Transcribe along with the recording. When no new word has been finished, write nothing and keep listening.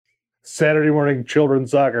Saturday morning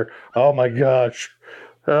children's soccer. Oh my gosh.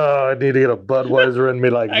 Oh, I need to get a Budweiser in me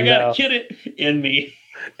like I gotta now. get it in me.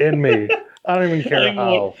 In me. I don't even care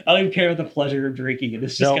how. I don't even care about the pleasure of drinking it.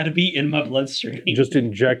 It's just got to be in my bloodstream. Just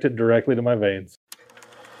inject it directly to my veins.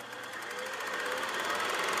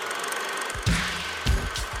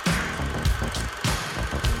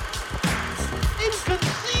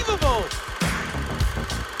 Inconceivable!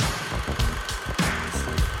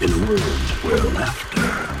 In a world where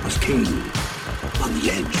laughter was king, on the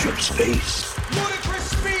edge of space. Ludicrous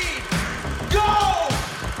speed! Go!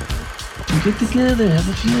 Get together, have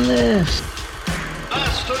a few laughs.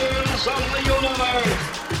 Masters of the universe!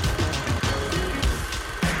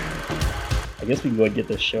 I guess we can go and get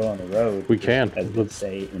this show on the road. We can. As let's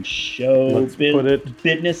say, and show let's put it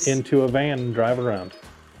business into a van and drive around.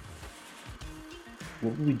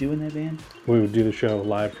 What would we do in that van? We would do the show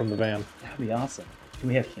live from the van. That'd be awesome. Do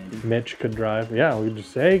we have candy? Mitch could drive. Yeah, we could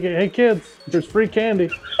just say, hey kids, there's free candy.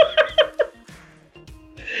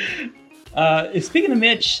 Speaking of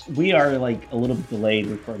Mitch, we are like a little bit delayed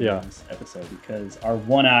recording this episode because our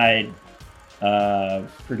one-eyed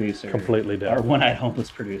producer, completely dead. Our one-eyed homeless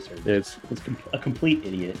producer, was a complete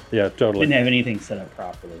idiot. Yeah, totally. Didn't have anything set up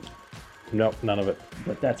properly. Nope, none of it.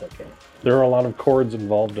 But that's okay. There are a lot of cords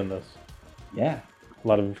involved in this. Yeah. A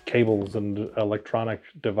lot of cables and electronic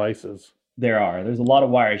devices. There's a lot of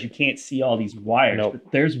wires. You can't see all these wires. Nope.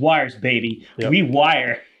 But there's wires, baby. Yep. We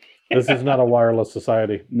wire. This is not a wireless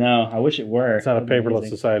society. No, I wish it were. It's not a paperless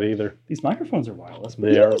society either. These microphones are wireless.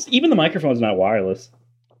 They are. Even the microphone's not wireless.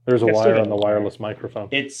 There's a wire on the wireless microphone.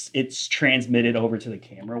 It's transmitted over to the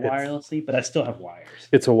camera wirelessly, but I still have wires.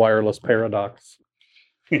 It's a wireless paradox.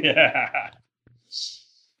 Yeah.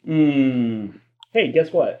 Hey,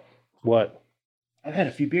 guess what? What? I've had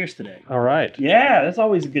a few beers today. All right. Yeah, that's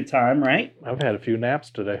always a good time, right? I've had a few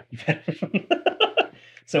naps today.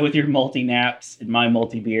 So with your multi-naps and my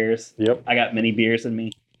multi-beers, yep, I got many beers in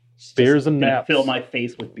me. Beers and naps. Fill my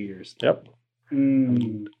face with beers. Yep.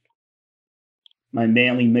 My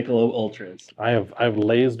manly Michelob Ultras. I've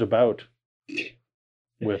lazed about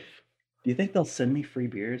with. Do you think they'll send me free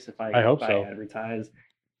beers if I hope so. Advertise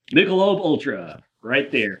Michelob Ultra right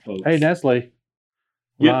there, folks? Hey, Nestle.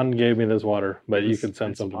 Ron gave me this water, but you can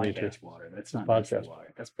send some to me too. Water. That's not podcast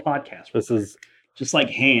water. That's podcast water. This is just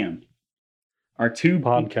like Ham. Our two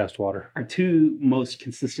podcast water. Our two most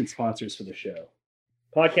consistent sponsors for the show.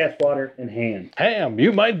 Podcast water and Ham. Ham,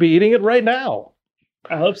 you might be eating it right now.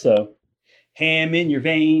 I hope so. Ham in your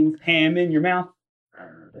veins, ham in your mouth.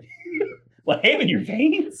 What, ham in your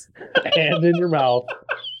veins? And in your mouth.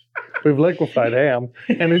 We've liquefied ham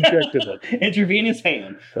and injected it. Intravenous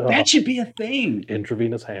ham. Oh. That should be a thing.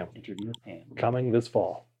 Intravenous ham. Intravenous ham. Coming this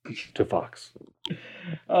fall to Fox.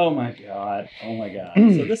 Oh my God. Oh my God.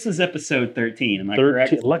 So this is episode 13. Am I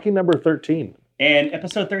correct? Lucky number 13. And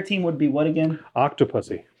episode 13 would be what again?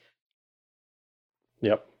 Octopussy.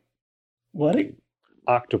 Yep. What?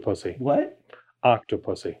 Octopussy. What?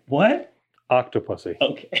 Octopussy. What? Octopussy.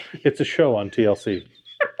 Okay. It's a show on TLC.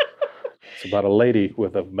 It's about a lady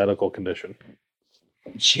with a medical condition.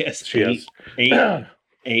 She has eight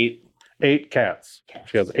cats.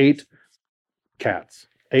 She has 8 cats.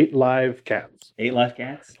 8 live cats. 8 live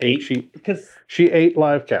cats? Because she ate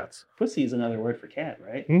live cats. Pussy is another word for cat,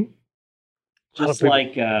 right? Just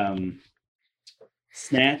like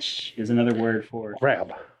snatch is another word for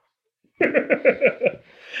grab.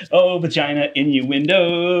 Oh, vagina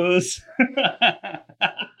innuendos. I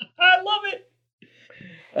love it.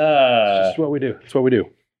 It's just what we do. It's what we do.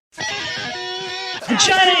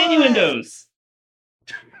 Vagina innuendos.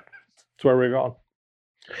 That's where we're going.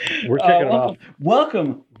 We're kicking it off.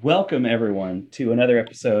 Welcome everyone to another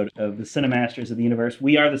episode of the Cinemasters of the Universe.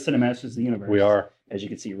 We are the Cinemasters of the Universe. We are. As you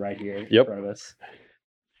can see right here in front of us.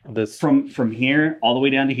 This from here all the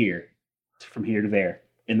way down to here. From here to there.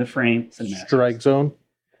 In the frame, Cinemasters. Strike zone.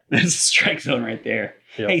 There's a strike zone right there.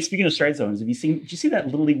 Yep. Hey, speaking of strike zones, did you see that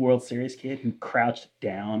Little League World Series kid who crouched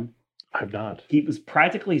down? I've not. He was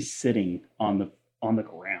practically sitting on the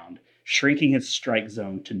ground, shrinking his strike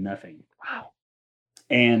zone to nothing. Wow.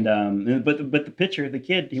 And but the pitcher, the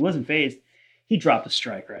kid, he wasn't phased. He dropped a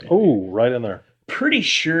strike right in there. Oh, right in there. Pretty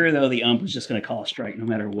sure though the ump was just going to call a strike no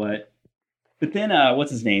matter what. But then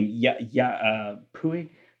what's his name? Puig.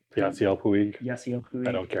 Yasiel Puig. Yasiel Puig.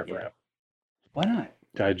 I don't care for him. Why not?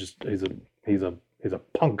 He's a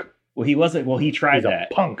punk. Well, he wasn't. Well, he tried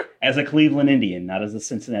that. Punk. As a Cleveland Indian, not as a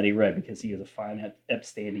Cincinnati Red, because he was a fine,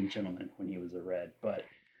 upstanding gentleman when he was a Red. But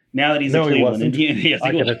now that he's a Cleveland Indian,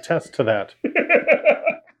 I can attest to that.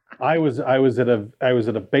 I was at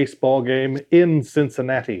a baseball game in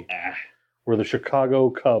Cincinnati, where the Chicago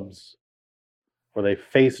Cubs where they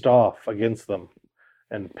faced off against them.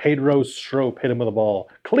 And Pedro Strop hit him with a ball.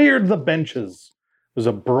 Cleared the benches. It was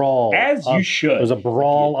a brawl. As you should. It was a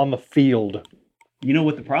brawl on the field. You know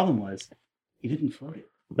what the problem was? He didn't float it.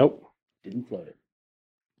 Nope. Didn't float it.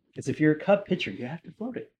 Because if you're a Cub pitcher, you have to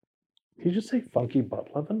float it. Did you just say funky butt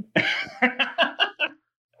lovin'?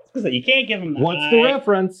 You can't give him the What's the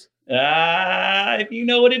reference? If you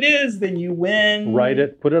know what it is, then you win. Write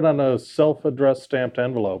it, put it on a self-addressed stamped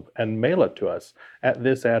envelope, and mail it to us at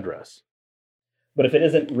this address. But if it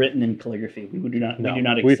isn't written in calligraphy, we do not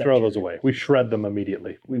accept we throw it. those away. We shred them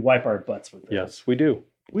immediately. We wipe our butts with them. Yes, we do.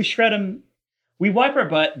 We shred them. We wipe our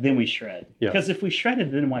butt, then we shred. Yeah. Because if we shredded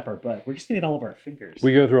and then wipe our butt, we're just going to get all of our fingers.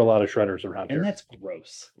 We go through a lot of shredders around and here. that's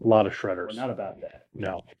gross. A lot of shredders. We're not about that.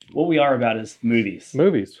 No. What we are about is movies.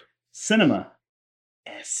 Movies. Cinema.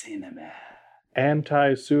 Cinema.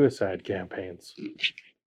 Anti-suicide campaigns.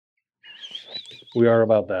 We are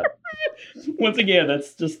about that. Once again,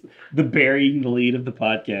 that's just the burying the lead of the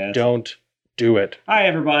podcast. Don't do it. Hi,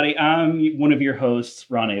 everybody. I'm one of your hosts,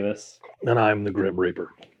 Ron Avis. And I'm the Grim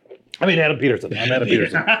Reaper. I mean, Adam Peterson. I'm Adam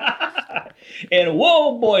Peterson. And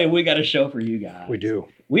whoa, boy, we got a show for you guys. We do.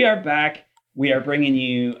 We are back. We are bringing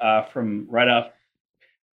you from right off.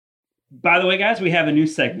 By the way, guys, we have a new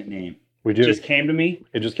segment name. We do. It just came to me.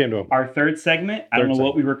 It just came to him. Our third segment. I don't know Third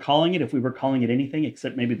what we were calling it, if we were calling it anything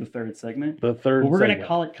except maybe the third segment. The third But we're going to segment.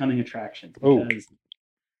 call it Coming Attractions. Oh, that makes sense.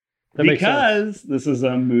 Because this is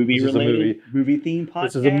a movie-related, movie-themed podcast.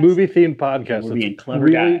 This is a movie-themed podcast. We're being It's clever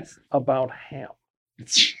really guys. about ham.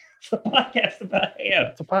 It's a podcast about ham.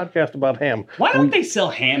 It's a podcast about ham. Why don't they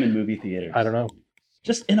sell ham in movie theaters? I don't know.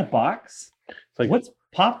 Just in a box? It's like What's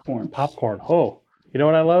popcorn? popcorn. Oh, you know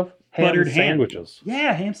what I love? Ham Buttered ham. sandwiches.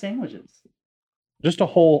 Yeah, ham sandwiches. Just a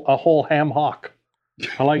whole ham hock.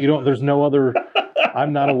 I like, there's no other,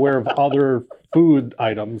 I'm not aware of other food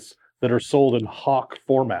items that are sold in hock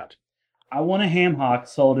format. I want a ham hock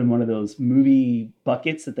sold in one of those movie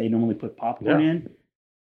buckets that they normally put popcorn in.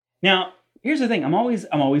 Now, here's the thing. I'm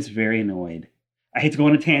always very annoyed. I hate to go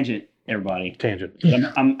on a tangent, everybody. Tangent.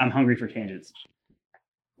 But I'm hungry for tangents.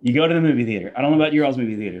 You go to the movie theater. I don't know about your all's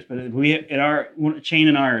movie theaters, but we in our chain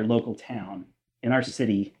in our local town, in our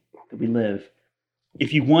city that we live,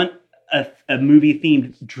 if you want a movie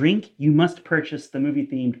themed drink, you must purchase the movie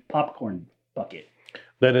themed popcorn bucket.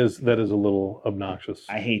 That is a little obnoxious.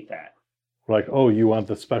 I hate that. Like, oh, you want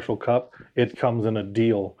the special cup? It comes in a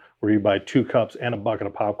deal where you buy 2 cups and a bucket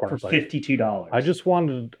of popcorn. For It's like,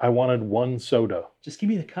 $52. I wanted one soda. Just give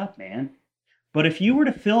me the cup, man. But if you were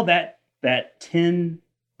to fill that tin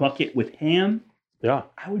bucket with ham, Yeah.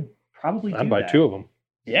 I would probably I'd buy 2 of them.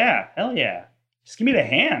 Yeah, hell yeah. Just give me the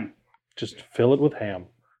ham. Just fill it with ham.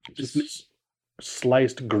 Just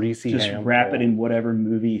sliced greasy Just ham. wrap it in whatever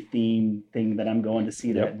movie theme thing that I'm going to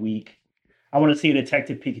see that week. I want to see a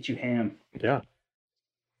Detective Pikachu ham. Yeah.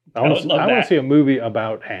 I would love I want that. to see a movie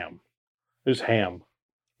about ham. There's ham.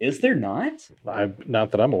 Is there not?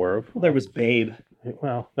 Not that I'm aware of. Well, there was Babe.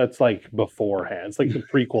 Well, that's like beforehand. It's like the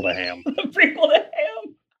prequel to ham. The prequel to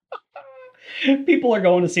ham. People are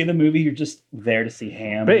going to see the movie. You're just there to see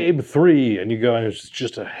ham. Babe 3, and you go and it's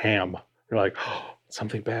just a ham. You're like, oh,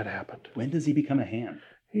 something bad happened. When does he become a ham?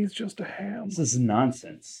 He's just a ham. This is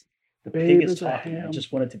nonsense. The Babe pig is is a talking. I ham.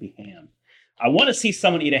 just want it to be ham. I want to see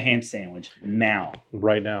someone eat a ham sandwich now.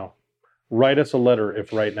 Right now. Write us a letter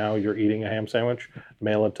if right now you're eating a ham sandwich.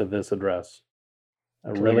 Mail it to this address.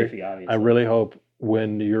 I Calligraphy, obviously. really hope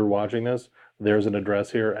when you're watching this, there's an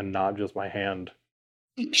address here and not just my hand.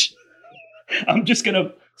 I'm just going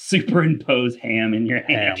to superimpose ham in your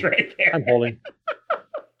hand Ham. right there. I'm holding.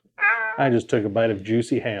 I just took a bite of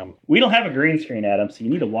juicy ham. We don't have a green screen, Adam, so you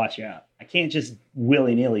need to watch out. I can't just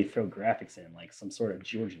willy-nilly throw graphics in like some sort of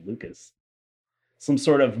George Lucas. Some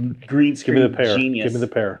sort of green Give screen me the pear. genius. Give me the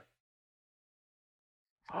pear.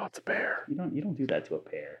 Oh, it's a pear. You don't do that to a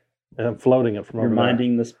pear. And I'm floating it from You're over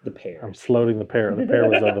minding the pear. there. I'm floating the pear. The pear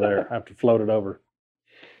was over there. I have to float it over.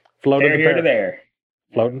 Floating Pear the here pear. to there.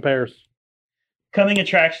 Floating pears. Coming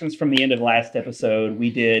attractions from the end of last episode, we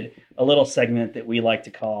did a little segment that we like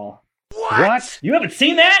to call. What? You haven't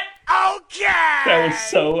seen that? Okay! That was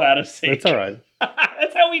so out of sync. It's all right.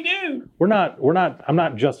 That's how we do. I'm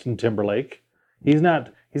not Justin Timberlake. He's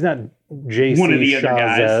not JC One of the other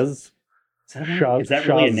guys. Chazez. Is that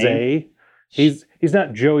really a name? He's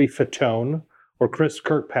not Joey Fatone or Chris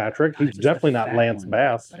Kirkpatrick. God, He's it was the definitely not fat Lance one.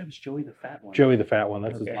 Bass. I thought it was Joey the fat one. Joey the fat one.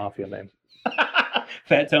 That's Okay. his mafia name.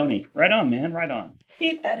 Fat Tony. Right on, man. Right on.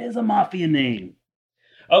 That is a mafia name.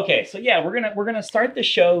 Okay, so yeah, we're gonna start the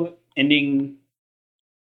show ending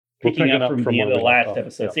picking up from the end where of the we last left off.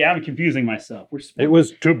 episode. Yeah. See, I'm confusing myself. It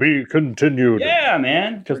was to be continued. Yeah,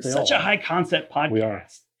 man. Because We're they such all a are. high concept podcast. We are.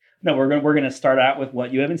 No, we're gonna start out with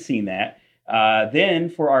what you haven't seen that. Then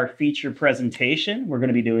for our feature presentation, we're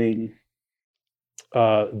gonna be doing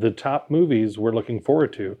The top movies we're looking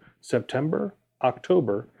forward to September,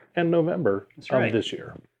 October, and November That's of right. this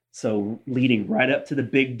year. so leading right up to the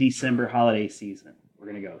big December holiday season. We're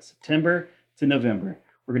gonna go September to November.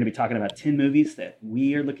 We're gonna be talking about 10 movies that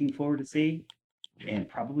we are looking forward to see, and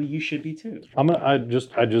probably you should be too. I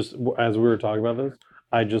just as we were talking about this,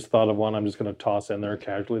 I just thought of one I'm just going to toss in there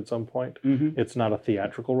casually at some point. Mm-hmm. It's not a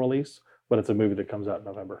theatrical release, but it's a movie that comes out in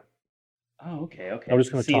November. Oh, okay. I'm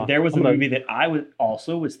just gonna see. talk- There was I'm a gonna- movie that I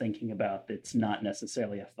was thinking about that's not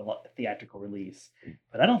necessarily a theatrical release,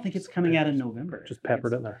 but I don't think it's coming out in November. Just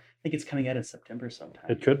peppered in there. I think it's coming out in September sometime.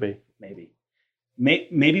 It could be. Maybe.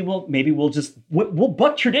 Maybe we'll just we'll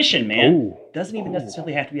buck tradition, man. Ooh. Doesn't even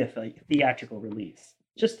necessarily have to be a theatrical release.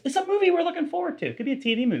 Just it's a movie we're looking forward to. It could be a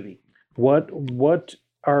TV movie. What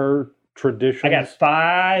are traditions? I got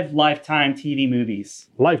 5 Lifetime TV movies.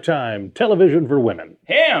 Lifetime television for women.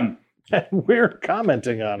 Ham. And we're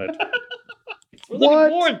commenting on it. We're What? looking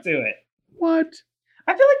forward to it. What?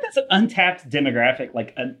 I feel like that's an untapped demographic,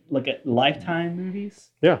 like a Lifetime movies.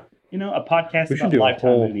 Yeah. You know, a podcast We should about do a Lifetime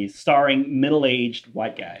whole- movies starring middle-aged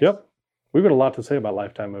white guys. Yep. We've got a lot to say about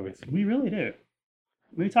Lifetime movies. We really do.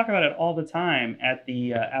 We talk about it all the time at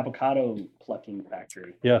the avocado plucking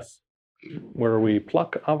factory. Yes. Where we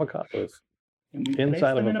pluck avocados. And we Inside place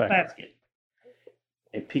of them a in a factory.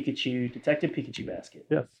 basket. A Pikachu, Detective Pikachu basket.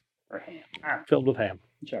 Yes. Or ham. Filled with ham.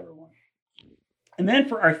 Whichever one. And then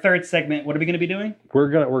for our third segment, what are we going to be doing? We're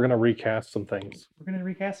gonna recast some things. We're going to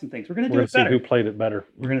recast some things. We're going to We're do gonna it see better. who played it better.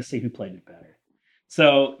 We're going to see who played it better.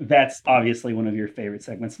 So that's obviously one of your favorite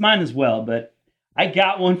segments. Mine as well, but I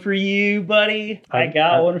got one for you, buddy. I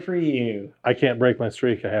got one for you. I can't break my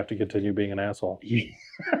streak. I have to continue being an asshole.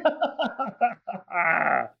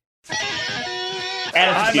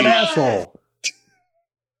 I'm an asshole.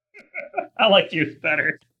 I like yours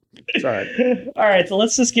better. It's all right. All right, so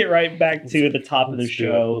let's just get right back to the top of the Let's do it.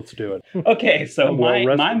 show. Let's do it. Okay, so I'm well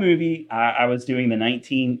my rested. movie, I was doing the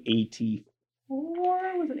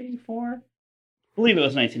 1984. Was it 84? I believe it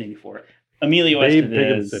was 1984. Emilio Babe Pig in the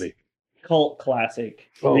Estevez, City. cult classic,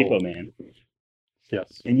 Oh. Repo Man.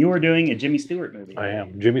 Yes, And you were doing a Jimmy Stewart movie. I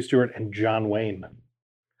am. Jimmy Stewart and John Wayne,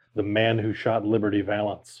 the man who shot Liberty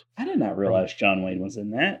Valance I did not realize John Wayne was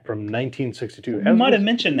in that. from 1962. You might have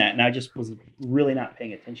mentioned that, and I just was really not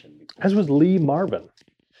paying attention. As was Lee Marvin.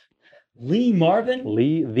 Lee Marvin?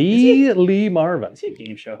 Lee Marvin. Is he a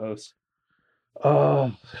game show host?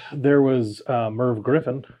 There was Merv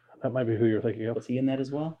Griffin. That might be who you're thinking of. Was he in that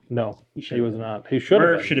as well? No, He he should've was been. not. He should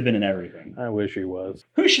Merv have. should have been in everything. I wish he was.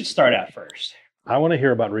 Who should start out first? I want to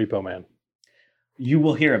hear about Repo Man. You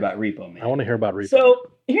will hear about Repo Man. I want to hear about Repo.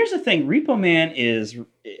 So here's the thing: Repo Man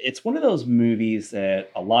it's one of those movies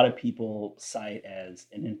that a lot of people cite as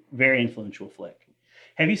a very influential flick.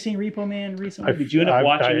 Have you seen Repo Man recently? Did you end up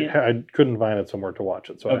watching it? I couldn't find it somewhere to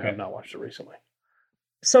watch it, so Okay. I have not watched it recently.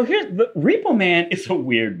 So Repo Man is a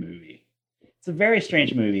weird movie. It's a very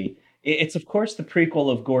strange movie. It's of course the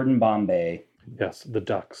prequel of Gordon Bombay, Yes, the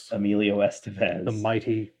Ducks, Emilio Estevez. the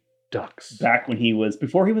mighty Ducks. Back when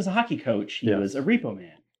before he was a hockey coach, he Yes. was a Repo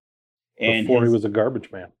Man. Before he was a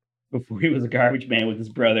garbage man. before he was a garbage man with his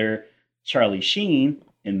brother Charlie Sheen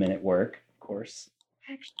in Men at Work, of course.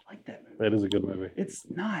 I actually like that movie. It is a good movie. It's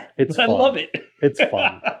not. It's but I fun. love it. It's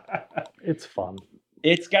fun. It's fun.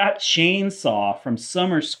 It's got Chainsaw from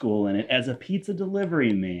Summer School in it as a pizza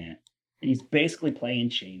delivery man. And he's basically playing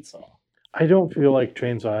Chainsaw. I don't feel like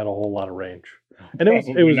Chainsaw had a whole lot of range, and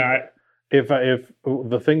it was not. if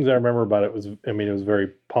the things I remember about it was, I mean, it was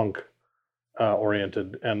very punk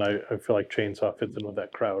oriented, and I feel like Chainsaw fits in with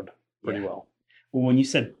that crowd pretty Yeah. well. Well, when you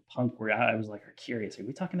said punk, I was like curious. Are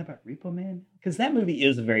we talking about Repo Man? Because that movie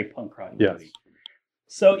is a very punk rock movie. Yes.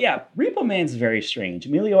 So yeah, Repo Man's very strange.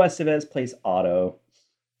 Emilio Estevez plays Otto.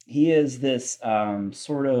 He is this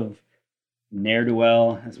sort of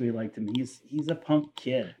ne'er-do-well, as we like to. He's a punk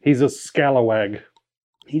kid. He's a scalawag.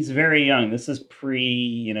 He's very young. This is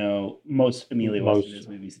pre, most Emilio Most. Estevez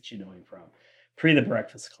movies that you know him from. Pre The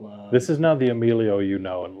Breakfast Club. This is not the Emilio you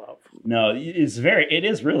know and love. No,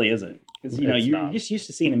 it really isn't. Because It's you're not. just used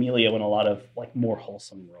to seeing Emilio in a lot of like more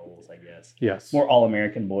wholesome roles, I guess. Yes. More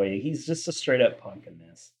all-American boy. He's just a straight up punk in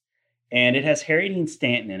this. And it has Harry Dean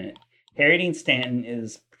Stanton in it. Harry Dean Stanton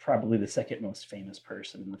is probably the second most famous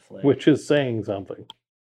person in the flick. Which is saying something.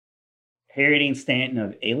 Harry Dean Stanton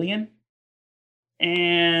of Alien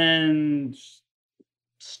and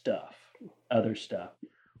other stuff.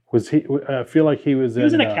 Was he? I feel like he was. He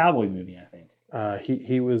was in a cowboy movie, I think.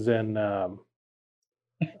 He was in.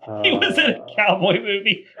 He was in a cowboy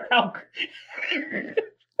movie. How?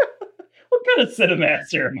 What kind of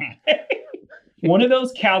cinemaster am I? One of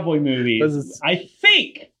those cowboy movies. I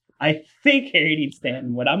think Harry Dean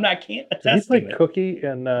Stanton would. Can't Did he attest play to it. Cookie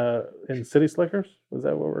in City Slickers? Was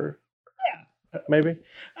that what we're? Yeah. Maybe.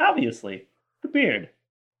 Obviously, the beard,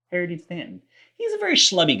 Harry Dean Stanton. He's a very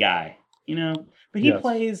schlubby guy, but he Yes.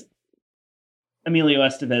 plays Emilio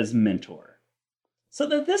Estevez's mentor. So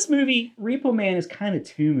that this movie, Repo Man, is kind of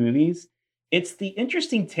two movies. It's the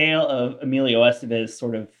interesting tale of Emilio Estevez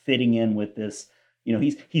sort of fitting in with this.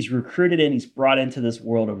 He's recruited in, he's brought into this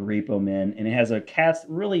world of Repo Men, and it has a cast,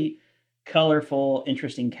 really colorful,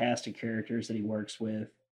 interesting cast of characters that he works with.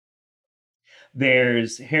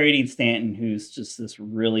 There's Harry Dean Stanton, who's just this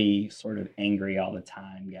really sort of angry all the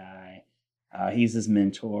time guy. He's his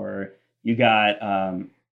mentor. You got,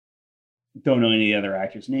 don't know any other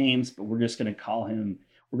actors' names, but we're just going to call him.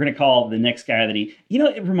 We're going to call the next guy that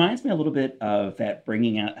it reminds me a little bit of that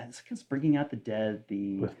Bringing Out the Dead,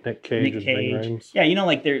 With Nick Cage and Ving Rhames. Yeah,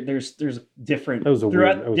 like there's different, That was a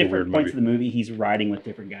throughout weird- that was a different weird points movie. of the movie, he's riding with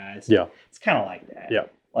different guys. Yeah. It's kind of like that. Yeah.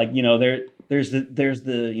 Like, there's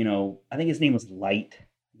the, I think his name was Light.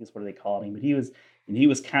 I guess what do they call him? But he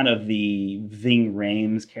was kind of the Ving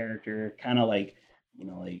Rhames character, kind of like,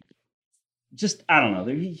 just, I don't know.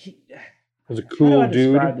 He He was a how do cool I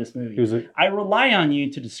dude. describe this movie? He was a, I rely on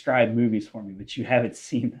you to describe movies for me, but you haven't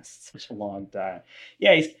seen this in such a long time.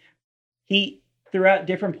 Yeah, he throughout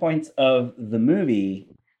different points of the movie,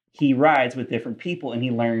 he rides with different people and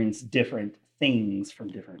he learns different things from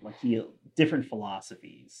different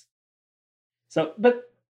philosophies. So,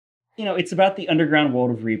 but it's about the underground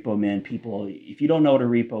world of repo men. People, if you don't know what a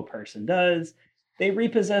repo person does, they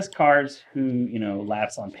repossess cars who,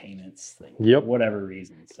 lapse on payments, Yep. for whatever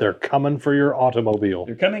reasons. So they're coming for your automobile,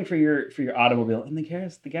 they're coming for your automobile, and the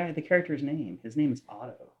character's name. His name is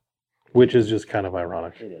Otto. which is just kind of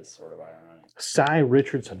ironic. It is sort of ironic. Cy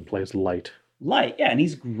Richardson plays Light. Light, yeah, and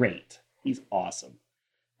he's great. He's awesome.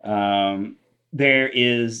 There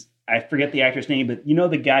is, I forget the actor's name, but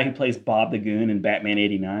the guy who plays Bob the Goon in Batman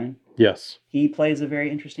 '89. Yes. He plays a very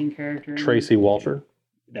interesting character. Tracy Walter.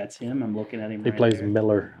 That's him. I'm looking at him. He right plays there.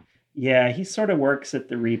 Miller. Yeah, he sort of works at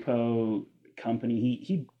the repo company.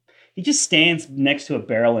 He just stands next to a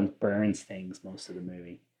barrel and burns things most of the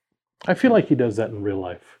movie. I feel like he does that in real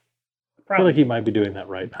life. I feel Probably. like he might be doing that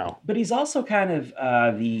right now. But he's also kind of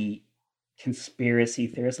the conspiracy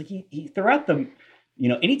theorist. Like he throughout the,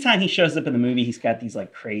 anytime he shows up in the movie, he's got these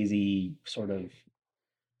like crazy sort of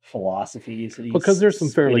philosophies that he's Because there's some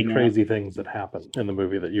fairly spitting out. crazy things that happen in the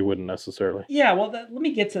movie that you wouldn't necessarily. Yeah, well, let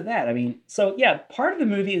me get to that. I mean, so yeah, part of the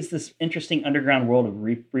movie is this interesting underground world of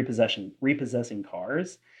repossessing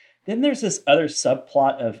cars. Then there's this other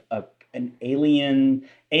subplot of an aliens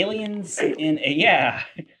in a, yeah.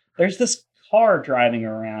 There's this car driving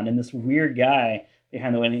around and this weird guy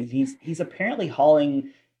behind the wheel. And he's apparently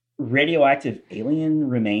hauling radioactive alien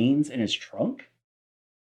remains in his trunk.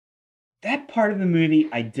 That part of the movie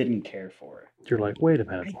I didn't care for. You're like, wait a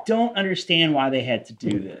minute. I don't understand why they had to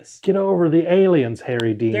do this. Get over the aliens,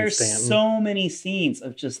 Harry Dean There's Stanton. so many scenes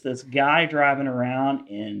of just this guy driving around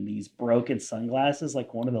in these broken sunglasses.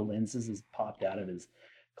 Like one of the lenses is popped out of his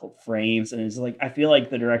frames. And it's like, I feel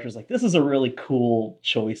like the director's like, this is a really cool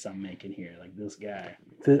choice I'm making here. Like this guy.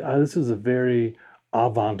 This is a very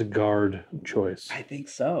avant-garde choice. I think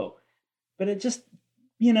so. But it just,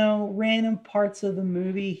 random parts of the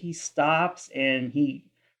movie, he stops and he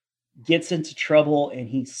gets into trouble and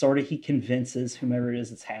he convinces whomever it is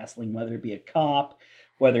that's hassling, whether it be a cop,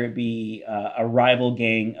 whether it be a rival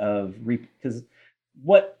gang of, because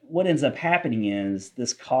what ends up happening is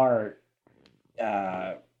this car,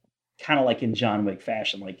 kind of like in John Wick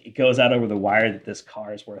fashion, like it goes out over the wire that this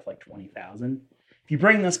car is worth like $20,000. If you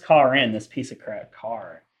bring this car in, this piece of crap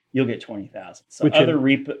car, you'll get $20,000. So other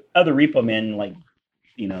repo men, like,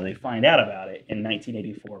 they find out about it in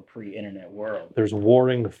 1984 pre-internet world. There's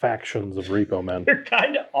warring factions of repo men. There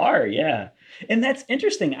kind of are, yeah. And that's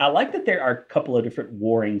interesting. I like that there are a couple of different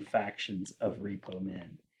warring factions of repo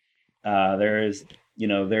men. There's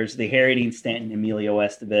the Harry Dean Stanton, Emilio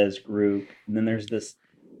Estevez group. And then there's this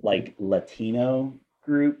like Latino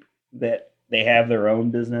group that they have their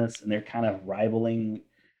own business and they're kind of rivaling,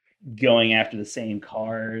 going after the same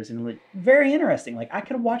cars, and like very interesting. Like I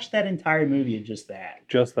could have watched that entire movie of just that.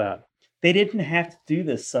 Just that. They didn't have to do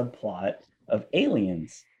this subplot of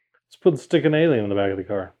aliens. Let's stick an alien in the back of the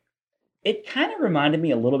car. It kind of reminded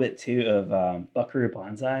me a little bit too of Buckaroo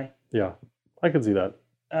Banzai. Yeah, I can see that.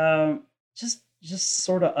 Just just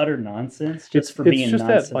sort of utter nonsense, just for it's being just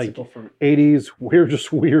that, like, nonsensical. For 80s, we're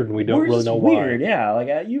just weird and we don't we're really just know weird, why. yeah.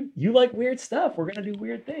 Like you like weird stuff. We're gonna do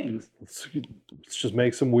weird things. Let's just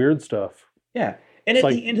make some weird stuff. Yeah. And It's at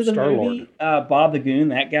like the end of the Star-Lord. movie, Bob the Goon,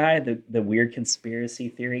 that guy, the weird conspiracy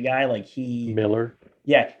theory guy, like Miller.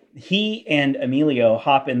 he and Emilio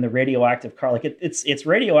hop in the radioactive car. Like it's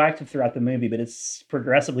radioactive throughout the movie, but it's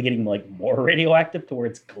progressively getting like more radioactive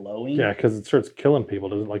towards glowing. Yeah, because it starts killing people,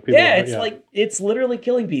 doesn't it? Like people. Yeah, it's like it's literally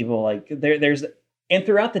killing people. Like there's and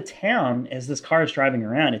throughout the town, as this car is driving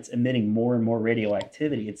around, it's emitting more and more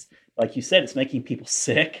radioactivity. It's like you said, it's making people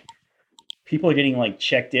sick. People are getting like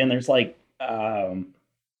checked in. There's like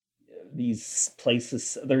these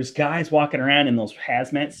places. There's guys walking around in those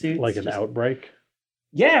hazmat suits, like an outbreak.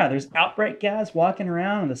 Yeah, there's outbreak guys walking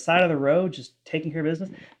around on the side of the road, just taking care of business.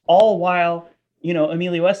 All while,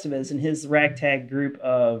 Emilio Estevez and his ragtag group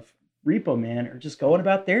of Repo Man are just going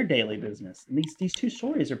about their daily business. And these two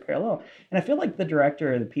stories are parallel. And I feel like the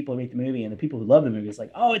director, the people who make the movie, and the people who love the movie is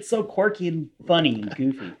like, oh, it's so quirky and funny and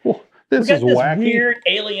goofy. Well, this We is got this wacky. weird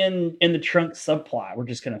alien in the trunk subplot we're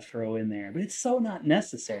just going to throw in there. But it's so not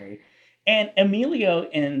necessary. And Emilio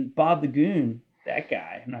and Bob the Goon, that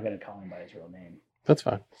guy, I'm not going to call him by his real name. That's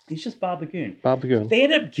fine. He's just Bob the Goon. Bob the Goon. They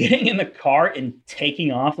end up getting in the car and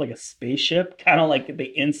taking off like a spaceship, kind of like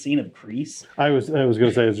the end scene of Grease. I was going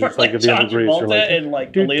to say it's just like at the John end of Grease. You're Travolta like, and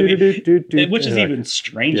like do, Olivia, do, do, do, do, which is and you're even like,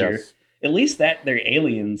 stranger. yes. At least that they're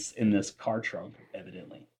aliens in this car trunk,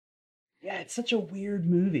 evidently. Yeah, it's such a weird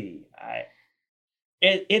movie. I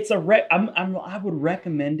would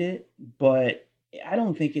recommend it, but I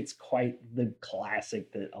don't think it's quite the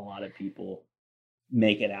classic that a lot of people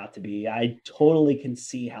make it out to be. I totally can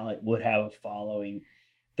see how it would have a following.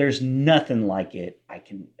 There's nothing like it.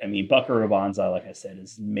 Buckaroo Banzai, like I said,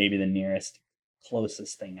 is maybe the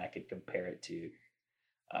closest thing I could compare it to.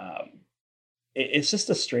 It's just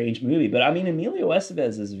a strange movie, but Emilio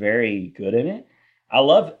Estevez is very good in it. I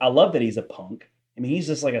love that he's a punk. He's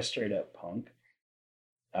just like a straight up punk.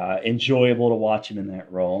 Enjoyable to watch him in that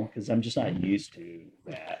role because I'm just not used to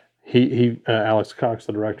that. Alex Cox,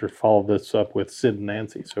 the director, followed this up with Sid and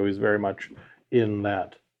Nancy, so he's very much in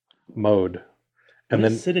that mode. And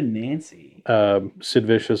then Sid and Nancy. Sid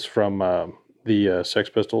Vicious from the Sex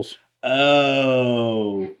Pistols.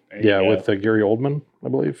 Oh, Yeah, with Gary Oldman, I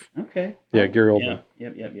believe. Okay. Yeah, Gary Oldman.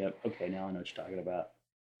 Yep. Okay, now I know what you're talking about.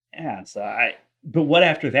 Yeah, but what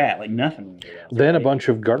after that? Like nothing really else. Then right? a bunch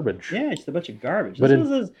of garbage. Yeah, just a bunch of garbage. But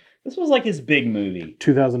This was like his big movie.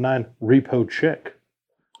 2009, Repo Chick.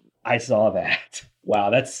 I saw that. Wow,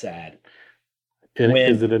 that's sad.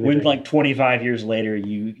 Is it When anything? like 25 years later,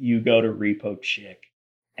 you go to Repo Chick,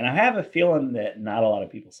 and I have a feeling that not a lot of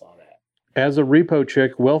people saw that. As a repo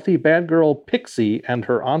chick, wealthy bad girl Pixie and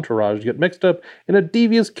her entourage get mixed up in a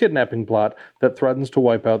devious kidnapping plot that threatens to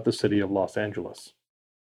wipe out the city of Los Angeles.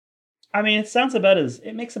 It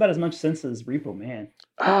makes about as much sense as Repo Man.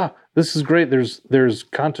 This is great. There's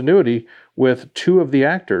continuity with two of the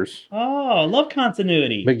actors. Oh, I love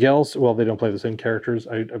continuity. Miguel's, well, they don't play the same characters.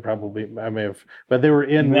 I may have, but they were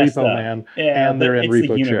in Messed Repo up. Man, Yeah, and they're in it's Repo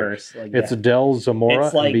the Chick. universe. Like It's that. Adele Zamora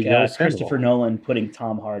It's like and Miguel Christopher Sandoval. Nolan putting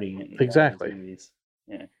Tom Hardy in Exactly. his movies.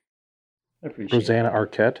 Yeah, I appreciate Rosanna that.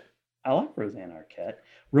 Arquette. I like Rosanna Arquette.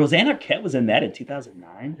 Rosanna Arquette was in that in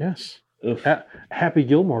 2009. Yes. Oof. Happy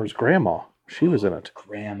Gilmore's grandma. She was in it.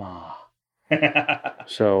 Grandma.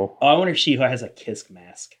 So, I wonder if she has a kiss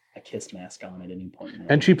mask on at any point. In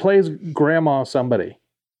and she plays Grandma somebody.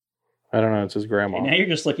 I don't know. It says Grandma. And now you're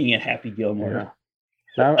just looking at Happy Gilmore. Yeah.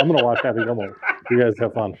 Now I'm gonna watch Happy Gilmore. You guys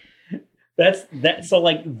have fun.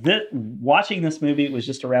 Watching this movie was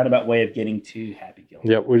just a roundabout way of getting to Happy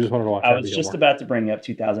Gilmore. Yep, we just wanted to watch. I Happy was Gilmore. just about to bring up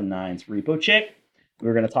 2009's Repo Chick. We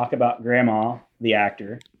were going to talk about Grandma, the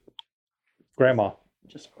actor. Grandma,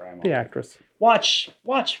 Just Grandma. the actress. Watch,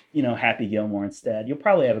 Happy Gilmore instead. You'll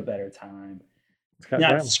probably have a better time. It's got Not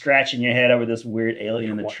Grandma. scratching your head over this weird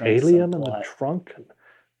alien in the trunk. Alien in the subplot. trunk.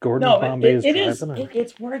 Gordon No, but Bombay's it is. driving.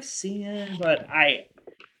 It's worth seeing, but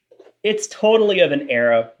it's totally of an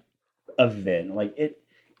era of then. Like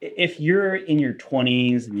if you're in your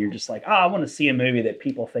 20s and you're just like, I want to see a movie that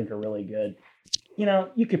people think are really good,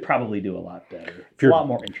 you could probably do a lot better. A lot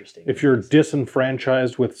more interesting. If you're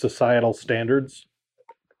disenfranchised with societal standards,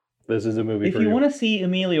 this is a movie if for you you. want to see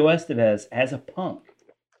Emilio Estevez as a punk,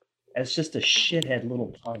 as just a shithead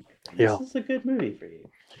little punk, Yeah. this is a good movie for you.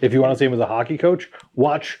 If you want to see him as a hockey coach,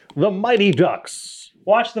 watch The Mighty Ducks.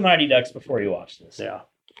 Watch The Mighty Ducks before you watch this. Yeah.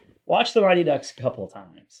 Watch The Mighty Ducks a couple of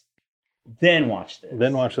times. Then watch this.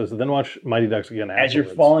 Then watch this. Then watch Mighty Ducks again as you're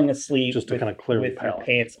afterwards. falling asleep Just to kind of clear the with your palate.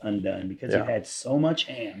 pants undone because Yeah. you've had so much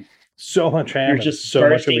ham. So much ham. You're and just so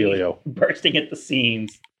much Emilio. bursting at the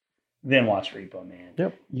seams. Then watch Repo Man.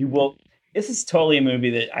 Yep. You will. This is totally a movie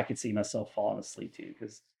that I could see myself falling asleep to,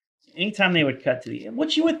 because anytime they would cut to the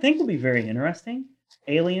what you would think would be very interesting,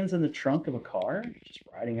 aliens in the trunk of a car just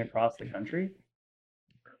riding across the country.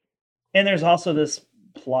 And there's also this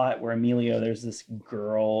plot where Emilio, there's this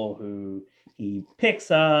girl who he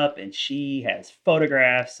picks up, and she has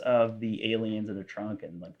photographs of the aliens in the trunk,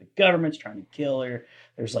 and like the government's trying to kill her.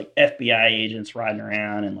 There's like FBI agents riding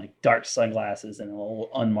around in like dark sunglasses and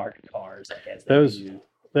little unmarked cars. Like as they do.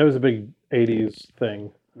 That was a big 80s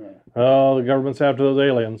thing. Yeah. Oh, the government's after those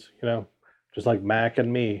aliens, just like Mac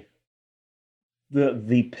and Me.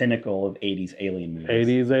 The pinnacle of 80s alien movies.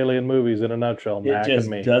 80s alien movies in a nutshell, It Mac just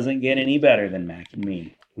and Me. doesn't get any better than Mac and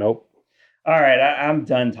Me. Nope. All right, I'm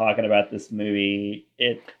done talking about this movie.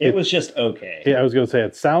 It was just okay. Yeah, I was going to say,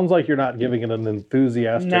 it sounds like you're not giving it an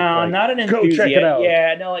enthusiastic. No, not an enthusiast. Go check it out.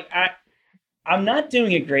 Yeah, no, like I'm not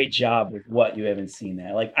doing a great job with what you haven't seen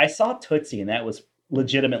that. Like I saw Tootsie, and that was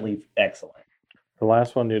legitimately excellent. The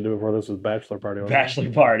last one you did before this was Bachelor Party. wasn't it?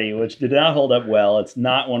 Bachelor Party, which did not hold up well. It's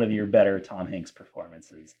not one of your better Tom Hanks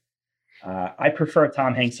performances. I prefer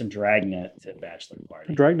Tom Hanks in Dragnet to Bachelor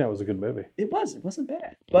Party. Dragnet was a good movie. It wasn't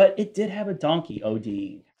bad, but it did have a donkey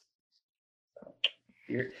ODing. So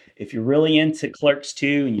if you're really into Clerks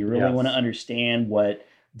 2 and you really want to understand what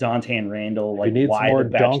Dante and Randall like, If you need why some more the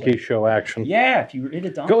Bachelor, donkey show action, yeah, if you're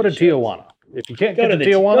into donkey, go to shows, Tijuana. If you can't Go get to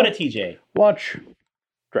to Tijuana, go to TJ. watch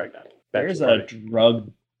Dragnet. There's Bachelor a Party.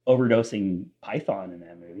 drug overdosing python in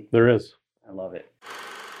that movie. There is. I love it.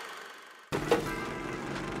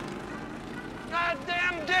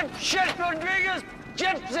 Goddamn dipshit Rodriguez,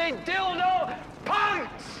 gypsy dildo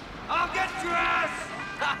punks! I'll get your ass!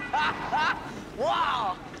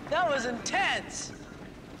 Wow, that was intense.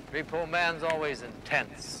 Repo Man's always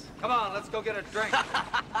intense. Come on, let's go get a drink.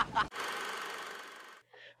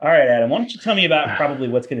 All right, Adam, why don't you tell me about probably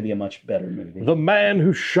what's going to be a much better movie? The Man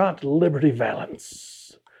Who Shot Liberty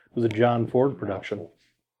Valance. It was a John Ford production.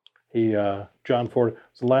 John Ford,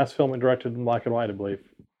 it's the last film he directed in black and white, I believe.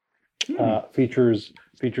 Features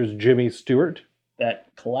Jimmy Stewart. That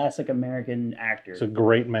classic American actor. He's a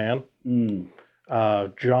great man.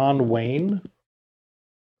 John Wayne.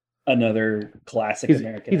 Another classic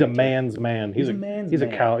American He's a actor. man's man. He's a man's man.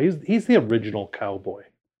 man. He's the original cowboy.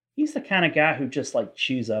 He's the kind of guy who just like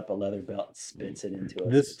chews up a leather belt and spits it into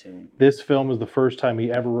a spittoon. This film is the first time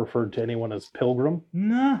he ever referred to anyone as Pilgrim.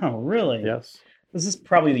 No, really? Yes. This is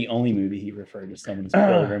probably the only movie he referred to someone as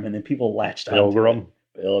Pilgrim, and then people latched on Pilgrim. to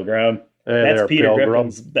it. Pilgrim. Hey That's there, Peter Pilgrim.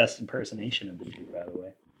 Griffin's best impersonation of the two, by the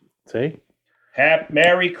way. See?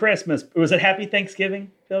 Merry Christmas. Was it Happy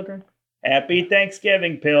Thanksgiving, Pilgrim? Happy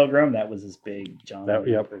Thanksgiving, Pilgrim. That was his big John Wayne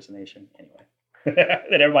impersonation. Anyway,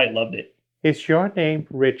 that everybody loved it. Is your name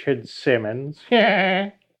Richard Simmons?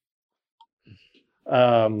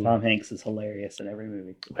 Tom Hanks is hilarious in every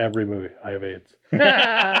movie. Every movie. I have AIDS.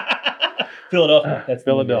 Philadelphia. That's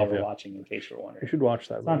the movie Philadelphia. we're watching, in case you're wondering. You should watch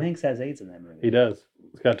that Tom movie. Hanks has AIDS in that movie. He does.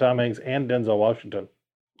 It's got Tom Hanks and Denzel Washington.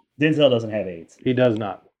 Denzel doesn't have AIDS, He does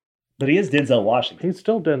not. but he is Denzel Washington. He's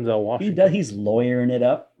still Denzel He Washington. does. He's lawyering it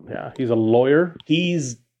up. Yeah, he's a lawyer.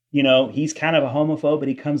 He's kind of a homophobe, but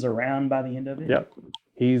he comes around by the end of it. Yep.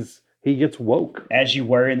 He gets woke. As you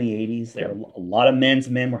were in the 80s, there were a lot of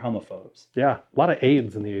men were homophobes. Yeah, a lot of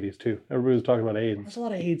AIDS in the 80s too. Everybody was talking about AIDS. There's a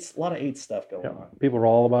lot of AIDS stuff going on. People were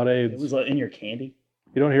all about It AIDS. was in your candy.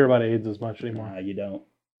 You don't hear about AIDS as much anymore. Nah, you don't.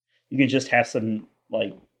 You can just have some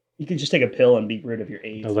you can just take a pill and be rid of your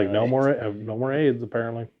AIDS. I was like, no nowadays. more AIDS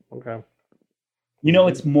apparently. Okay. You know,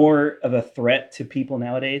 it's more of a threat to people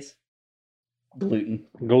nowadays. Gluten.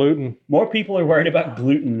 Gluten. More people are worried about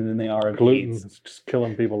gluten than they are of Gluten AIDS. is just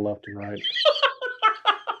killing people left and right.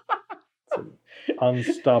 It's an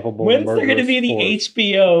unstoppable. When's there going to murderous be the force.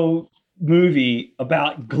 HBO movie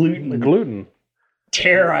about gluten? The gluten.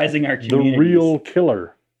 Terrorizing our community. The real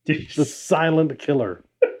killer. The silent killer.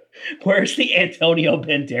 Where's the Antonio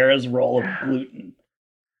Banderas role of gluten?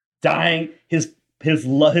 Dying, his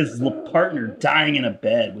partner dying in a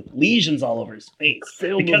bed with lesions all over his face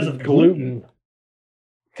Filled because with of gluten.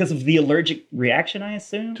 Because of the allergic reaction, I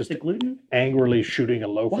assume, Just to gluten. Angrily shooting a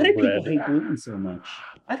loaf Why of do bread. people hate gluten so much?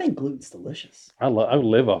 I think gluten's delicious. I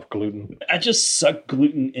live off gluten. I just suck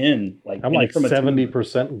gluten in, I'm like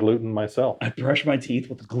 70% gluten myself. I brush my teeth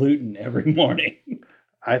with gluten every morning.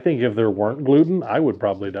 I think if there weren't gluten, I would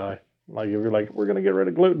probably die. Like if you're like, we're gonna get rid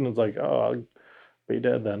of gluten, it's like, oh, I'll be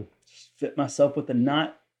dead then. Fit myself with a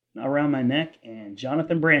knot around my neck and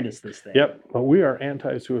Jonathan Brandis this thing. Yep, but we are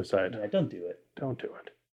anti-suicide. Yeah, don't do it. Don't do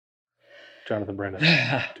it. Jonathan Brandis.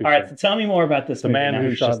 All right, so tell me more about this The movie. Man now Who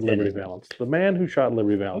who's Shot just in Liberty it. Valance. The Man Who Shot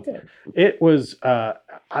Liberty Valance. Okay. It was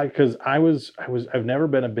I've never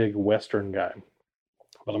been a big Western guy,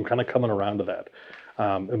 but I'm kind of coming around to that.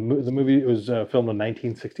 The movie was filmed in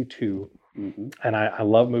 1962, and I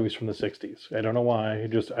love movies from the 60s. I don't know why.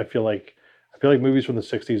 I feel like movies from the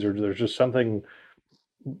 60s there's just something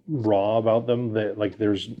raw about them that like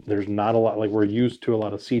there's not a lot, like we're used to a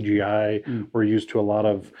lot of CGI, we're used to a lot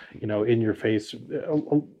of in your face,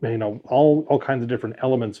 all kinds of different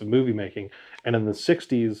elements of movie making, and in the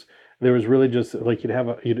 60s there was really just like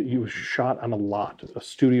you shot on a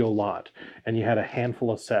studio lot, and you had a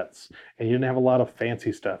handful of sets, and you didn't have a lot of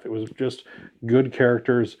fancy stuff. It was just good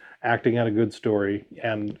characters acting out a good story,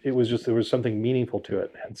 and there was something meaningful to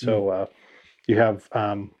it. And so you have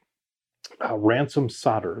Ransom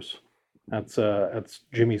Sodders. That's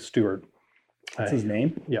Jimmy Stewart. That's his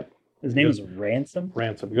name? Yep. His name is Ransom?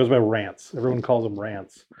 Ransom. He goes by Rance. Everyone calls him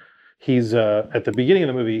Rance. He's at the beginning of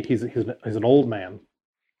the movie, he's an old man.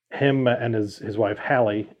 Him and his wife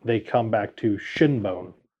Hallie, they come back to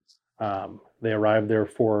Shinbone. They arrive there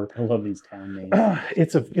for. I love these town names.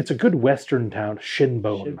 It's a good Western town,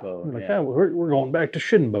 Shinbone. Shinbone, Like, yeah. we're going back to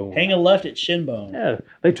Shinbone. Hang a left at Shinbone. Yeah,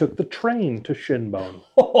 they took the train to Shinbone.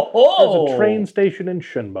 Oh, There's a train station in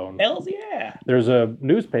Shinbone. Hells yeah. There's a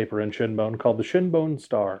newspaper in Shinbone called the Shinbone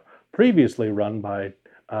Star, previously run by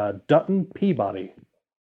Dutton Peabody.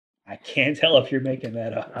 I can't tell if you're making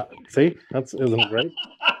that up. See, isn't it great?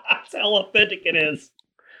 That's how authentic it is.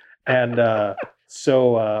 And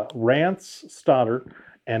so Rance Stoddard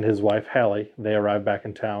and his wife Hallie, they arrive back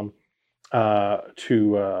in town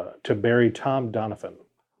to bury Tom Donovan,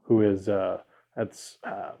 who is that's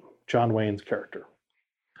John Wayne's character.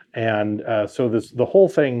 And so the whole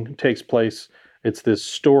thing takes place. It's this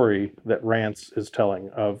story that Rance is telling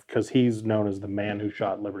of, because he's known as the man who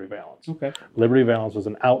shot Liberty Valance. Okay. Liberty Valance was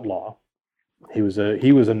an outlaw. He was a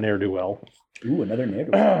ne'er-do-well. Ooh, another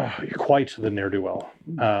ne'er-do-well. Quite the ne'er-do-well.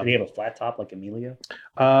 Did he have a flat top like Emilio?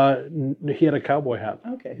 He had a cowboy hat.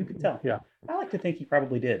 Okay, who could tell? Yeah. I like to think he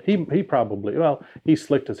probably did. He probably, he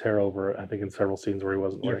slicked his hair over, I think, in several scenes where he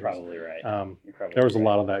wasn't You're wearing. probably right. You're probably there was right. a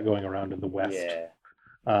lot of that going around in the West. Yeah.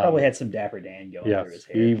 Probably had some Dapper Dan going through Yes, his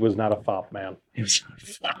hair. he was not a fop man. He was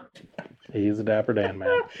He's a Dapper Dan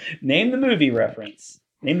man. Name the movie reference.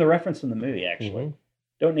 Name the reference from the movie, actually. Mhm.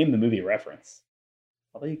 Don't name the movie reference.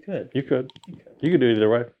 Although you could. You could do it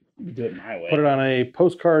either way. You could do it my way. Put it on a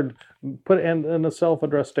postcard, put it in a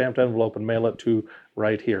self-addressed stamped envelope, and mail it to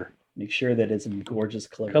right here. Make sure that it's in gorgeous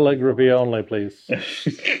Calligraphy only, please.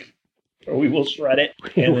 Or we will shred it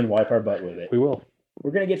and then wipe our butt with it. We will.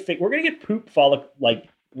 We're gonna get poop like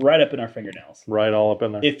right up in our fingernails Right all up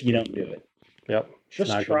in there. if you don't do it. Yep. Just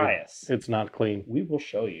Not gonna try be- us. It's not clean. We will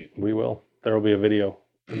show you. We will. There will be a video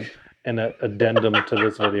and an addendum to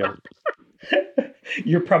this video.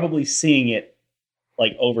 You're probably seeing it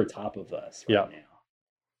like over top of us right Yeah. now.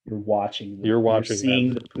 You're watching. You're watching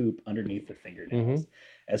seeing the poop underneath the fingernails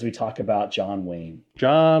as we talk about John Wayne.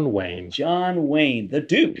 John Wayne. John Wayne, the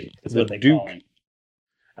Duke, is The what they Duke. call him.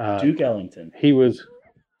 Uh, Duke Ellington. He was.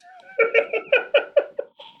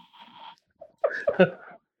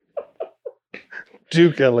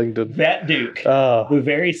 Duke Ellington. That Duke. Uh, The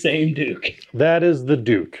very same Duke. that is the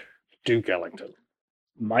Duke. Duke Ellington.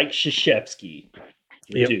 Mike Krzyzewski.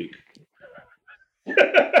 The Yep. Duke.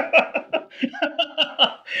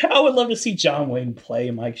 I would love to see John Wayne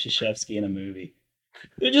play Mike Krzyzewski in a movie.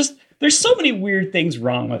 There's so many weird things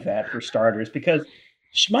wrong with that, for starters, because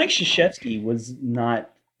Mike Krzyzewski was not,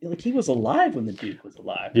 like, he was alive when the Duke was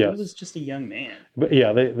alive. Yes. He was just a young man. But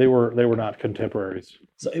yeah, they were not contemporaries.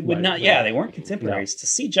 So it would Right, not, yeah. yeah, they weren't contemporaries. To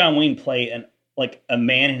see John Wayne play a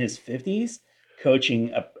man in his 50s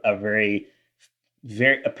coaching a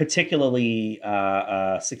particularly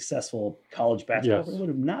successful college basketball Yes.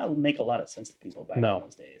 would not make a lot of sense to people back No. in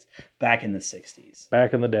those days, back in the 60s.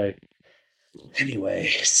 Back in the day.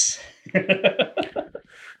 Anyways,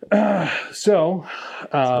 So,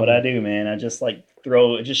 what I do, man, I just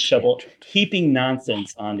shovel heaping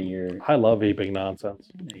nonsense onto your. I love heaping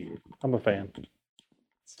nonsense. I'm a fan.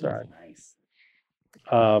 It's all right. Nice.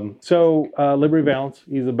 So Liberty Valance,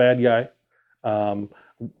 he's a bad guy.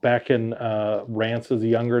 Back in Rance's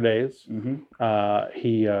younger days,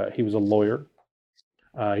 he was a lawyer.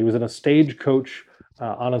 He was in a stagecoach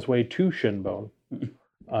on his way to Shinbone,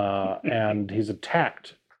 and he's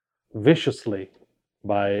attacked viciously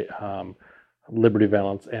by Liberty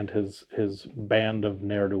Valance and his band of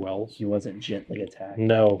ne'er-do-wells. He wasn't gently attacked.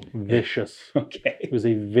 No, vicious. Okay. It was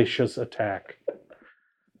a vicious attack,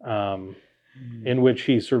 in which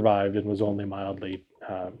he survived and was only mildly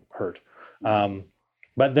hurt.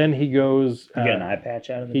 But then he goes. You get an eye patch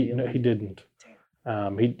out of the deal? No, he didn't.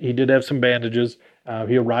 He did have some bandages.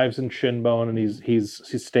 He arrives in Shinbone, and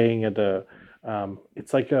he's staying at a.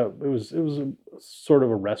 It's like it was a sort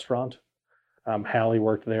of a restaurant. Hallie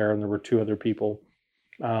worked there, and there were two other people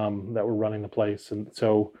that were running the place, and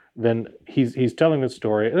so then he's telling this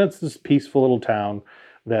story, and it's this peaceful little town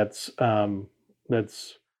that's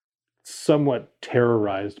somewhat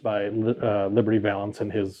terrorized by Liberty Valance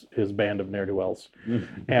and his band of ne'er-do-wells.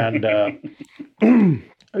 And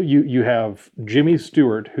you have Jimmy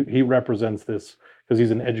Stewart, who he represents this because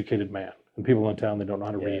he's an educated man. And people in town, they don't know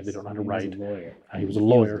how to read, they don't know how to write. He was a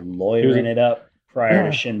lawyer. He was lawyering it up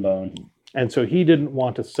prior to Shinbone. And so he didn't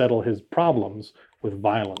want to settle his problems with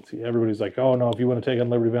violence. Everybody's like, "Oh no, if you want to take on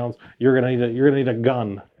Liberty Valance, you're gonna need a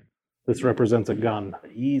gun. This represents a gun."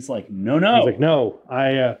 But he's like, no. He's like, "No,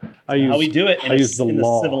 I use how we do it. I use the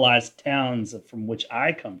law. The civilized towns from which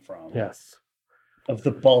I come from. Yes, of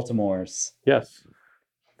the Baltimores. Yes,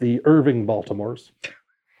 the Irving Baltimores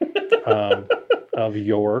of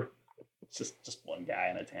yore. It's just one guy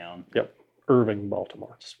in a town. Yep, Irving,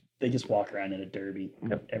 Baltimore. They just walk around in a derby.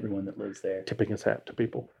 Yep. Everyone that lives there, tipping his hat to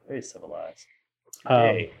people. Very civilized.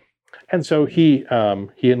 And so he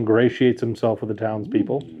ingratiates himself with the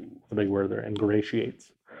townspeople. The big word there,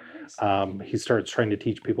 ingratiates. He starts trying to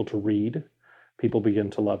teach people to read. People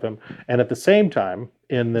begin to love him, and at the same time,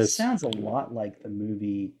 in this, it sounds a lot like the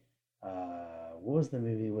movie. What was the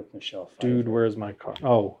movie with Michelle Pfeiffer? Dude, Where's My Car?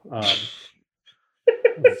 Oh,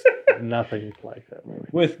 nothing like that movie.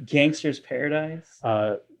 With Gangster's Paradise.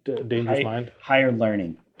 Dangerous Mind. Higher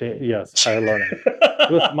Learning. Yes, Higher Learning.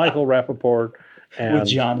 With Michael Rappaport and with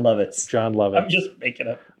John Lovitz. John Lovitz. I'm just making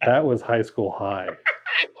up. That was High School High.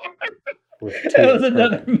 That was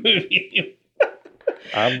another movie.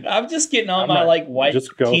 I'm just getting all my white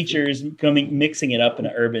teachers mixing it up in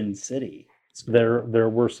an urban city. There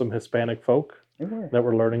were some Hispanic folk that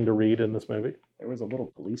were learning to read in this movie. There was a little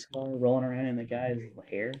police car rolling around in the guy's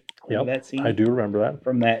hair. Yep, that scene? I do remember that.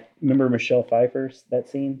 Remember Michelle Pfeiffer's that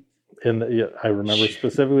scene? I remember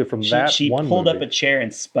specifically from that one. She pulled up a chair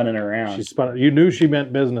and spun it around. She spun it. You knew she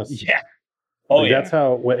meant business. Yeah. Oh, yeah. That's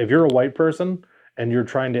how, if you're a white person and you're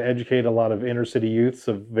trying to educate a lot of inner city youths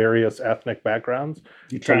of various ethnic backgrounds.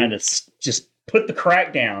 You're trying to just put the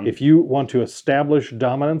crack down. If you want to establish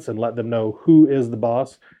dominance and let them know who is the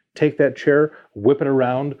boss, take that chair, whip it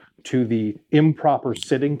around to the improper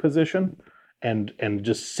sitting position, and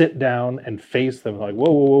just sit down and face them like,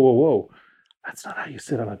 whoa, whoa, whoa, whoa, whoa. That's not how you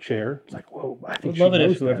sit on a chair. It's like, whoa, I think I would love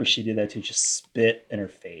it if whoever she did that to just spit in her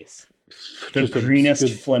face. The Just greenest,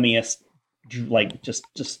 flimmiest,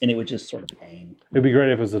 just, and it would just sort of hang. It'd be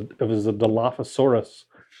great if it was a Dilophosaurus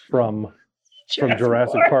from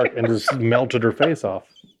Jurassic Park and just melted her face off.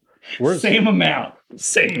 Same amount.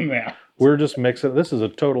 We're just mixing. This is a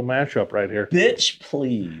total mashup right here. Bitch,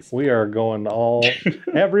 please. We are going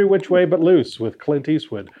every which way but loose with Clint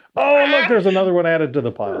Eastwood. Oh, look, there's another one added to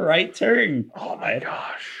the pile. Right turn. Oh my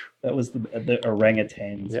gosh. That was the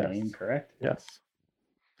orangutan's name, correct? Yes.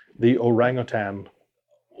 The orangutan.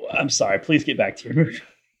 I'm sorry. Please get back to your movie.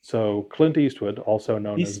 So Clint Eastwood, also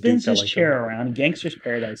known as Duke spins his Ellington. chair around. Gangster's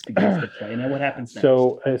Paradise begins to play. Now what happens next?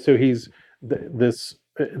 So he's this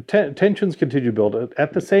tensions continue to build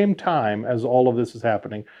at the same time as all of this is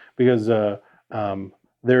happening, because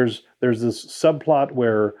there's this subplot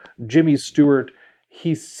where Jimmy Stewart,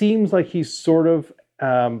 he seems like he's sort of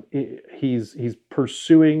he's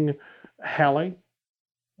pursuing Hallie.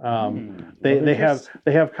 They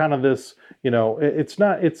have kind of this, it's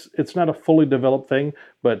not a fully developed thing,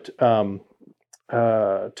 but Tom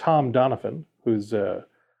Donovan, who's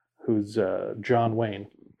John Wayne,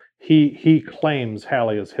 he claims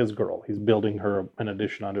Hallie is his girl. He's building her an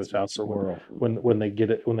addition onto his house. Or when they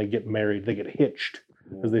get married, they get hitched,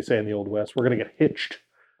 as they say in the Old West. We're gonna get hitched,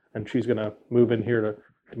 and she's gonna move in here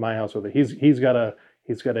to my house with her. He's got a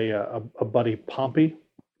buddy, Pompey.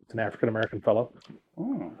 It's an African American fellow.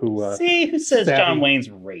 Who says John Wayne's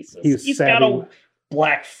racist? He's got a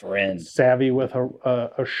black friend. Savvy with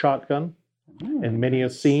a shotgun. In many a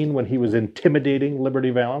scene when he was intimidating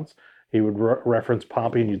Liberty Valance, he would reference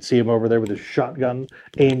Pompey, and you'd see him over there with his shotgun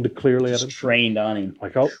aimed clearly at him. Trained on him.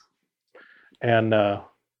 Like, oh. And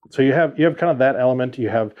so you have kind of that element. You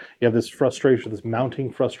have this frustration, this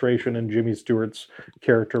mounting frustration in Jimmy Stewart's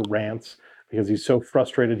character Rance, because he's so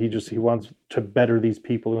frustrated. He wants to better these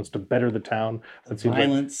people. He wants to better the town. The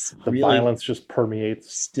violence just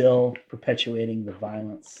permeates. Still perpetuating the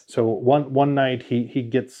violence. So one night he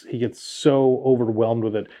gets so overwhelmed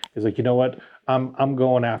with it. He's like, you know what? I'm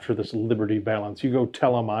going after this Liberty Valance. You go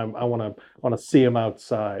tell him I want to see him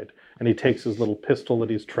outside. And he takes his little pistol that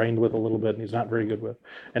he's trained with a little bit, and he's not very good with.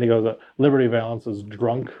 And he goes, Liberty Valance is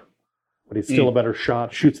drunk, but he's still a better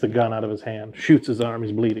shot. Shoots the gun out of his hand. Shoots his arm.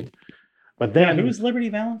 He's bleeding. But then who's Liberty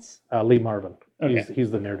Valance? Lee Marvin. Okay. He's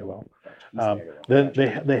the ne'er-do-well. Then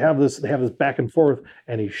they have this back and forth,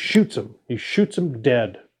 and he shoots him. He shoots him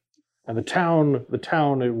dead, and the town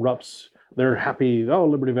erupts. They're happy. Oh,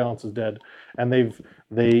 Liberty Valance is dead, and they've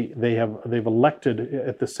elected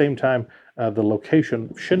at the same time the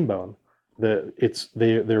location Shinbone.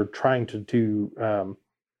 They're trying to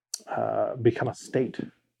become a state.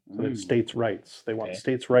 So it's states' rights. They want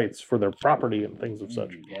states' rights for their property and things of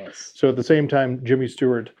such. Yes. So at the same time, Jimmy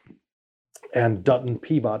Stewart and Dutton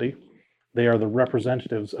Peabody, they are the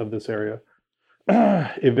representatives of this area.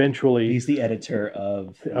 Eventually, He's the editor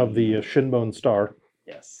of the Shinbone Star.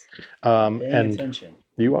 Yes. And Attention.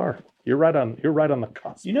 you're right on the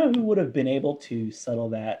cusp. You know who would have been able to settle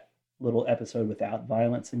that little episode without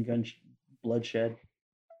violence and bloodshed?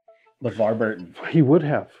 LeVar Burton. He would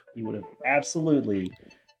have. He would have absolutely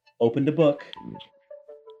opened a book,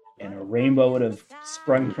 and a rainbow would have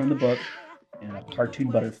sprung from the book, and a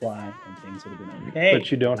cartoon butterfly, and things would have been okay.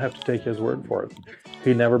 But you don't have to take his word for it.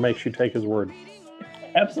 He never makes you take his word.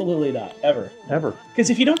 Absolutely not. Ever. Ever.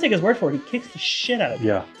 Because if you don't take his word for it, he kicks the shit out of you.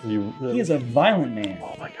 Yeah. He is a violent man.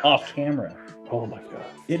 Oh my God. Off camera. Oh my God.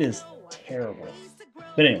 It is terrible.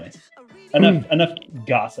 But anyways, enough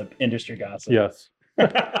gossip, industry gossip. Yes.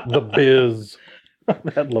 The Biz.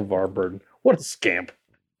 That LeVar Burton. What a scamp.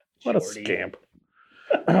 What a Shorty. scamp.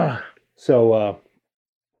 So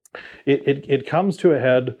it comes to a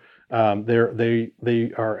head.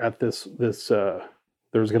 They are at this. There's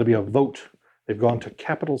going to be a vote. They've gone to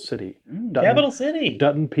Capital City. Capital City.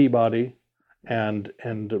 Dutton Peabody and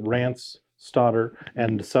Rance Stoddard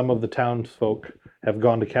and some of the townsfolk have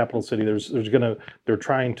gone to Capital City. They're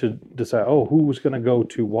trying to decide, who's going to go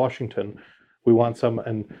to Washington. We want some,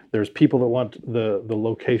 and there's people that want the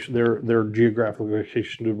location, their geographical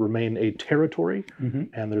location to remain a territory,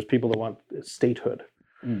 and there's people that want statehood.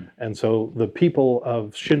 And so the people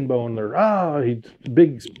of Shinbone, they're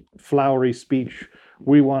big flowery speech.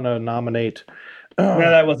 We want to nominate. No,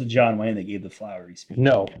 that wasn't John Wayne that gave the flowery speech.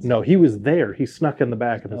 No, he was there. He snuck in the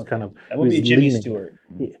back and was kind of. That would be Jimmy leaning. Stewart.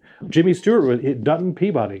 Jimmy Stewart, Dutton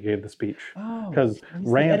Peabody gave the speech because he's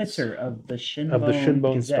Rance the editor of the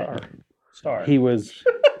Shinbone Star. Star. He was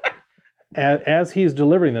as he's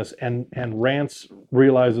delivering this, and Rance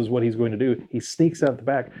realizes what he's going to do. He sneaks out the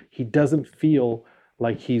back. He doesn't feel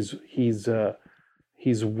like he's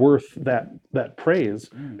worth that praise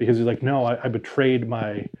because he's like, no, I betrayed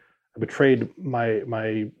my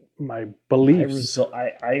beliefs.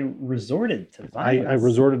 I resorted to violence. I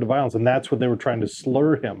resorted to violence, and that's what they were trying to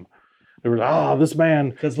slur him. They were this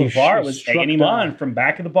man because LeVar was egging him on from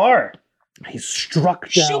back of the bar. He struck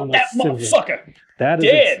down. Shoot that motherfucker! That is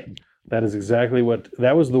dead. That is exactly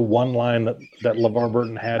that was the one line that LeVar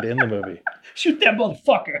Burton had in the movie. Shoot that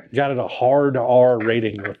motherfucker! Got it a hard R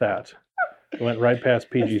rating with that. It went right past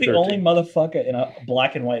PG-13. That's the only motherfucker in a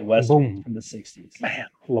black and white western from the 60s. Man,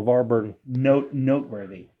 LeVar Burton.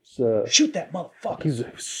 Noteworthy. Shoot that motherfucker. He's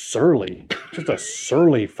surly. Just a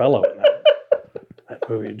surly fellow in that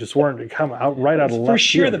movie. Just weren't to come out right out of left for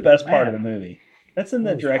sure field. the best part of the movie. That's in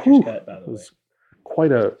the director's cut, by the way.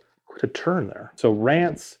 Quite a turn there. So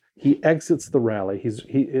Rance, he exits the rally. He's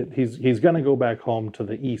going to go back home to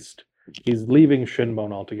the east. He's leaving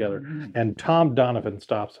Shinbone altogether, and Tom Donovan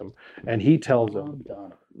stops him, and he tells him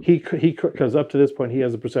because up to this point he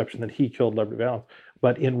has a perception that he killed Liberty Valance,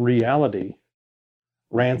 but in reality,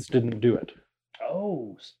 Rance didn't do it.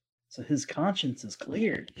 Oh, so his conscience is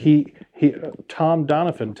cleared. Tom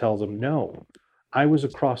Donovan tells him, no, I was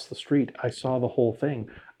across the street. I saw the whole thing.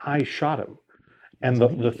 I shot him, and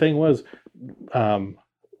the thing was,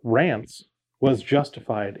 Rance was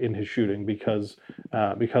justified in his shooting because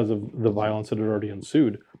of the violence that had already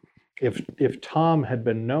ensued. If Tom had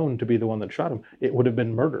been known to be the one that shot him, it would have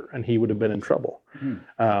been murder, and he would have been in trouble.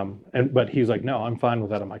 But he's like, no, I'm fine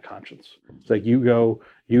with that on my conscience. It's like, you go,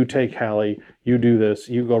 you take Hallie, you do this,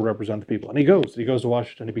 you go represent the people. And he goes to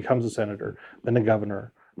Washington, he becomes a senator, then a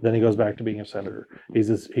governor, then he goes back to being a senator.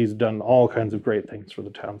 He's done all kinds of great things for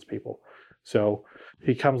the townspeople. So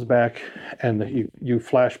he comes back, and you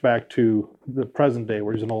flash back to the present day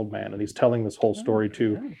where he's an old man, and he's telling this whole story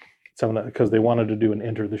to someone because they wanted to do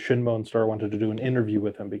the Shinbone Star wanted to do an interview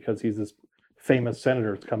with him because he's this famous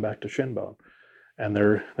senator that's come back to Shinbone, and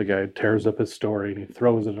the guy tears up his story and he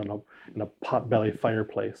throws it in a potbelly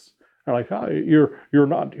fireplace. They're like, you're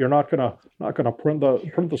not gonna print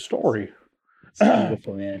the story. It's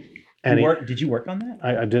beautiful, man. And Did you work on that?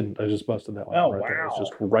 I didn't. I just busted that one. Oh, right there. It was wow.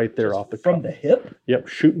 just right there off the From cuff. the hip? Yep,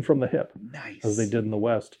 shooting from the hip, Nice. as they did in the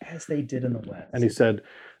West. As they did in the West. And he said,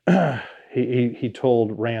 he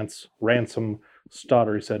told Ransom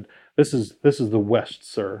Stoddard, he said, "This is the West,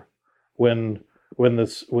 sir. When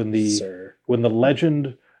the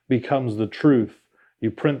legend becomes the truth, you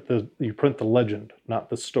print the legend, not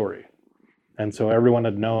the story." And so everyone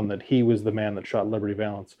had known that he was the man that shot Liberty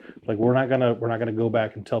Valance. Like, we're not gonna go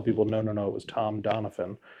back and tell people, no, it was Tom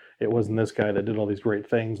Donovan. It wasn't this guy that did all these great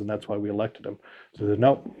things, and that's why we elected him. So they said,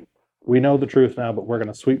 nope, we know the truth now, but we're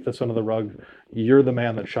gonna sweep this under the rug. You're the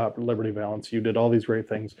man that shot Liberty Valance. You did all these great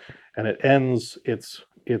things. And it ends, it's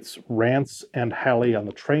Rance and Hallie on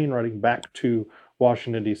the train riding back to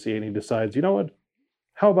Washington, D.C., and he decides, you know what?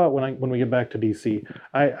 How about when we get back to DC,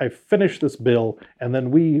 I finish this bill, and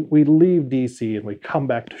then we leave DC and we come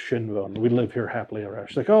back to Shinvo and we live here happily ever after.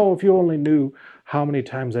 She's like, oh, if you only knew how many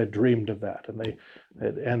times I dreamed of that. And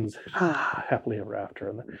it ends happily ever after,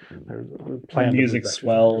 and there's the music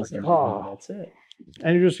swells, and that's it.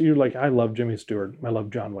 And you're like, I love Jimmy Stewart, I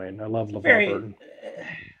love John Wayne, I love LeVar Burton.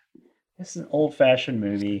 It's an old-fashioned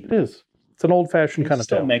movie. It is. It's an old-fashioned kind of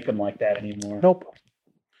tale. tale. Don't make them like that anymore. Nope.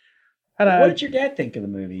 And what did your dad think of the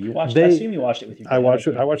movie? You watched it. I assume you watched it with your dad. I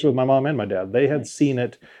watched it with my mom and my dad. They had seen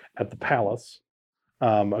it at the Palace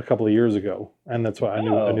a couple of years ago, and that's why I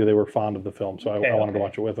knew they were fond of the film. So I wanted to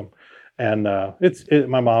watch it with them. And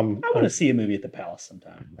my mom. I want to see a movie at the Palace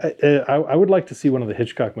sometime. I would like to see one of the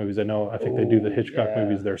Hitchcock movies. I think they do the Hitchcock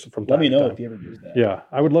movies there. So from let me know time. if you ever do that. Yeah,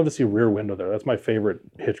 I would love to see Rear Window there. That's my favorite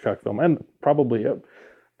Hitchcock film, and probably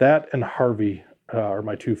that and Harvey are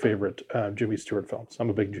my two favorite Jimmy Stewart films. I'm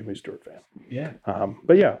a big Jimmy Stewart fan. Yeah.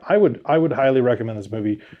 But yeah, I would highly recommend this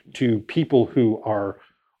movie to people who are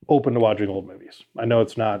open to watching old movies. I know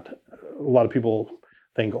it's not. A lot of people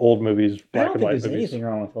think old movies, black and white movies. There's anything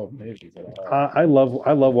wrong with old movies at all. I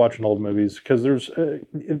love watching old movies because there's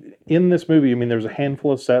in this movie. I mean, there's a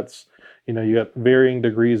handful of sets. You know, you got varying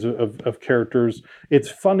degrees of characters. It's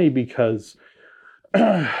funny because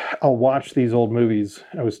I'll watch these old movies.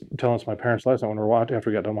 I was telling this to my parents last night when we were watching. After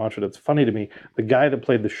we got done watching it, it's funny to me. The guy that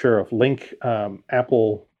played the sheriff, Link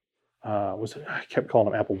Apple. I kept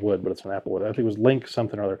calling him Applewood, but it's not Applewood. I think it was Link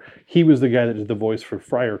something or other. He was the guy that did the voice for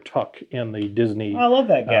Friar Tuck in the Disney. I love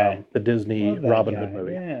that guy. The Disney Robin Hood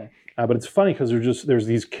movie. Yeah. But it's funny because there's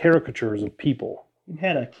these caricatures of people. He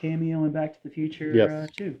had a cameo in Back to the Future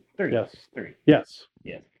too. 3. Yes. 3. Yes.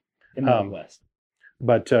 Yes. In the Midwest.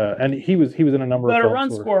 But and he was in a number of films. Better run,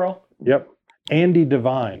 squirrel. Yep. Andy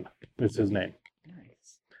Devine is his name.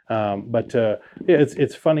 Nice. But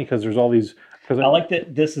it's funny because there's all these. I like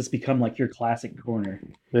that this has become like your classic corner.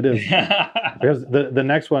 It is. Because the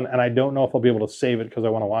next one, and I don't know if I'll be able to save it because I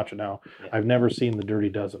want to watch it now. Yeah. I've never seen The Dirty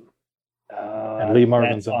Dozen. And Lee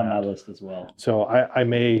Marvin's on my list as well. So I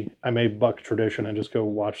may buck tradition and just go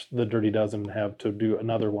watch The Dirty Dozen and have to do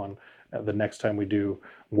another one the next time we do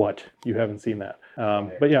What. You haven't seen that.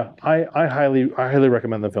 But yeah, I highly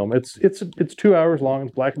recommend the film. It's 2 hours long.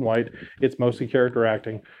 It's black and white. It's mostly character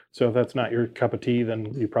acting. So if that's not your cup of tea,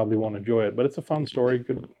 then you probably won't enjoy it. But it's a fun story.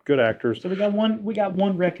 Good actors. So we got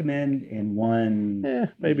one recommend and one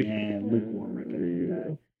maybe lukewarm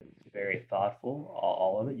recommend. Very thoughtful,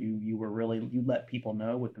 all of it. You let people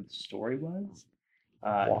know what the story was.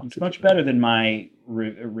 It's much better than my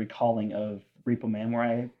recalling of Repo Man, where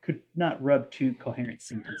I could not rub two coherent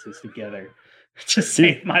sentences together to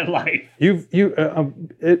save my life.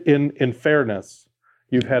 In fairness,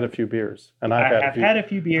 you've had a few beers, and I've had a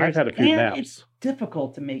few beers. I've had a few naps. It's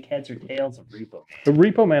difficult to make heads or tails of Repo Man. The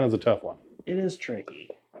Repo Man is a tough one. It is tricky.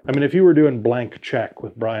 I mean, if you were doing Blank Check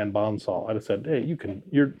with Brian Bonsall, I'd have said, "Hey, you're good."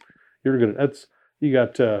 You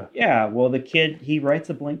got. Well, the kid, he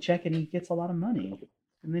writes a blank check and he gets a lot of money,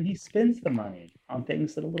 and then he spends the money on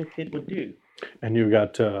things that a little kid would do. And you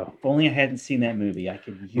got. If only I hadn't seen that movie, I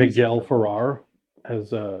could use Miguel Ferrer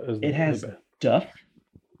as it has Duff.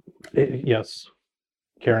 Yes,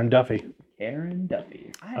 Karen Duffy. Karen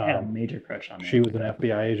Duffy. I had a major crush on that. She was an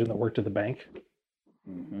FBI agent that worked at the bank.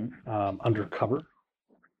 Mm-hmm. Undercover.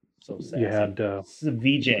 So sad. You had this is a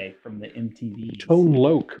VJ from the MTV. Tone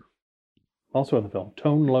Loc, also in the film.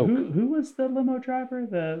 Tone Loc. Who was the limo driver?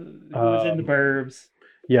 Who was in the Burbs?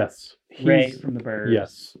 Yes, Ray from the Burbs.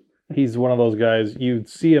 Yes, he's one of those guys. You'd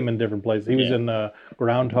see him in different places. He was in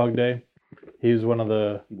Groundhog Day. He was one of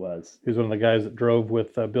the. He was. He was one of the guys that drove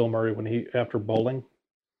with Bill Murray after bowling.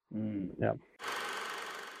 Yeah.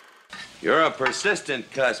 You're a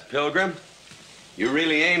persistent cuss, Pilgrim. You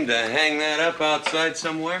really aim to hang that up outside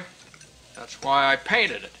somewhere? That's why I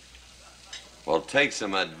painted it. Well, take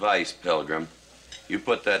some advice, Pilgrim. You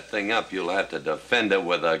put that thing up, you'll have to defend it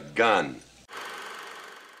with a gun.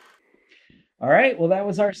 All right. Well, that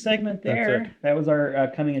was our segment That's there. it. That was our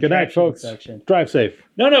coming Good night, attraction folks. section. Drive safe.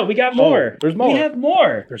 No, we got more. there's more. We have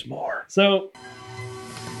more. There's more. So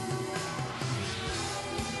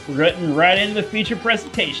we're getting right into the feature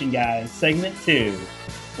presentation, guys. Segment 2.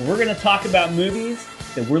 We're going to talk about movies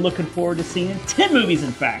that we're looking forward to seeing. 10 movies,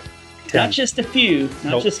 in fact. 10. Not just a few,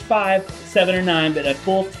 not just 5, 7, or 9, but a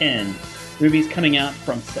full 10 movies coming out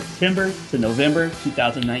from September to November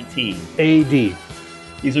 2019. AD.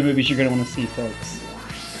 These are movies you're going to want to see, folks.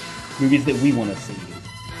 Movies that we want to see.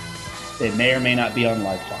 They may or may not be on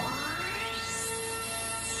Lifetime.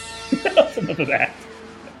 That's enough of that.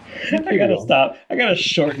 I gotta stop. I gotta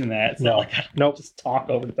shorten that. So I gotta just talk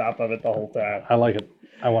over the top of it the whole time. I like it.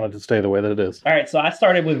 I want it to stay the way that it is. All right, so I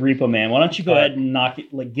started with Repo Man. Why don't you go ahead and knock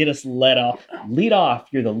it, like, get us lead off?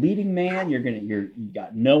 You're the leading man. You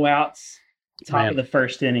got no outs. Top of the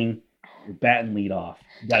first inning. You're batting lead off.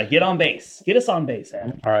 You got to get on base. Get us on base,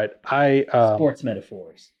 Adam. All right. Sports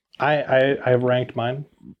metaphors. I have ranked mine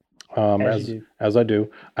as I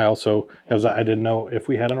do. I also, as I didn't know if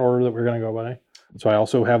we had an order that we were going to go by, so I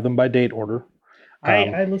also have them by date order.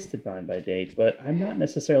 I listed mine by date, but I'm not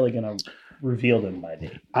necessarily going to reveal them by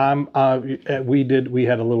date. We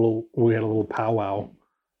had a little powwow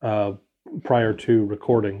prior to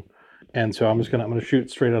recording. And so I'm gonna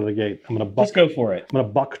shoot straight out of the gate. Just go for it. I'm gonna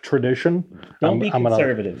buck tradition. Don't be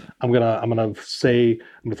conservative. I'm gonna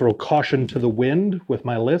throw caution to the wind with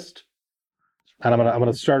my list, and I'm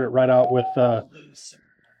gonna start it right out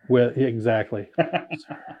with exactly.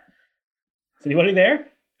 Is anybody there?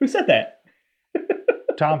 Who said that?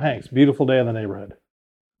 Tom Hanks, Beautiful Day in the Neighborhood.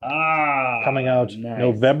 Coming out nice.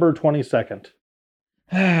 November 22nd.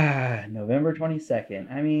 November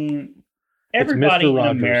 22nd. I mean, everybody in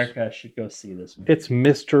America should go see this movie. It's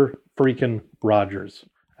Mr. freaking Rogers.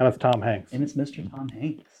 And it's Tom Hanks. And it's Mr. Tom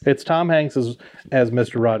Hanks. It's Tom Hanks as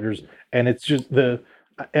Mr. Rogers. And it's just the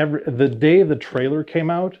day the trailer came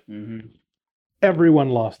out, everyone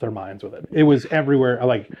lost their minds with it. It was everywhere.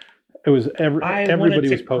 Everybody was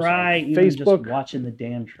posting cry on even Facebook. Just watching the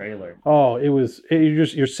damn trailer. Oh, you're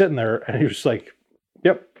sitting there and you're just like,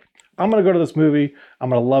 yep, I'm going to go to this movie. I'm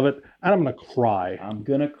going to love it. And I'm going to cry. I'm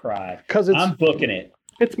going to cry. Because I'm booking it.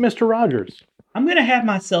 It's Mr. Rogers. I'm going to have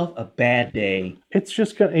myself a bad day. It's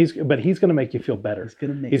just he's going to make you feel better. He's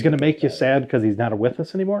going to make you sad because he's not with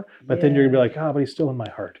us anymore. But then you're going to be like, but he's still in my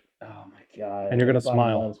heart. Oh my God. And you're going to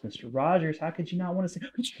smile. Loves Mr. Rogers. How could you not want to see?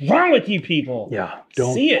 What's wrong with you people? Yeah.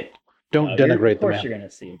 See it. Don't denigrate the man. Of course you're going to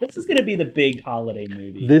see it. This is going to be the big holiday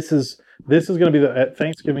movie. This is going to be at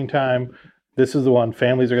Thanksgiving time. This is the one.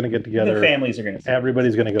 Families are going to get together. The families are going to see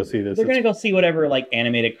Everybody's going to go see this. They're going to go see whatever like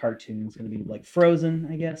animated cartoons going to be like Frozen,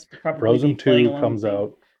 I guess. Frozen 2 comes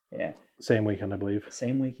out. Yeah. Same weekend, I believe.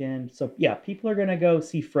 Same weekend. So yeah, people are going to go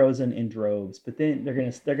see Frozen in droves, but then they're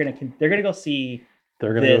going to go see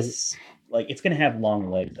this. Like it's going to have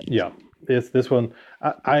long legs. Yeah. This one.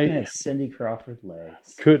 I have Cindy Crawford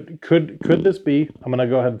legs. Could this be? I'm going to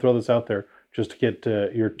go ahead and throw this out there just to get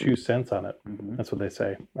your 2 cents on it. That's what they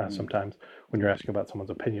say sometimes when you're asking about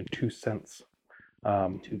someone's opinion. 2 cents.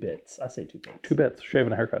 2 bits. I say 2 bits. 2 bits.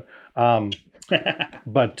 Shaving a haircut.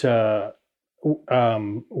 But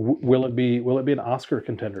will it be an Oscar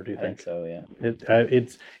contender? Do you think? I think so. Yeah.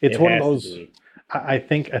 It's one of those. I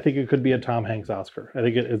think it could be a Tom Hanks Oscar. I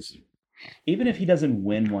think it's. Even if he doesn't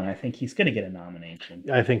win one, I think he's going to get a nomination.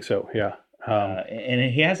 I think so. Yeah.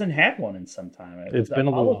 And he hasn't had one in some time. It's been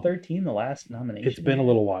a Apollo little. 13, the last nomination. It's been a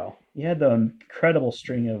little while. He had the incredible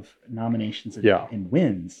string of nominations and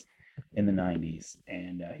wins in the 90s,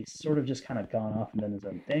 and he's sort of just kind of gone off and done his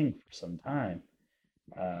own thing for some time.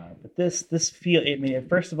 But this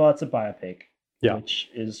first of all, it's a biopic,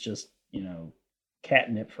 which is just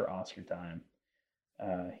catnip for Oscar time.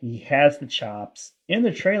 He has the chops. In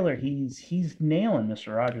the trailer, he's nailing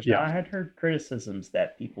Mr. Rogers. Yeah. Now, I had heard criticisms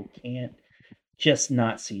that people can't just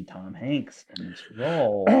not see Tom Hanks in this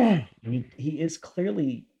role. He is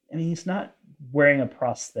clearly. I mean, he's not wearing a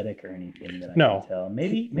prosthetic or anything that I can tell.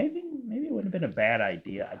 Maybe it wouldn't have been a bad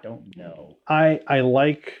idea. I don't know. I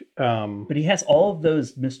like. But he has all of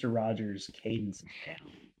those Mr. Rogers cadence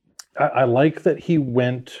down. I like that he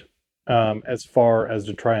went. As far as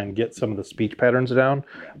to try and get some of the speech patterns down,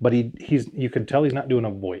 but you can tell he's not doing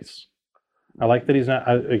a voice. I like that he's not,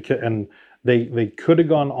 and they could have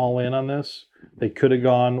gone all in on this. They could have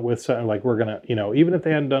gone with something like we're gonna, even if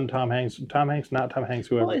they hadn't done Tom Hanks, not Tom Hanks,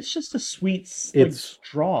 whoever. Well, it's just a sweet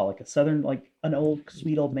draw, like a southern, like an old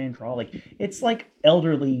sweet old man draw. Like it's like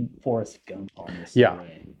elderly Forrest Gump on this. Yeah,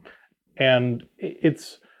 and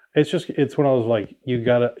it's. it's one of those, like, you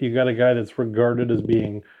got a guy that's regarded as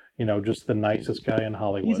being, just the nicest guy in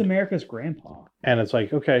Hollywood. He's America's grandpa. And it's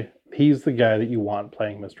like, okay, he's the guy that you want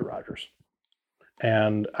playing Mr. Rogers.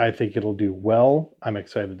 And I think it'll do well. I'm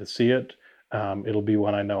excited to see it. It'll be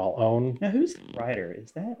one I know I'll own. Now, who's the writer?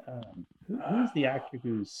 Is that who's the actor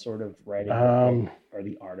who's sort of writing the book or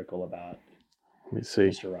the article about Let me see.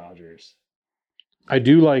 Mr. Rogers? I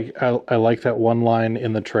do like I like that one line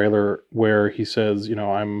in the trailer where he says,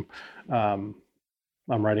 I'm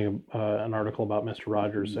writing an article about Mr.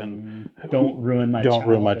 Rogers and don't ruin my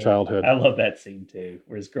childhood. I love that scene too,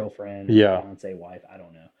 where his girlfriend, fiance, wife, I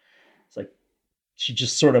don't know. It's like she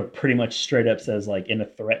just sort of pretty much straight up says, like, in a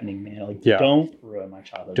threatening manner, like, don't ruin my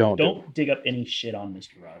childhood. Don't dig up any shit on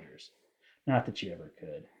Mr. Rogers. Not that you ever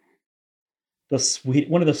could.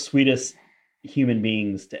 One of the sweetest human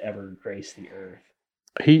beings to ever grace the earth.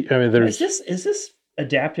 There's is this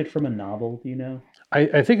adapted from a novel? Do you know?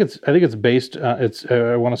 I think it's based.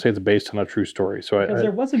 I want to say it's based on a true story. So because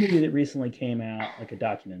there was a movie that recently came out, like a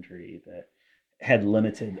documentary that had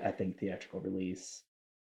limited, I think, theatrical release.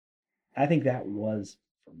 I think that was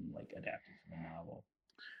adapted from a novel.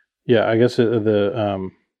 Yeah, I guess This is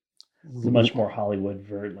a much more Hollywood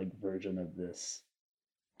version of this.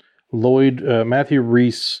 Matthew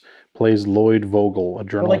Rhys plays Lloyd Vogel, a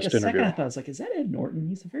journalist interviewer. Second, I thought, I was like, is that Ed Norton?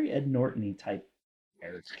 He's a very Ed Norton-y type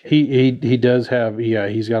character. He does have,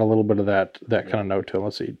 he's got a little bit of that kind of note to him.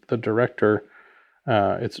 Let's see, the director,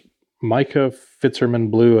 it's Micah Fitzgerman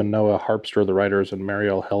Blue and Noah Harpster, the writers, and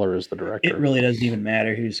Marielle Heller is the director. It really doesn't even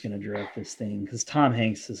matter who's going to direct this thing, because Tom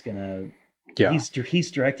Hanks is going to. Yeah. He's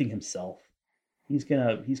directing himself. He's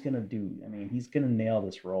gonna nail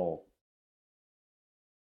this role.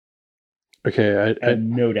 Okay, I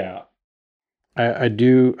no doubt. I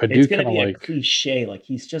do It's kind of like a cliche. Like,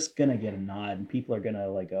 he's just gonna get a nod, and people are gonna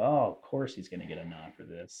oh, of course he's gonna get a nod for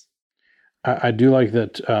this. I do like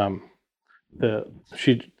that.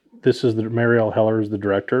 This is the Marielle Heller is the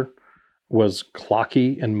director, was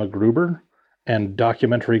Clocky in MacGruber, and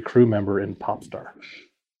documentary crew member in Popstar.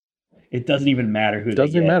 It doesn't even matter who. It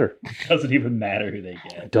doesn't even matter. It doesn't even matter who they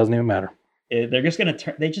get. It doesn't even matter. They're just gonna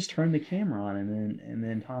turn. They just turn the camera on, and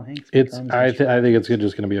then Tom Hanks. I think it's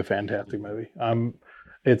just going to be a fantastic movie.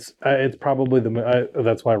 It's probably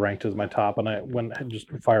that's why I ranked as my top, and I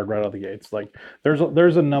just fired right out of the gates. Like,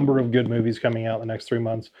 there's a number of good movies coming out in the next 3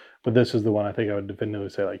 months, but this is the one I think I would definitively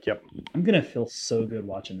say, like, yep. I'm gonna feel so good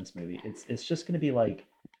watching this movie. It's just gonna be like,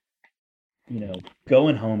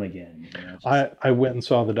 going home again. I went and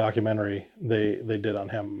saw the documentary they did on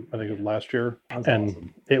him. I think it was last year, and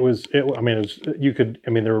awesome. It was. There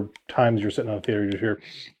were times you're sitting in a theater, you just hear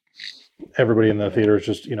everybody in the theater is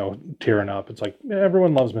just tearing up. It's like,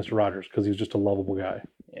 everyone loves Mr. Rogers because he's just a lovable guy.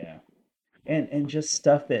 Yeah, and just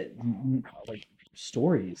stuff that, like,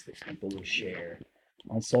 stories that people would share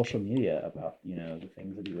on social media about the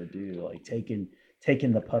things that he would do, like taking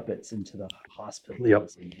the puppets into the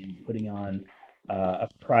hospitals and putting on a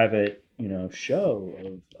private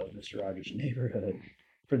show of Mr. Rogers' Neighborhood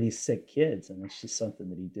for these sick kids, and it's just something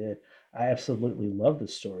that he did. I absolutely love the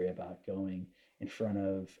story about going in front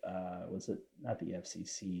of was it not the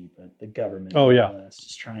FCC but the government? Oh yeah,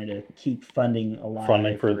 just trying to keep funding alive.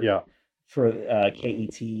 Funding for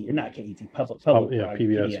KET, or not KET, public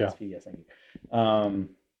PBS. PBS. Thank you.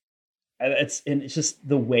 It's just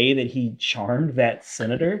the way that he charmed that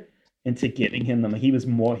senator into giving him them. He was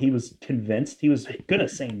convinced. He was gonna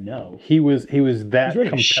say no. He was that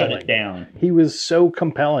compelling. Shut it down. He was so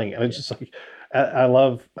compelling, and it's just like, I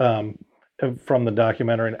love from the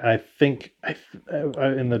documentary. And I think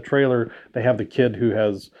in the trailer they have the kid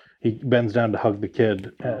he bends down to hug the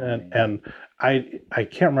kid, and I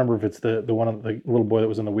can't remember if it's the one of the little boy that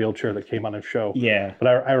was in the wheelchair that came on his show. Yeah, but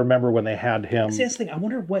I remember when they had him. See, that's the thing. I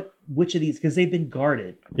wonder which of these, because they've been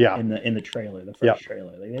guarded. Yeah. In the trailer, the first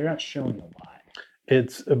trailer, like, they're not showing a lot.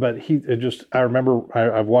 I remember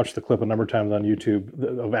I've watched the clip a number of times on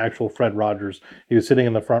YouTube of actual Fred Rogers. He was sitting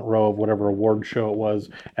in the front row of whatever award show it was,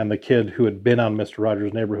 and the kid who had been on Mr.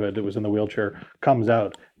 Rogers' Neighborhood that was in the wheelchair comes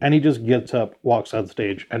out, and he just gets up, walks on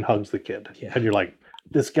stage, and hugs the kid. Yeah. And you're like,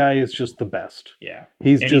 this guy is just the best. Yeah.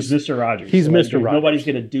 He's Mr. Rogers. He's Mr. Rogers. Nobody's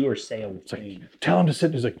going to do or say a thing. Tell him to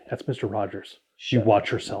sit. He's like, that's Mr. Rogers. You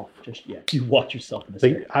watch yourself. You watch yourself in this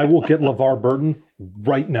area. I will get LeVar Burton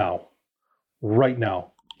right now. Right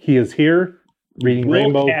now. He is here reading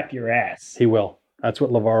Rainbow. He'll cap your ass. He will. That's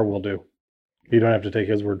what LeVar will do. You don't have to take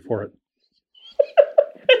his word for it.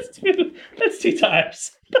 That's two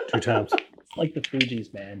times. 2 times. It's like the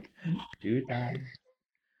Fugees, man. 2 times.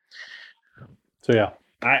 So yeah.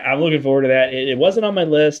 I'm looking forward to that. It wasn't on my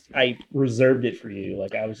list. I reserved it for you.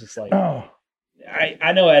 Like, I was just like,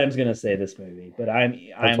 I know Adam's gonna say this movie, but I'm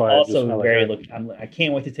why I also like very it. I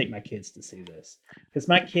can't wait to take my kids to see this because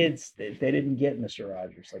my kids they didn't get Mr.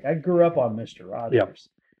 Rogers. Like I grew up on Mr. Rogers.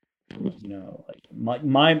 You know, like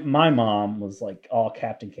my mom was like all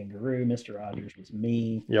Captain Kangaroo. Mr. Rogers was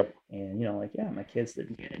me. Yep. And you know, like my kids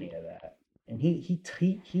didn't get any of that. And he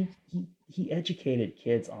educated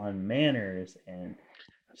kids on manners and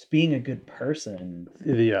just being a good person.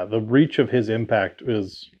 Yeah, the reach of his impact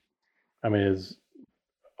is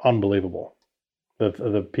unbelievable.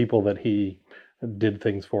 The people that he did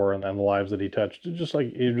things for and the lives that he touched. You're just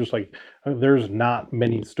like there's not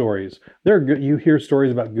many stories. There are good, you hear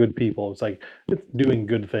stories about good people. It's like it's doing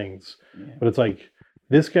good things. Yeah. But it's like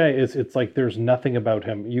this guy it's like there's nothing about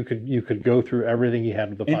him. You could go through everything he had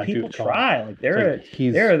with the And fine people tooth comb. try. Like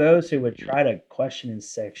there are those who would try to question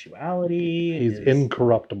his sexuality. He's his-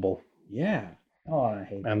 incorruptible. Yeah. Oh, I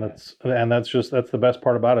hate And that. that's the best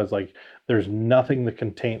part about it is like there's nothing that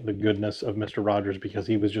can taint the goodness of Mr. Rogers because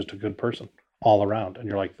he was just a good person all around. And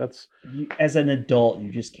you're like, that's As an adult,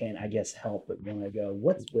 you just can't, I guess, help but want to go,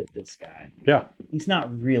 what's with this guy? yeah, He's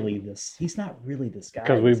not really this guy.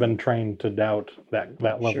 because we've been trained to doubt that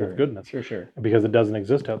level Sure, of goodness Sure. because it doesn't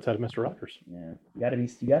exist outside of Mr. Rogers. Yeah.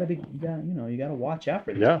 You gotta watch out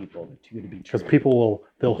for these Yeah. people. They're too good to be Because true. people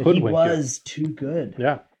they'll But he hoodwink was too good. you.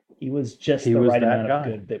 Yeah, He was just He the was right that amount guy. of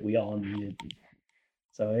good that we all needed.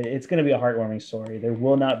 So it's going to be a heartwarming story. There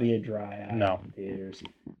will not be a dry eye No. in theaters.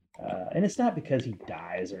 And it's not because he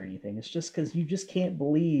dies or anything. It's just because you just can't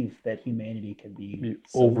believe that humanity can be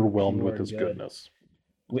so overwhelmed pure with and his good. goodness.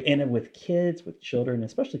 And with kids, with children,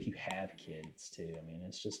 especially if you have kids too. I mean,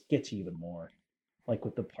 it's just gets you even more. Like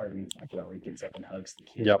with the part we talked about where he gets up and hugs the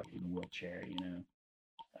kid Yep. in the wheelchair, you know.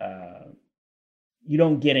 You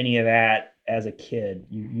don't get any of that as a kid.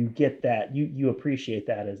 You get that. You appreciate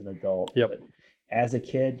that as an adult. Yep. But as a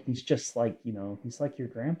kid, he's just like, he's like your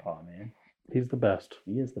grandpa, man. He's the best.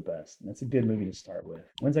 He is the best. And that's a good movie to start with.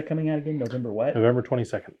 When's that coming out again? November what? November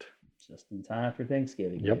 22nd. Just in time for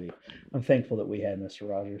Thanksgiving, Yep. baby. I'm thankful that we had Mr.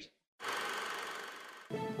 Rogers.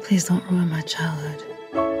 Please don't ruin my childhood.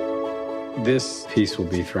 This piece will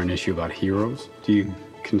be for an issue about heroes. Do you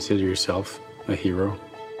consider yourself a hero?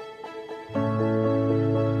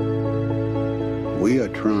 We are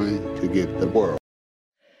trying to get the world.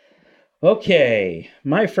 Okay,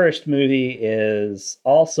 my first movie is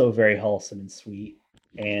also very wholesome and sweet,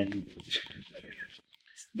 and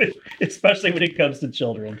especially when it comes to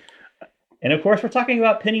children. And of course, we're talking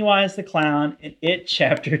about Pennywise the Clown in It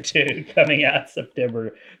Chapter 2 coming out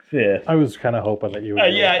September 5th. I was kind of hoping that you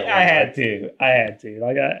would. Yeah, I had to.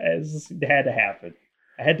 Like, it had to happen.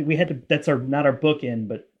 We had to. That's not our bookend,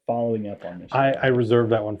 but following up on this. I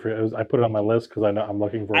reserved that one for you. I put it on my list because I know I'm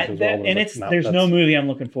looking for it as well. but And it's like, there's no that's- movie I'm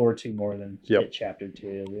looking forward to more than Yep. It Chapter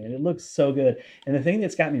 2. And it looks so good. And the thing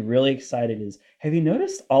that's got me really excited is, have you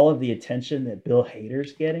noticed all of the attention that Bill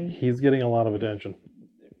Hader's getting? He's getting a lot of attention.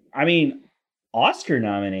 I mean, Oscar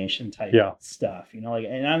nomination type Yeah. stuff, like,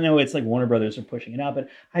 and I know it's like Warner Brothers are pushing it out, but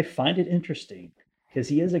I find it interesting because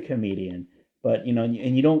he is a comedian, but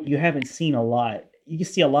and you haven't seen a lot. You can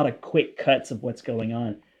see a lot of quick cuts of what's going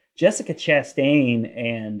on. Jessica Chastain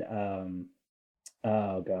and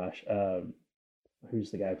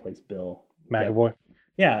who's the guy who plays Bill McAvoy.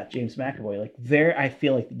 Yeah, James McAvoy. Like I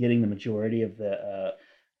feel like getting the majority of the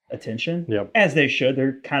attention. Yep. As they should.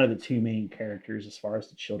 They're kind of the two main characters as far as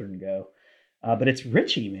the children go. But it's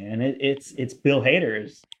Richie, man. It's Bill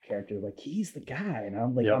Hader's character. Like he's the guy, and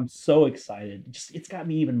I'm like Yep. I'm so excited. It's got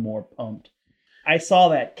me even more pumped. I saw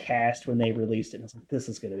that cast when they released it, and I was like, this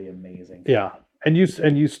is going to be amazing. Yeah, and you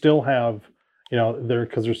still have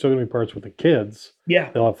because there's still going to be parts with the kids. Yeah,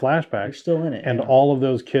 they'll have they're flashbacks, still in it, and yeah. all of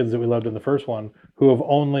those kids that we loved in the first one who have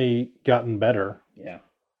only gotten better. Yeah.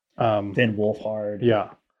 Then Wolfhard. Yeah,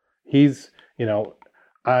 he's you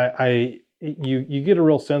get a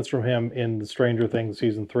real sense from him in the Stranger Things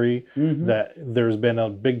season 3 Mhm. that there's been a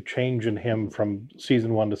big change in him from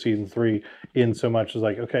season 1 to season 3 in so much as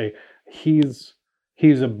like, okay, he's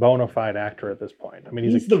a bona fide actor at this point. I mean,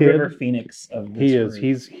 he's a the kid. River Phoenix of this He is.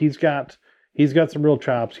 group. He's got some real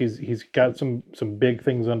chops. He's got some big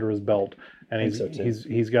things under his belt, and I think so, too.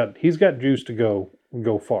 he's got juice to go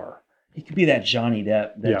far. He could be that Johnny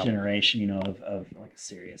Depp, that Yeah. generation, of like a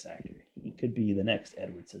serious actor. He could be the next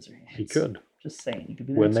Edward Scissorhands. He could. Just saying, he could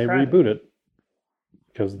be the When next they Krabby. reboot it,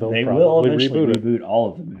 because they'll They probably will eventually reboot it. reboot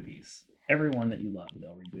all of the movies. Everyone that you love,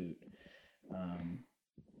 they'll reboot.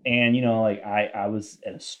 And like I was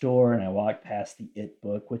at a store and I walked past the It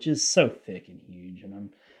book, which is so thick and huge, and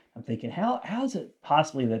I'm thinking, how is it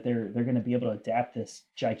possibly that they're going to be able to adapt this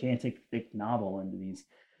gigantic thick novel into these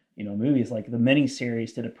movies. Like the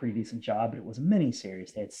miniseries did a pretty decent job, but it was a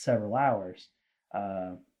miniseries. They had several hours.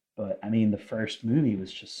 But I mean, the first movie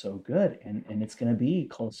was just so good, and it's going to be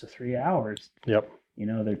close to 3 hours. Yep.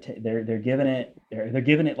 They're giving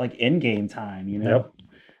it like in game time. Yep.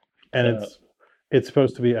 And So- it's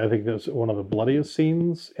supposed to be, I think that's one of the bloodiest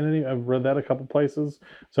scenes in any. I've read that a couple places.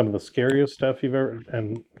 Some of the scariest stuff you've ever,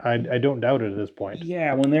 and I don't doubt it at this point.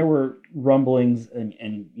 Yeah, when there were rumblings and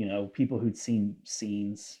people who'd seen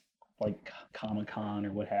scenes like Comic-Con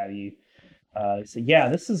or what have you, so yeah,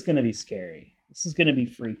 this is going to be scary. This is going to be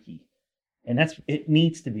freaky, and it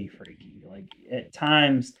needs to be freaky. Like at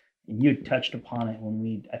times, and you touched upon it when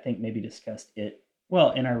we, I think, maybe discussed it.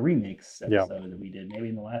 Well, in our remakes episode that we did, maybe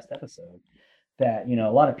in the last episode, that a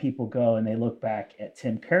lot of people go and they look back at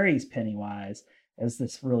Tim Curry's Pennywise as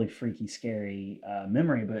this really freaky, scary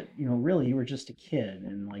memory, but really you were just a kid,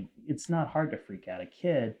 and like it's not hard to freak out a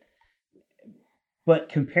kid. But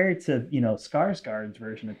compared to Skarsgård's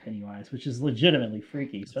version of Pennywise, which is legitimately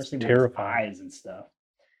freaky, especially with his eyes and stuff.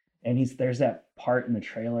 And there's that part in the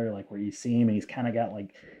trailer like where you see him and he's kind of got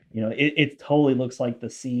like it totally looks like the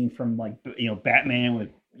scene from like Batman with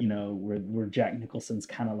where Jack Nicholson's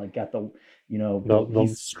kind of like got the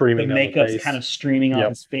the streaming the down the makeup's face. kind of streaming off Yep.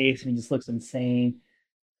 his face and he just looks insane.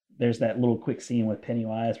 There's that little quick scene with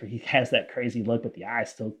Pennywise where he has that crazy look but the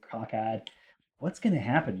eyes still cockeyed. What's going to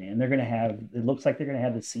happen, man? It looks like they're going to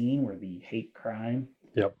have the scene where the hate crime,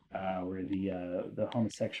 Yep. where the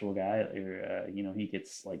homosexual guy, he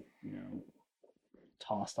gets like,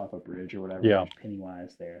 tossed off a bridge or whatever. Yeah.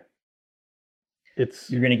 Pennywise there.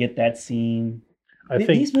 You're going to get that scene. I think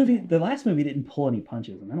these movies, the last movie didn't pull any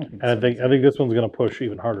punches, and I don't think. And I think this one's going to push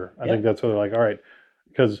even harder. I think that's what they're like. All right,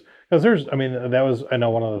 because there's, I mean, that was, I know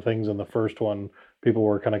one of the things in the first one, people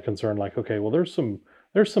were kind of concerned, like, okay, well, there's some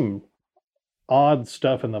odd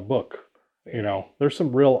stuff in the book. There's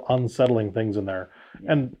some real unsettling things in there,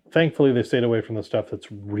 and thankfully they stayed away from the stuff that's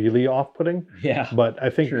really off-putting. Yeah, but I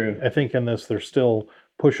think in this they're still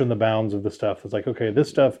pushing the bounds of the stuff that's like, okay, that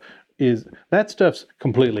stuff's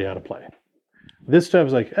completely out of play. This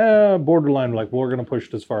stuff's like borderline, like we're going to push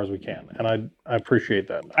it as far as we can, and I appreciate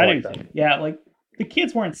that. I like do that. too. Yeah, like the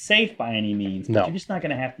kids weren't safe by any means, but No. you're just not going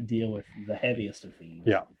to have to deal with the heaviest of themes.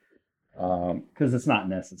 Yeah. Because it's not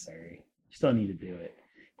necessary. You still need to do it.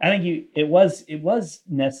 I think it was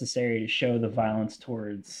necessary to show the violence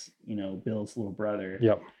towards Bill's little brother.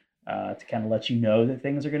 Yep. To kind of let you know that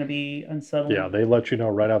things are going to be unsettling. Yeah, they let you know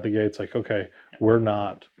right out the gates, like, okay, we're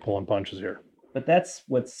not pulling punches here. But that's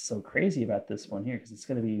what's so crazy about this one here, because it's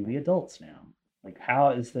going to be the adults now. Like,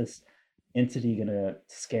 how is this entity going to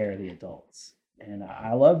scare the adults? And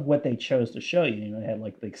I love what they chose to show you. They had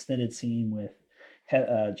like the extended scene with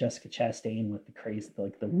Jessica Chastain with the crazy,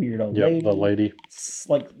 like the weird old lady. The lady. It's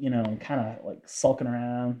like, kind of like sulking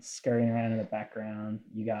around, scurrying around in the background.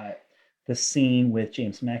 You got the scene with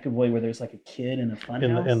James McAvoy where there's like a kid in a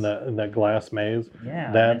funhouse. In that glass maze.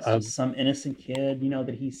 Yeah. That it's just some innocent kid,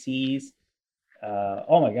 that he sees.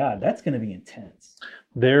 Oh my God, that's going to be intense.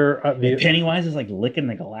 Pennywise is like licking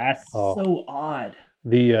the glass. So odd.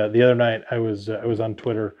 The other night I was on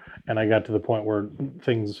Twitter and I got to the point where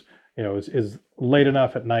things, is late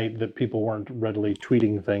enough at night that people weren't readily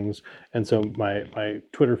tweeting things, and so my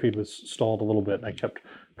Twitter feed was stalled a little bit, and I kept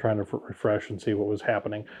trying to refresh and see what was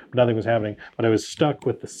happening, but nothing was happening. But I was stuck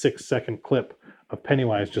with the 6-second clip of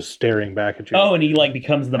Pennywise just staring back at you. Oh, and he like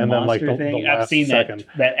becomes the monster then, thing. the I've seen second,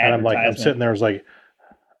 that and I'm advertisement. sitting there, I was like,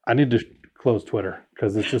 I need to close Twitter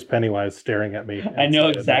because it's just Pennywise staring at me. I know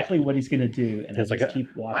exactly what he's going to do, and I just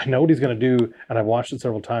keep watching. I know what he's going to do, and I've watched it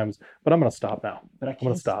several times, but I'm going to stop now. But I'm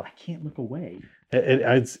going to stop. I can't look away.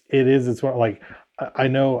 It's like, I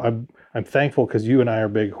know I'm thankful because you and I are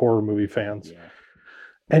big horror movie fans. Yeah.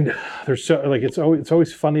 And there's so like it's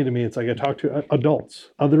always funny to me. It's like I talk to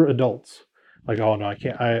other adults, like, oh no,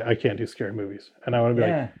 I can't do scary movies, and I want to be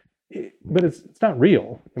like, but it's not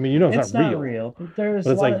real. I mean, it's not real. There's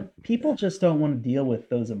a lot of people just don't want to deal with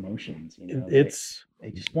those emotions. They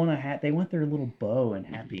just want to they want their little bow and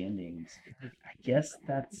happy endings. I guess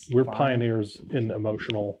we're fine. Pioneers in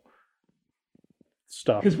emotional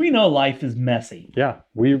stuff because we know life is messy. Yeah,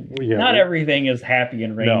 not everything is happy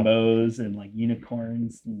and rainbows and like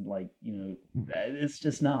unicorns and like it's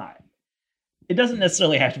just not. It doesn't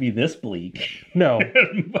necessarily have to be this bleak. No,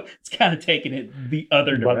 it's kind of taking it the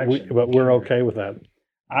other direction. But we're okay with that.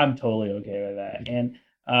 I'm totally okay with that, and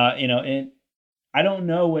and I don't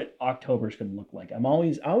know what October's going to look like. I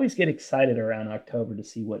always get excited around October to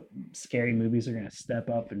see what scary movies are going to step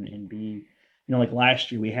up and be. Like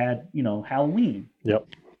last year we had, Halloween. Yep.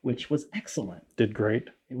 Which was excellent. Did great.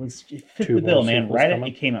 It fit the bill, man.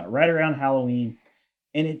 It came out right around Halloween.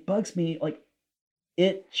 and it bugs me. Like,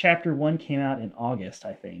 Chapter 1 came out in August,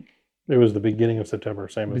 I think. It was the beginning of September,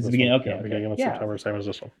 same as this one. Okay, Yeah, beginning of September, same as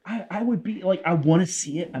this one. I would be like, I want to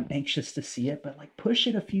see it. I'm anxious to see it, but like, push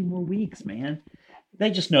it a few more weeks, man. They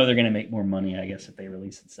just know they're going to make more money, I guess, if they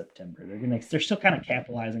release in September. They're still kind of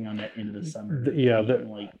capitalizing on that end of the summer.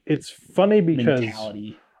 It's funny because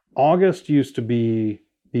mentality. August used to be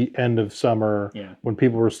the end of summer when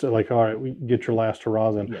people were still like, all right, we get your last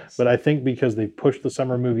hurrahs in. Yes. But I think because they pushed the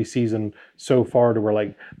summer movie season so far to where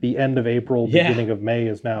like the end of April, beginning of May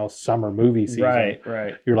is now summer movie season.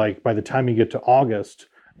 Right. You're like, by the time you get to August,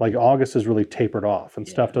 like August is really tapered off and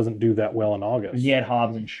stuff doesn't do that well in August. You had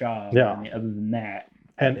Hobbs and Shaw. Yeah. I mean, other than that.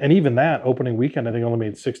 And even that opening weekend, I think only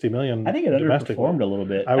made 60 million. I think it underperformed a little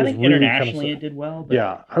bit. I think really internationally it did well. But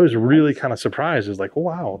I was really kind of surprised. It's like,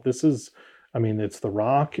 wow, this is. I mean, it's The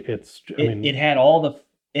Rock. It had all of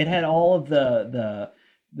the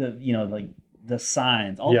you know, like the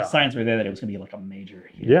signs. All the signs were there that it was going to be like a major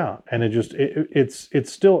hit. Yeah, and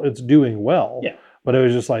it's still doing well. Yeah. But it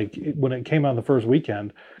was just like when it came out the first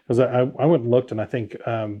weekend, because I went and looked, and I think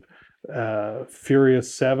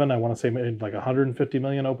Furious 7, I want to say made like 150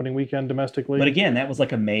 million opening weekend domestically. But again, that was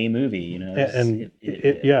like a May movie, you know.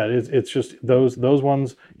 It's just those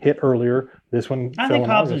ones hit earlier. This one, I think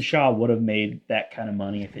Hobbs and Shaw would have made that kind of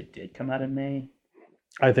money if it did come out in May.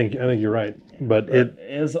 I think you're right, but it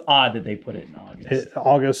is odd that they put it in August.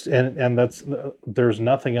 August, and that's there's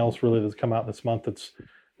nothing else really that's come out this month that's,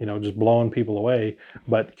 you know, just blowing people away.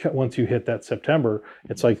 But once you hit that September,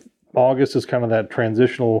 it's like August is kind of that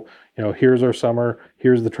transitional, you know, here's our summer,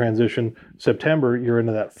 here's the transition. September, you're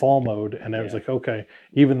into that fall mode. And I was like, okay,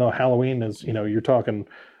 even though Halloween is, you know, you're talking,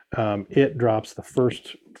 it drops the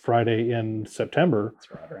first Friday in September. That's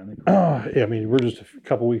right around the corner. I mean, we're just a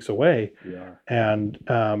couple weeks away. We are. And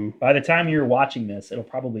by the time you're watching this, it'll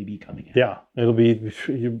probably be coming out. Yeah, it'll be,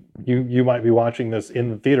 you might be watching this in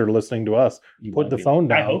the theater listening to us. Put the phone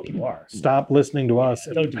down. I hope you are. Stop listening to us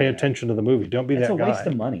don't and pay attention to the movie. Don't be That's that guy. a waste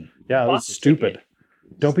of money. Yeah, that's stupid.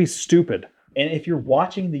 Don't be stupid. And if you're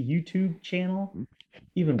watching the YouTube channel,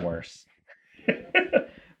 even worse.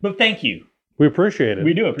 But thank you. We appreciate it.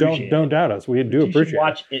 We do appreciate it. Don't doubt us. We do appreciate it.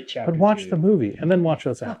 Watch it, Chapter But watch 2. the movie and then watch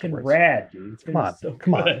us Fucking afterwards. rad, dude. It's gonna be so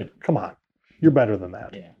good. Come on. You're better than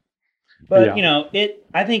that. Yeah. But you know,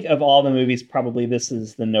 I think of all the movies, probably this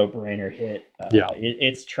is the no-brainer hit.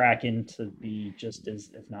 It's tracking to be just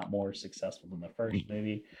as, if not more, successful than the first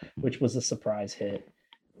movie, which was a surprise hit.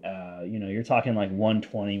 You know, you're talking like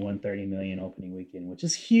 120, 130 million opening weekend, which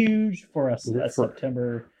is huge for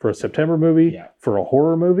September. For a September movie, for a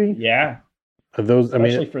horror movie. Yeah. Those,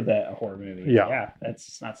 especially for that horror movie. Yeah.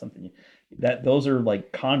 That's not something those are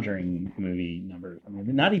like Conjuring movie numbers. I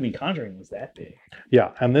mean, not even Conjuring was that big.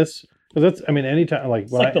 Yeah, and that's anytime like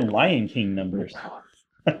it's like the Lion King numbers.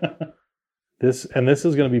 This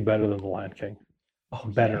is going to be better than the Lion King. Oh,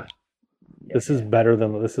 better. Yeah. This is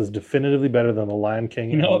definitively better than the Lion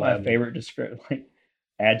King. You know what my favorite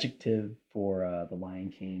adjective for the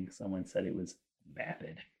Lion King? Someone said it was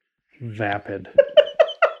vapid. Vapid.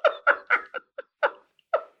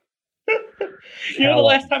 You know, the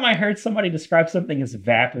last time I heard somebody describe something as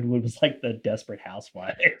vapid was like the Desperate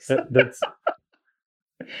Housewives. It's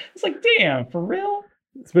like, damn, for real?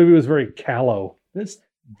 This movie was very callow. This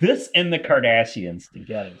and the Kardashians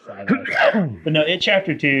together. But no,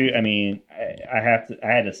 Chapter 2, I mean, I had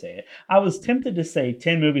to say it. I was tempted to say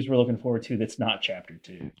 10 movies we're looking forward to that's not Chapter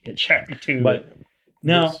 2. Chapter 2, but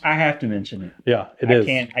no, I have to mention it. Yeah,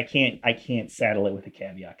 I can't saddle it with a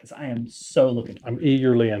caveat because I am so looking forward. I'm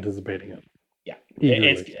eagerly anticipating it.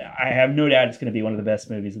 Yeah, I have no doubt it's going to be one of the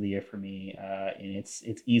best movies of the year for me, and it's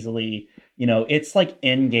easily, you know, it's like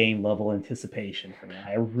Endgame level anticipation for me.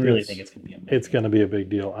 I really think it's going to be amazing. It's going to be a big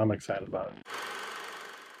deal. I'm excited about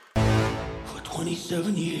it. For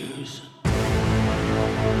 27 years,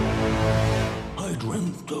 I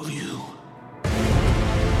dreamt of you.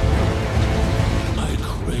 I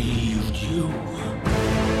craved you.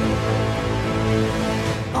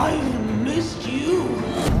 I missed you.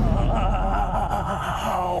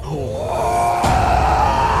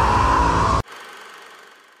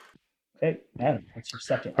 Okay, Adam, what's your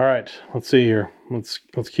second? All right, let's see here. Let's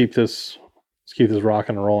keep this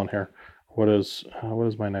rocking and rolling here. What is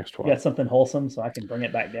my next one? You got something wholesome so I can bring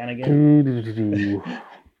it back down again?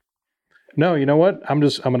 No, you know what? I'm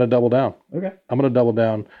going to double down. Okay. I'm going to double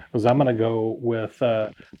down because I'm going to go with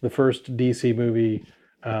the first DC movie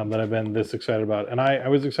that I've been this excited about. And I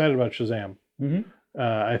was excited about Shazam. Mm-hmm.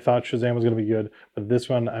 I thought Shazam was going to be good, but this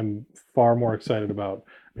one I'm far more excited about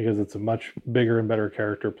because it's a much bigger and better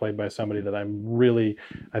character played by somebody that I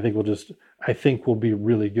think will be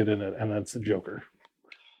really good in it, and that's the Joker.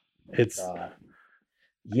 It's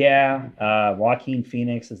Joaquin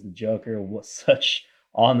Phoenix as the Joker was such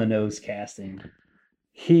on the nose casting.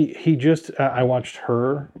 he just I watched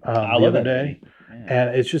Her I the love other that day, movie. Yeah.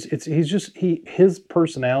 and his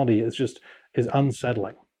personality is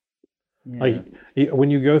unsettling. Yeah. Like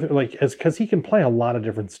when you go through because he can play a lot of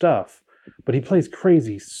different stuff, but he plays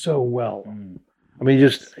crazy so well. I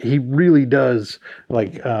mean, he really does.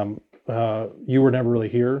 Like You Were Never Really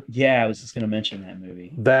Here. Yeah, I was just gonna mention that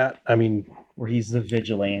movie. Where he's the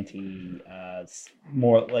vigilante,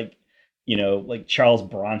 more like like Charles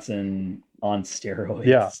Bronson on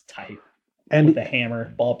steroids type. And with a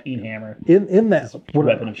hammer, ball peen hammer. In that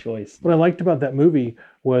weapon of choice. What I liked about that movie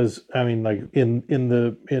was, like in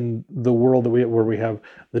the world where we have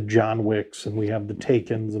the John Wicks and we have the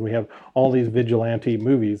Takens and we have all these vigilante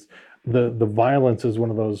movies, the violence is one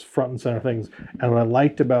of those front and center things. And what I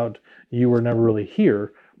liked about You Were Never Really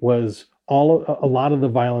Here was a lot of the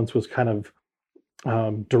violence was kind of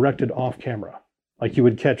directed off camera. Like you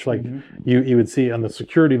would catch, you would see on the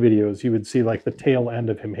security videos, you would see like the tail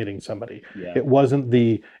end of him hitting somebody. Yeah. It wasn't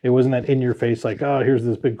that in your face, like, oh, here's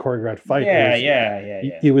this big choreographed fight.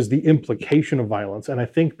 It was the implication of violence. And I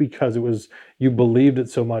think because you believed it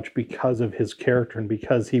so much because of his character and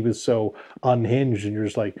because he was so unhinged, and you're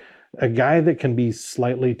just like, a guy that can be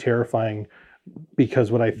slightly terrifying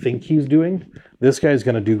because what I think he's doing, this guy's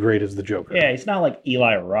going to do great as the Joker. Yeah, he's not like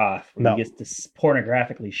Eli Roth, where he gets this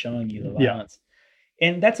pornographically showing you the violence. Yeah.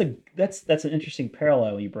 And that's an interesting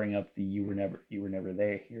parallel when you bring up the you were never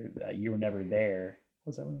there here. You were never there. What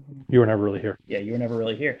was that one? You Were Never Really Here. Yeah, You Were Never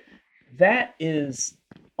Really Here. That is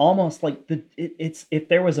almost like it's if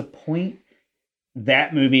there was a point,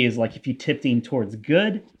 that movie is like if you tipped him towards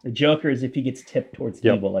good, the Joker is if he gets tipped towards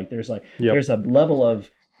evil. Like there's a level of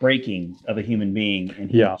breaking of a human being, and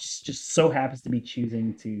he just so happens to be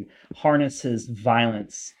choosing to harness his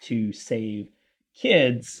violence to save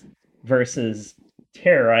kids versus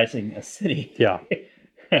terrorizing a city. Yeah.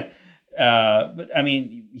 But I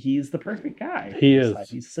mean, he's the perfect guy. He is.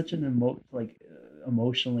 He's such an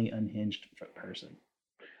emotionally unhinged person.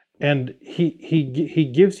 And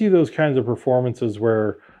he gives you those kinds of performances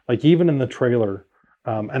where, like, even in the trailer,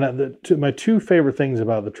 my two favorite things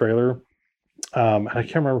about the trailer, and I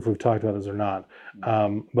can't remember if we've talked about this or not,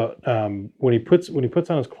 but when he puts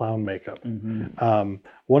on his clown makeup,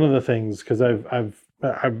 one of the things, because I've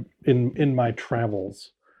in my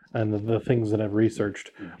travels and the things that I've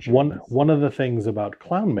researched, one of the things about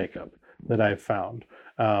clown makeup that I've found,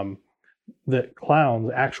 that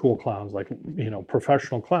actual clowns, like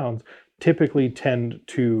professional clowns, typically tend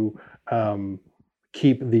to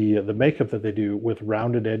keep the makeup that they do with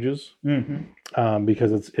rounded edges,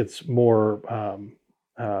 because it's more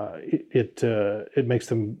it makes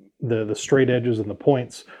them the straight edges and the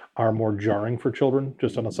points are more jarring for children,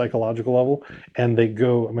 just on a psychological level. And they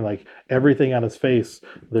go, like everything on his face,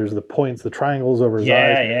 there's the points, the triangles over his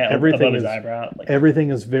eyes. Yeah, everything above is his eyebrow. Everything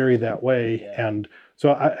is very that way. Yeah. And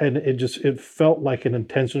so it felt like an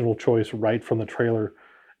intentional choice right from the trailer.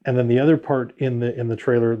 And then the other part in the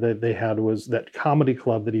trailer that they had was that comedy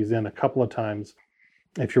club that he's in a couple of times.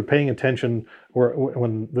 If you're paying attention,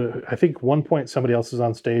 I think one point somebody else is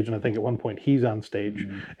on stage, and I think at one point he's on stage,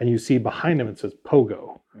 and you see behind him it says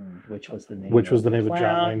Pogo, which was the name of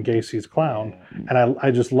John Wayne Gacy's clown. And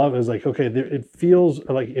I just love it. It's like, okay, it feels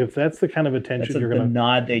like if that's the kind of attention you're gonna, the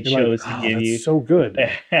nod they chose to give you, so good.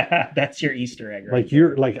 That's your Easter egg, right? Like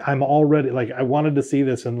you're like, I'm already like, I wanted to see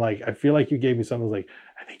this, and like I feel like you gave me something like,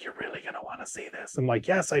 I think you're really gonna want to see this. I'm like,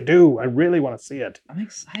 yes, I do. I really want to see it. I'm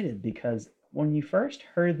excited because when you first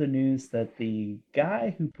heard the news that the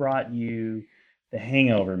guy who brought you the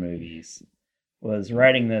Hangover movies was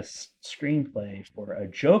writing this screenplay for a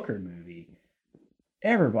Joker movie,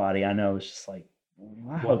 everybody I know was just like,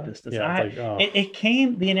 I hope this does not. It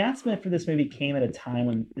came. The announcement for this movie came at a time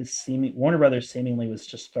when Warner Brothers seemingly was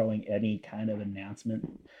just throwing any kind of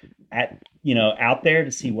announcement out there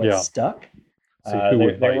to see what stuck.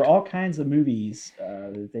 There were all kinds of movies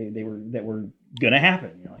that were going to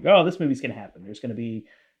happen. You're like, oh, this movie's going to happen. There's going to be,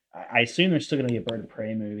 I assume there's still going to be a Bird of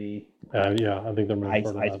Prey movie. Yeah, I think they're moving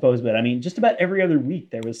forward. I suppose, but I mean, just about every other week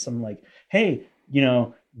there was some like, hey,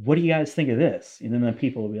 what do you guys think of this? And then the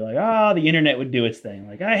people would be like, oh, the internet would do its thing.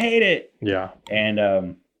 Like, I hate it. Yeah.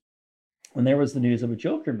 And when there was the news of a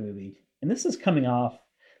Joker movie, and this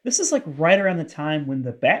is like right around the time when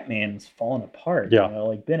the Batman was falling apart. Yeah.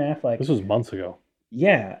 Like Ben Affleck. This was months ago.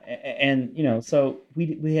 Yeah. And so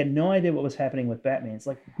we had no idea what was happening with Batman. It's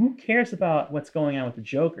like, who cares about what's going on with the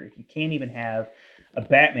Joker if you can't even have a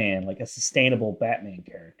Batman, like a sustainable Batman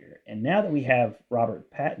character? And now that we have Robert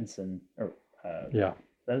Pattinson,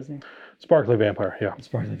 that his name? Sparkly Vampire, yeah.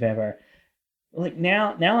 Sparkly Vampire. Like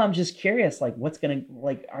now I'm just curious, like what's gonna,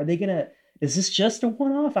 like, are they gonna, is this just a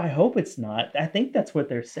one-off? I hope it's not. I think that's what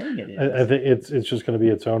they're saying it is. I think it's just going to be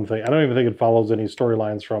its own thing. I don't even think it follows any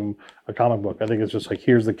storylines from a comic book. I think it's just like,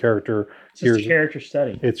 here's the character. It's just a character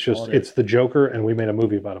study. It's the Joker, and we made a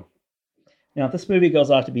movie about him. Now, if this movie goes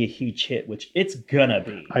off to be a huge hit, which it's gonna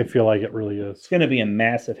be, I feel like it really is. It's gonna be a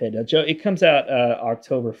massive hit. Now, Joe, it comes out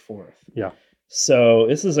October 4th. Yeah. So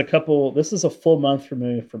this is a full month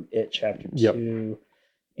removed from It Chapter 2.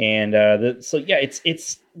 And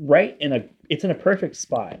it's right in a perfect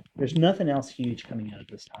spot. There's nothing else huge coming out at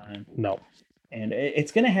this time. No. And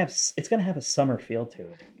it's gonna have a summer feel to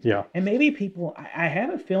it. Yeah. And maybe people, I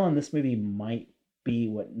have a feeling this movie might be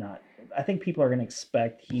whatnot. I think people are gonna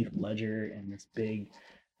expect Heath Ledger and this big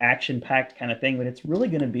action-packed kind of thing, but it's really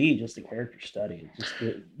gonna be just a character study, just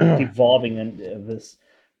the evolving of this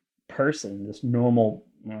person, this normal.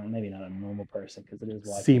 Well, maybe not a normal person, because it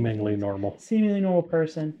is seemingly normal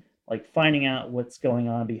person, like finding out what's going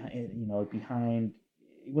on behind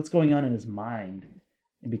what's going on in his mind,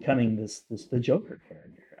 and becoming the Joker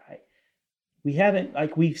character.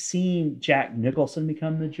 We've seen Jack Nicholson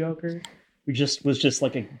become the Joker, who was just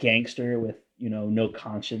like a gangster with no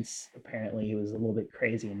conscience. Apparently, he was a little bit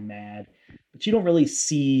crazy and mad, but you don't really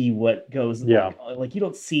see what goes. Like you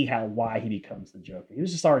don't see why he becomes the Joker. He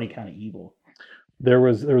was just already kind of evil. There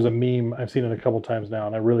was a meme, I've seen it a couple times now,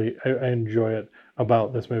 and I enjoy it,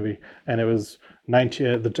 about this movie. And it was I think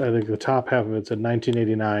the top half of it said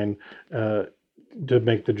 1989 to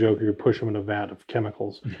make the Joker, you push him in a vat of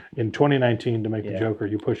chemicals. In 2019, to make the Joker,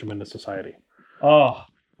 you push him into society. Oh,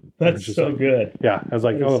 that's so good. Yeah, I was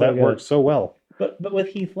like, that works so well. But with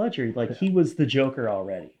Heath Ledger, like he was the Joker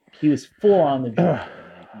already. He was full on the Joker.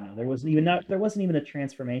 There wasn't even a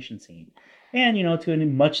transformation scene. And, to a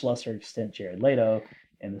much lesser extent, Jared Leto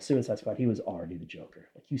and the Suicide Squad, he was already the Joker.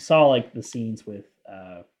 Like you saw like the scenes with,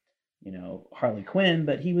 Harley Quinn,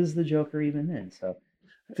 but he was the Joker even then. So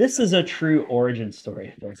this is a true origin story,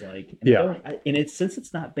 it feels like. And since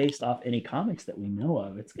it's not based off any comics that we know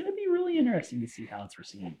of, it's going to be really interesting to see how it's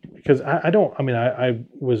received. Because I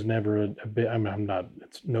was never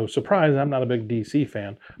it's no surprise, I'm not a big DC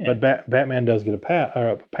fan, but Batman does get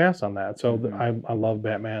a pass on that. So I love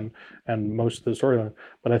Batman and most of the storyline.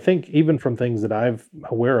 But I think even from things that I'm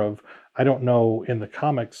aware of, I don't know in the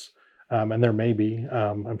comics, and there may be,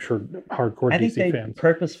 I'm sure hardcore DC fans. I think they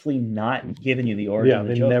purposefully not given you the origin of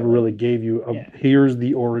the Joker. Yeah, they never really gave you here's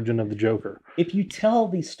the origin of the Joker. If you tell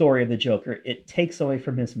the story of the Joker, it takes away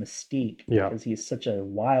from his mystique. Yeah. Because he's such a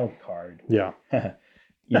wild card. Yeah.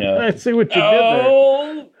 I see what you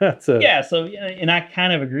did there. And I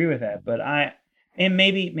kind of agree with that. But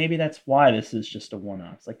maybe that's why this is just a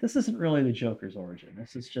one-off. It's like, this isn't really the Joker's origin.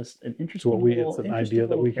 This is just an interesting it's an idea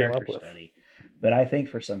that we came up with. Study. But I think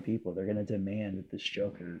for some people, they're going to demand that this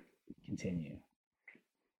Joker continue.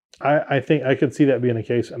 I think I could see that being the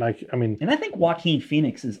case, and I think Joaquin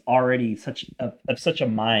Phoenix is already of such a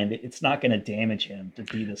mind that it's not going to damage him to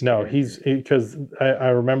be this. No, character. because I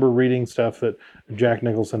remember reading stuff that Jack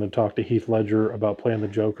Nicholson had talked to Heath Ledger about playing the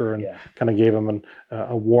Joker, and kind of gave him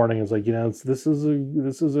a warning. It's like, this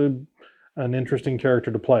is an interesting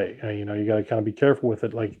character to play. You got to kind of be careful with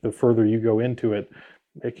it. Like the further you go into it,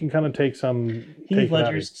 it can kind of take some. Heath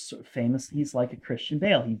Ledger's famous. He's like a Christian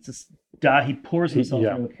Bale. He pours himself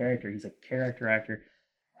into a character. He's a character actor.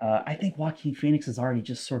 I think Joaquin Phoenix is already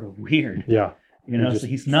just sort of weird. Yeah. So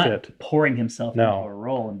he's not pouring himself into a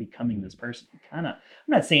role and becoming this person. I'm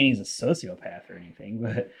not saying he's a sociopath or anything,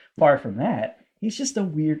 but far from that, he's just a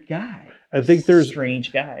weird guy. I think there's a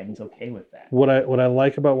strange guy, and he's okay with that. What I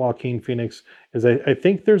like about Joaquin Phoenix is I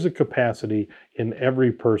think there's a capacity in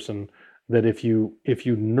every person that if you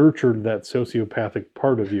nurtured that sociopathic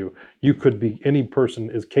part of you, any person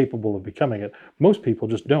is capable of becoming it. Most people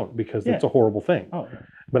just don't, because it's a horrible thing. Oh, yeah.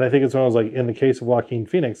 But I think it's one of those, like in the case of Joaquin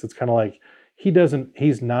Phoenix, it's kind of like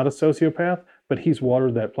he's not a sociopath, but he's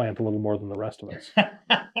watered that plant a little more than the rest of us.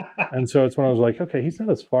 And so it's when I was like, okay, he's not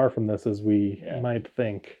as far from this as we might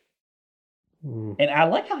think. And I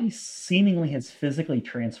like how he seemingly has physically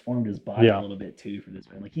transformed his body a little bit too for this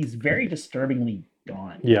man. Like he's very disturbingly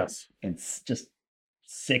gaunt. Yes. And just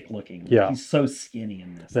sick looking. Yeah. He's so skinny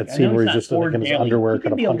in this. That scene where he's just in his underwear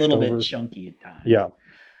kind of punched over. He can be a little bit chunky at times. Yeah.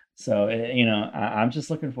 So, I'm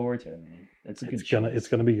just looking forward to it, man. It's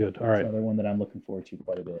going to be good. All right. It's another one that I'm looking forward to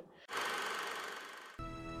quite a bit.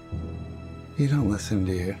 You don't listen,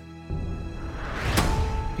 do you?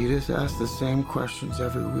 You just ask the same questions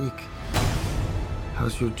every week.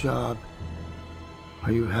 How's your job?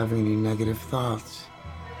 Are you having any negative thoughts?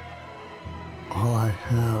 All I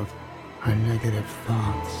have are negative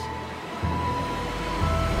thoughts.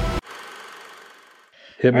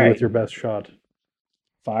 Hit me All right. with your best shot.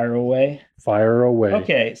 Fire away. Fire away.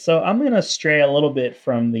 Okay, so I'm going to stray a little bit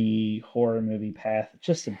from the horror movie path,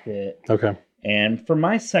 just a bit. Okay. And for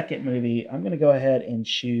my second movie, I'm going to go ahead and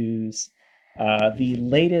choose the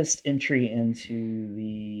latest entry into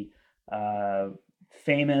the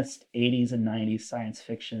famous 80s and 90s science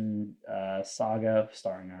fiction saga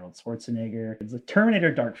starring Arnold Schwarzenegger. It's the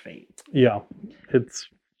Terminator Dark Fate. Yeah. It's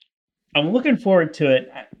I'm looking forward to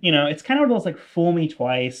it. You know, it's kind of those like fool me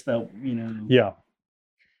twice, though, you know. yeah.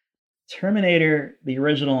 Terminator, the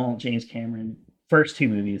original James Cameron, first two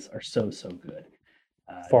movies are so good.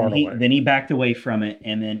 Far and away. Then he backed away from it,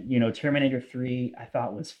 and then Terminator 3 I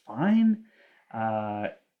thought was fine,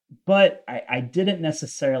 but I didn't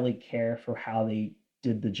necessarily care for how they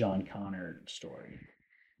did the John Connor story,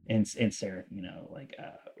 and Sarah,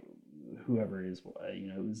 whoever it is,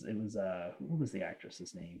 it was what was the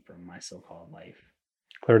actress's name from My So-Called Life?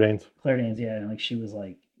 Claire Danes. Claire Danes, yeah, and like she was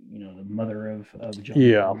like, the mother of John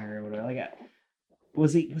Connor or whatever. Like,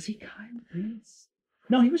 was he Kyle Reese?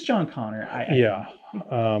 No, he was John Connor.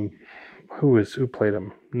 Who played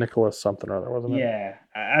him? Nicholas something or other, wasn't it? Yeah,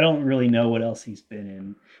 I don't really know what else he's been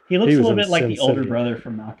in. He looks a little bit like the older brother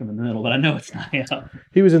from Malcolm in the Middle, but I know it's not him.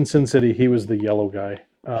 He was in Sin City. He was the yellow guy.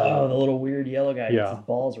 The little weird yellow guy. Yeah. With his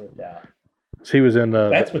balls ripped out. So he was in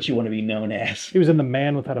That's what you want to be known as. He was in The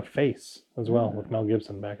Man Without a Face as well with Mel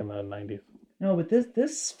Gibson back in the 90s. No, but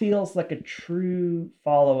this feels like a true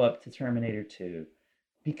follow-up to Terminator 2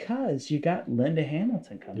 because you got Linda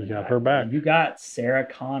Hamilton coming back. You got her back. And you got Sarah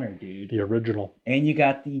Connor, dude. The original. And you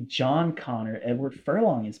got the John Connor. Edward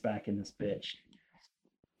Furlong is back in this bitch.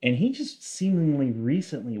 And he just seemingly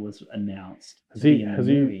recently was announced to be in the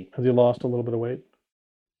movie. Has he lost a little bit of weight?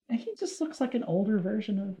 And he just looks like an older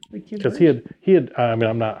version of the kid. Because he had. I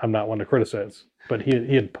mean, I'm not one to criticize, but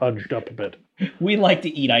he had pudged up a bit. We like to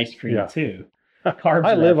eat ice cream too. Carbs.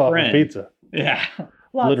 I live off friend. of pizza. Yeah,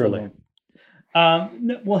 literally.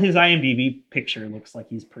 Well, his IMDb picture looks like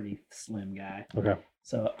he's a pretty slim guy. Okay.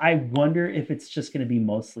 So I wonder if it's just going to be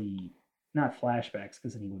mostly not flashbacks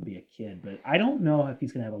because then he would be a kid, but I don't know if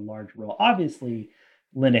he's going to have a large role. Obviously,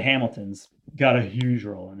 Linda Hamilton's got a huge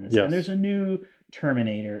role in this, and there's a new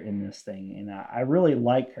Terminator in this thing, and I really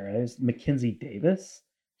like her. There's Mackenzie Davis.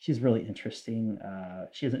 She's really interesting.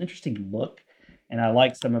 She has an interesting look, and I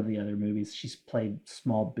like some of the other movies. She's played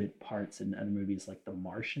small bit parts in other movies, like The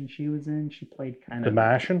Martian. She was in. She played kind of The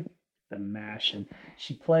Martian. The Martian.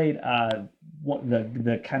 She played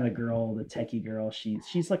the kind of girl, the techie girl.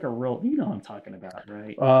 She's like a real. You know what I'm talking about,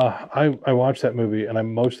 right? I watched that movie, and I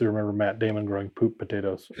mostly remember Matt Damon growing poop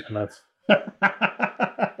potatoes, and that's.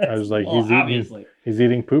 I was like, he's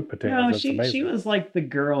eating poop potatoes. No, That's amazing. she was like the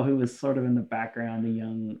girl who was sort of in the background, the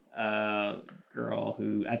young girl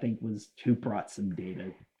who I think who brought some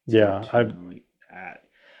data. Yeah,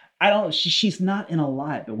 I don't. She's not in a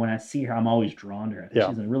lot, but when I see her, I'm always drawn to her. I think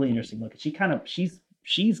she's a really interesting look.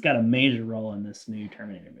 She's got a major role in this new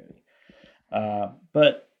Terminator movie.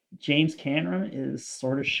 But James Cameron is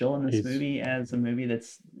sort of shilling this movie as a movie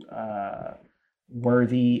that's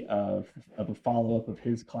worthy of a follow-up of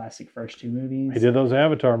his classic first two movies. He did those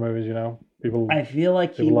Avatar movies, People. I feel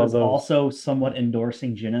like he was also somewhat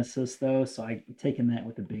endorsing Genesis, though, so I'm taking that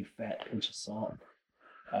with a big fat pinch of salt.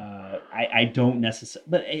 I don't necessarily,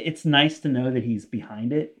 but it's nice to know that he's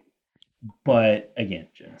behind it. But again,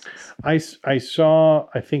 Genesis. I saw,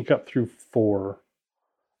 I think, up through 4.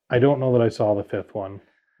 I don't know that I saw the 5th one.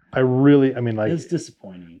 It's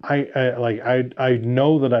disappointing. I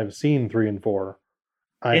know that I've seen 3 and 4.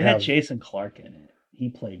 It had Jason Clarke in it. He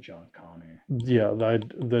played John Connor. Yeah, I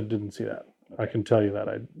didn't see that. Okay. I can tell you that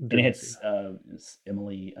I didn't. And it's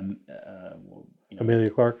Emily.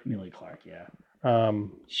 Emilia Clarke. Emilia Clarke, yeah.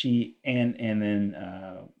 She and then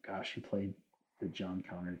who played the John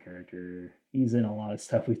Connor character? He's in a lot of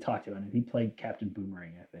stuff we've talked about. He played Captain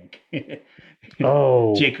Boomerang, I think.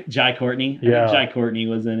 Jai Courtney. Yeah, Jai Courtney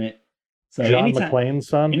was in it. So John McClane's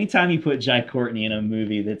son. Anytime you put Jai Courtney in a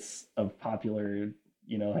movie that's of popular,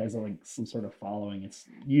 has like some sort of following, it's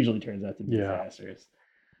usually turns out to be disastrous.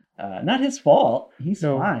 Not his fault. He's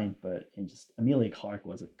fine, but Emilia Clarke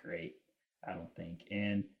wasn't great, I don't think.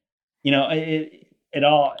 And it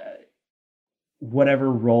all.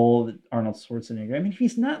 Whatever role that Arnold Schwarzenegger, if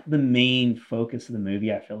he's not the main focus of the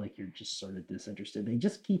movie, I feel like you're just sort of disinterested. They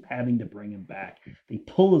just keep having to bring him back. They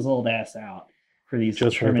pull his old ass out for these.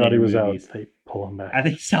 Just when I thought he was movies. Out, they pull him back. I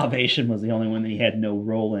think Salvation was the only one that he had no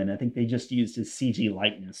role in. I think they just used his CG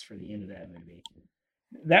likeness for the end of that movie.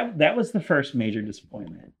 That was the first major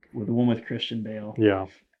disappointment with the one with Christian Bale. Yeah,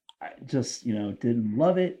 I just didn't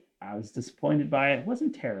love it. I was disappointed by it. It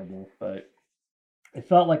wasn't terrible, but it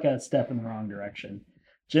felt like a step in the wrong direction.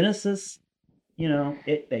 Genesis,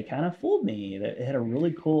 they kind of fooled me. It had a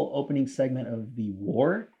really cool opening segment of the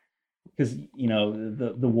war, because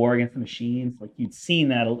the war against the machines. Like, you'd seen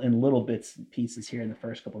that in little bits and pieces here in the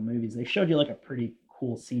first couple of movies. They showed you like a pretty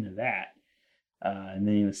cool scene of that, and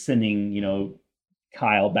then sending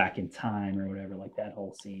Kyle back in time or whatever, like that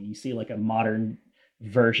whole scene. You see like a modern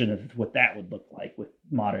version of what that would look like with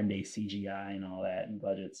modern day CGI and all that and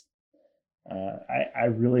budgets. I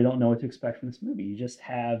really don't know what to expect from this movie. You just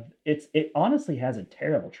have it honestly has a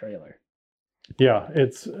terrible trailer. Yeah,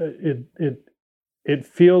 it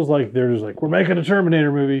feels like they're just like, we're making a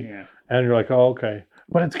Terminator movie, and you're like, oh, okay,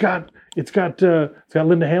 but it's got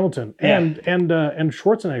Linda Hamilton and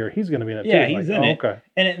Schwarzenegger. He's going to be in it. Yeah, too. he's like, in oh, it. Okay,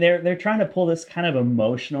 And they're trying to pull this kind of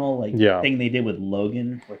emotional thing they did with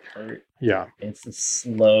Logan with Hurt. Yeah, it's a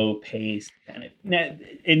slow pace kind of. Now,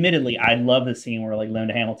 admittedly, I love the scene where like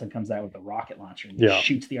Linda Hamilton comes out with the rocket launcher and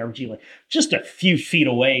shoots the RPG like just a few feet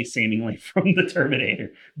away, seemingly from the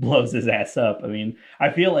Terminator, blows his ass up. I mean,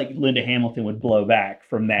 I feel like Linda Hamilton would blow back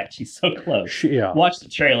from that. She's so close. Watch the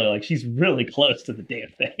trailer, like she's really close to the damn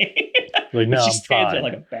thing. Like, no, she stands there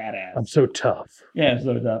like a badass. I'm so tough. Yeah, I'm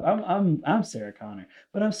so tough. I'm Sarah Connor,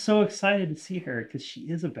 but I'm so excited to see her because she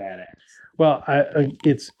is a badass. Well,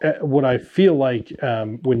 it's what I feel like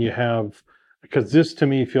when you have, because this to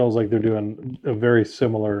me feels like they're doing a very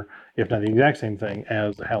similar, if not the exact same thing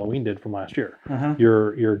as Halloween did from last year.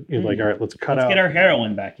 You're like, all right, let's get our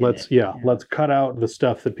heroine back. Let's cut out the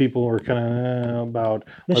stuff that people were kind of about.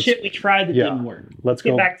 Shit we tried that didn't work. Let's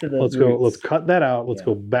get go back to the roots. Let's cut that out. Let's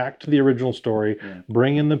go back to the original story.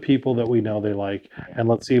 Bring in the people that we know they like, and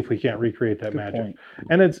let's see if we can't recreate that magic. Point.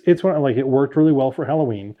 And it's one like it worked really well for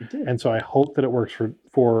Halloween, and so I hope that it works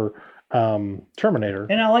for Terminator.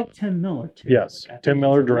 And I like Tim Miller too. Yes, Tim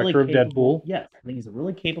Miller, director of Deadpool. Yes, I think he's a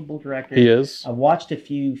really capable director. He is. I've watched a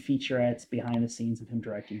few featurettes behind the scenes of him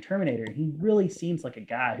directing Terminator, and he really seems like a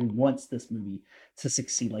guy who wants this movie to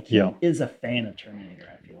succeed. Like, he is a fan of Terminator,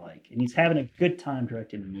 I feel like, and he's having a good time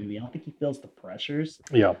directing the movie. I don't think he feels the pressures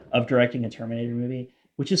of directing a Terminator movie,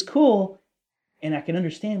 which is cool, and I can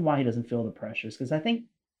understand why he doesn't feel the pressures, because I think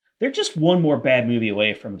they're just one more bad movie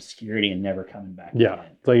away from obscurity and never coming back. Yeah,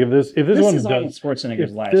 again. Like if this one is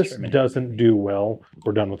Schwarzenegger's last. This Terminator doesn't movie. do well,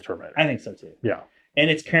 we're done with Terminator. I think so too. Yeah,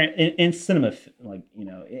 and it's current in cinema, like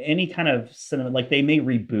any kind of cinema, like they may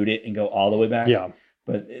reboot it and go all the way back. Yeah,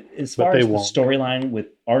 but as far as the storyline with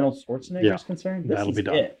Arnold Schwarzenegger is concerned, this that'll is be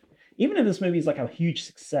done. it. Even if this movie is like a huge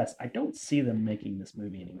success, I don't see them making this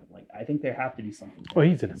movie anymore. Like, I think they have to do something. Well,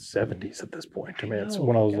 he's in his 70s at this point. I mean, it's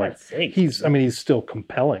when I was like, sakes. he's still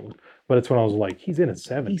compelling, but it's when I was like, he's in his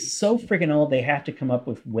 70s. He's so freaking old. They have to come up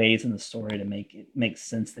with ways in the story to make it make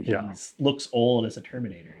sense that he looks old as a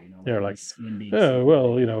Terminator. They're like,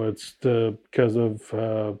 well, it's because of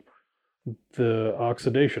the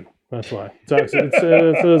oxidation. That's why. It's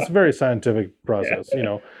a very scientific process.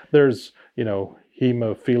 There's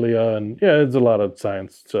hemophilia and it's a lot of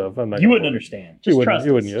science stuff. You wouldn't understand. Just trust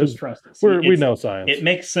us. Just trust us. We know science. It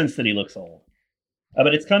makes sense that he looks old.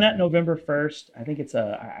 But it's coming out November 1st. I think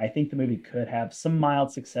the movie could have some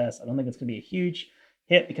mild success. I don't think it's going to be a huge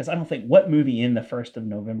hit because I don't think what movie in the 1st of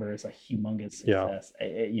November is a humongous success.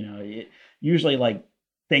 Usually like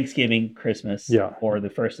Thanksgiving, Christmas, or the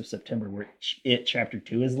 1st of September, where It Chapter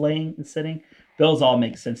 2 is sitting. Those all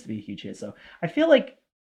make sense to be a huge hit. So I feel like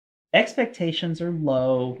expectations are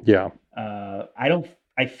low. Yeah.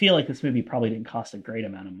 I feel like this movie probably didn't cost a great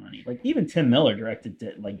amount of money. Like even Tim Miller directed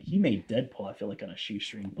it. Like he made Deadpool, I feel like, on a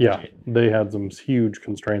shoestring budget. Yeah, they had some huge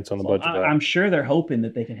constraints on the budget. I'm sure they're hoping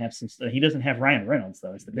that they can have some. He doesn't have Ryan Reynolds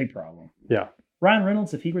though. It's the big problem. Yeah. Ryan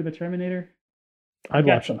Reynolds, if he were the Terminator, I'd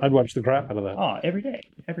watch the crap out of that. Oh, every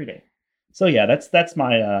day. So yeah, that's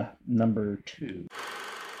my number 2.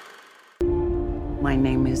 My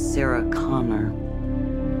name is Sarah Connor.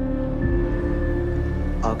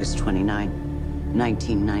 August 29,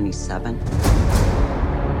 1997.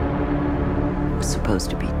 It was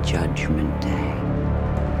supposed to be Judgment Day.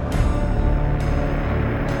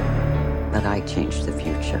 But I changed the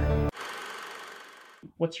future.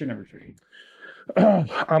 What's your number 3?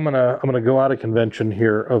 I'm gonna go out of convention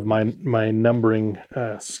here of my numbering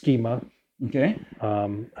schema. Okay.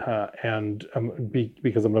 And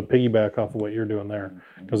because I'm gonna piggyback off of what you're doing there,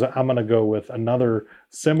 because I'm gonna go with another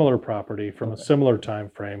similar property from a similar time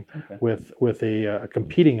frame with a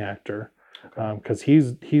competing actor, because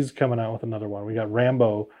he's coming out with another one. We got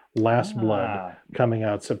Rambo: Last Blood coming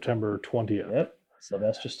out September 20th. Yep.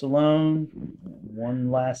 Sylvester Stallone, one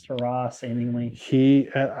last hurrah, seemingly. He's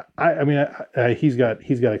got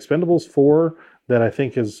Expendables 4, that I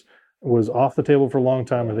think was off the table for a long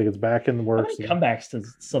time. I think it's back in the How works. many comebacks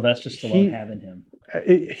does Sylvester Stallone have in him?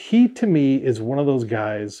 He to me is one of those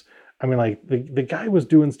guys. I mean, like the guy was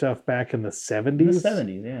doing stuff back in the 70s. In the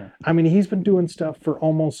 70s, yeah. I mean, he's been doing stuff for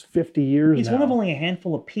almost 50 years He's now. one of only a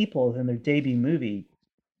handful of people in their debut movie,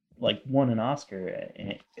 like won an Oscar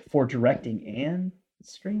for directing and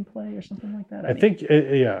screenplay or something like that. I think,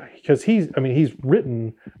 yeah, because he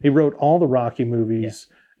wrote all the Rocky movies.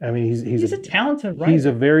 Yeah. I mean, he's a talented writer. He's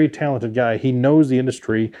a very talented guy. He knows the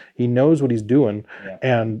industry. He knows what he's doing. Yeah.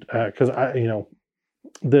 And because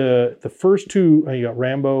the first two, you got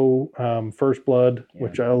Rambo, First Blood,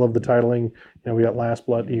 which I love the titling. We got Last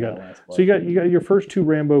Blood. You got your first two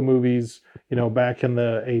Rambo movies, back in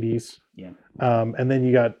the 80s. Yeah. And then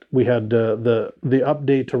we had the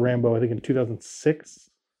update to Rambo, I think in 2006.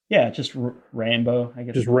 Yeah, just Rambo, I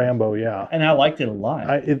guess. Just Rambo, yeah. And I liked it a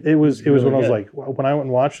lot. It was really when I was like, when I went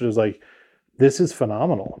and watched it, it was like, this is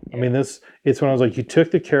phenomenal. Yeah. I mean, it's when I was like, you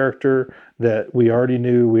took the character that we already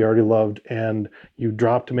knew, we already loved, and you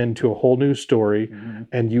dropped him into a whole new story,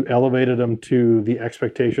 and you elevated him to the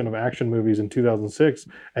expectation of action movies in 2006,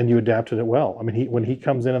 and you adapted it well. I mean, when he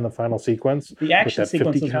comes in the final sequence, the action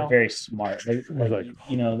sequences were very smart.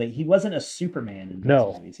 He wasn't a Superman in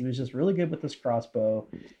those movies. He was just really good with this crossbow,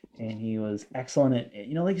 and he was excellent at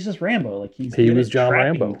he's just Rambo. Like he was John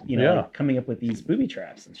Rambo. Coming up with these booby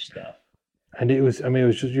traps and stuff. And it was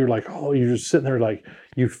just, you're like, oh, you're just sitting there like,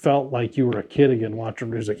 you felt like you were a kid again watching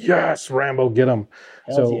him. He's like, yes, Rambo, get him.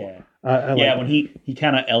 Hells yeah. When he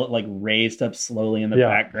kind of raised up slowly in the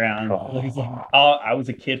background. I was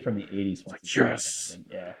a kid from the 80s. Like, yes.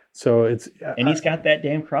 Yeah. So it's. And he's got that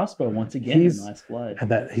damn crossbow once again in Last Blood.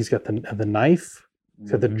 And that he's got the knife.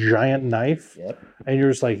 He's got the giant knife. Yep. And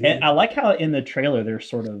you're just like. And I like how in the trailer they're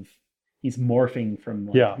sort of. He's morphing from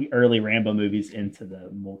the early Rambo movies into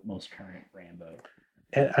the most current Rambo.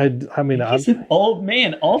 And he's an old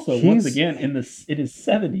man. Also, once again, in his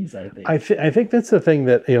 70s, I think. I think that's the thing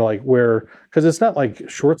that where, because it's not like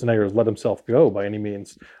Schwarzenegger has let himself go by any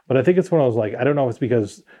means, but I think it's when I was like, I don't know if it's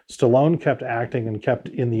because Stallone kept acting and kept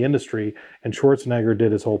in the industry, and Schwarzenegger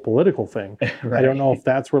did his whole political thing. Right. I don't know if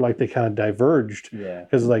that's where they kind of diverged. Yeah.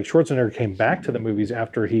 Because Schwarzenegger came back to the movies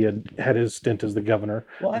after he had his stint as the governor.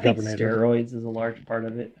 Well, I think steroids is a large part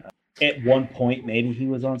of it. At one point, maybe he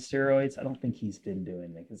was on steroids. I don't think he's been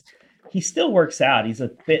doing it because he still works out. He's a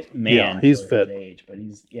fit man. Yeah, he's fit. His age, but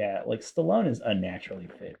Stallone is unnaturally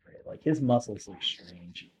fit for it. Like his muscles look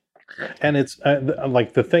strange. And it's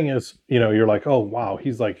the thing is, you're like, oh wow,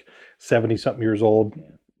 he's like 70-something years old.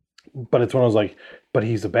 Yeah. But it's when I was like, but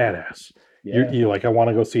he's a badass. Yeah. You're like, I want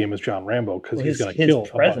to go see him as John Rambo because he's going to kill.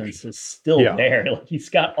 His presence is still there. Like he's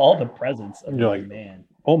got all the presence of a man.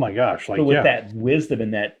 Oh my gosh! But with that wisdom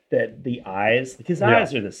and that the eyes, his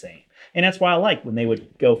eyes are the same, and that's why I like when they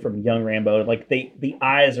would go from young Rambo to the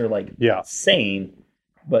eyes are sane,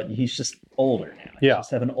 but he's just older now. He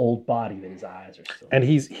just have an old body, but his eyes are still. And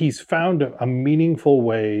he's found a meaningful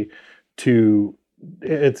way to.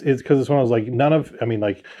 It's because it's when I was like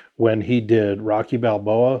when he did Rocky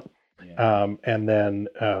Balboa, and then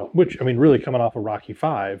which really coming off of Rocky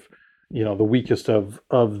V. The weakest of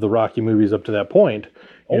the Rocky movies up to that point.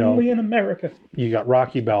 Only in America. You got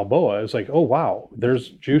Rocky Balboa. It's like, oh, wow, there's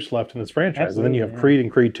juice left in this franchise. Absolutely, and then you have Creed and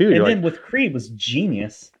Creed 2. And then with Creed was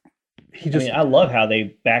genius. I love how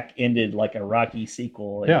they back-ended a Rocky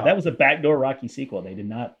sequel. Yeah. That was a backdoor Rocky sequel. They did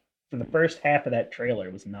not, for the first half of that trailer,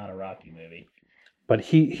 it was not a Rocky movie. But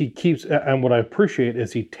he keeps, and what I appreciate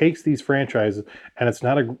is he takes these franchises, and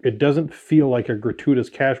it doesn't feel like a gratuitous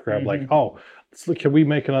cash grab, can we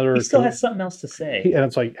make another? He still has something else to say, and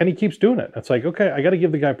it's and he keeps doing it. It's like, okay, I got to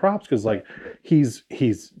give the guy props because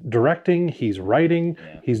he's directing, he's writing,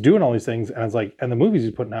 he's doing all these things, and it's and the movies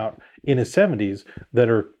he's putting out in his 70s that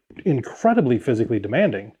are incredibly physically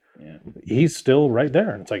demanding. Yeah, he's still right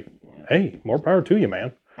there, and it's hey, more power to you,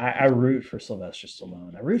 man. I root for Sylvester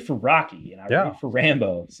Stallone. I root for Rocky, and I root for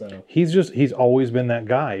Rambo. So he's always been that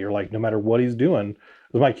guy. You're no matter what he's doing.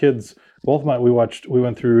 With my kids, we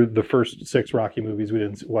went through the first 6 Rocky movies. We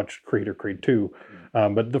didn't watch Creed or Creed 2.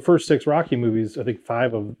 But the first 6 Rocky movies, I think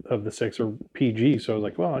 5 of the 6 are PG. So I was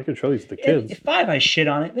like, well, I could show these to the kids. 5, I shit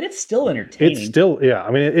on it, but it's still entertaining. It's still,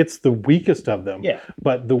 it's the weakest of them. Yeah.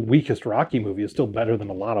 But the weakest Rocky movie is still better than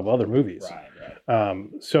a lot of other movies. Right.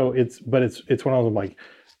 So it's when I was like,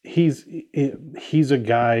 he's a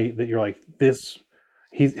guy that you're like,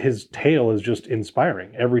 his tale is just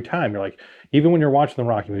inspiring every time. You're like, even when you're watching the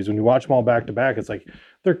Rocky movies, when you watch them all back to back, it's like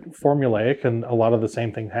they're formulaic and a lot of the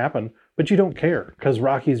same things happen, but you don't care because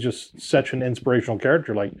Rocky's just such an inspirational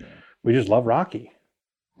character. We just love Rocky.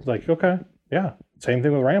 It's like, okay, yeah. Same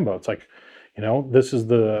thing with Rambo. It's like, You know, this is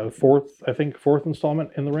the fourth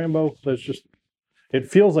installment in the Rambo. There's just, it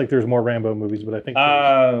feels like there's more Rambo movies, but I think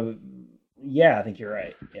yeah, I think you're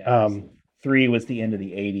right. Yeah, 3 was the end of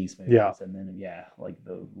the 80s movies, Yeah. and then like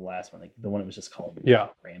the last one, like the one that was just called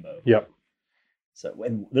Rambo. Yep. So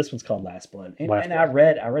and this one's called Last Blood, and, Last and I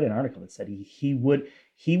read an article that said he would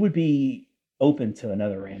be open to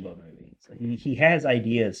another Rambo movie. So he has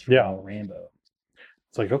ideas for Rambo.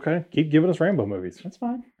 It's like, okay, keep giving us Rambo movies. That's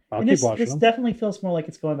fine. I'll And keep watching this them. definitely feels more like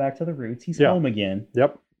it's going back to the roots. He's home again.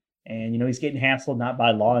 Yep. And, you know, he's getting hassled not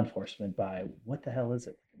by law enforcement, by what the hell is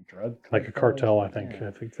it? Drug Like a cartel, I think. Yeah.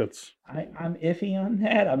 I think that's I'm iffy on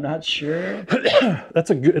that. I'm not sure. it's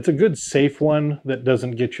a good safe one that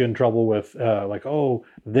doesn't get you in trouble with like, oh,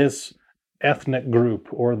 this ethnic group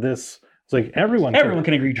or this. It's like everyone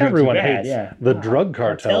can agree drugs everyone are bad, hates the drug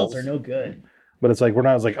cartels. Cartels are no good. But it's like we're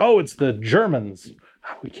not. It's like, oh, it's the Germans.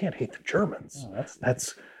 Oh, we can't hate the Germans. Oh,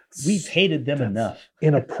 that's we've hated them enough.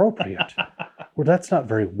 Inappropriate. Well, that's not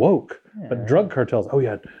very woke. Yeah. But drug cartels. Oh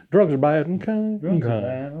yeah, drugs are bad. Okay. Drugs are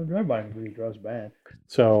bad. Everybody agrees drugs are bad.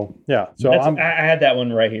 So yeah. So I had that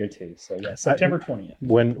one right here too. So yeah, September 20th.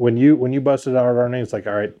 When you busted out our names, like,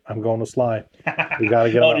 all right, I'm going to Sly. We got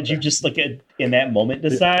to get. Oh, did you just like in that moment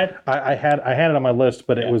decide? I had it on my list,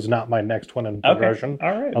 but it was not my next one in progression.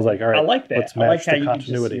 All right. I was like, all right, I like that. Let's match how the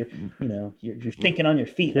continuity. You're thinking on your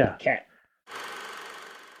feet like a cat.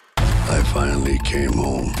 I finally came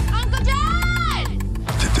home. Uncle Dad!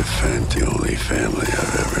 To defend the only family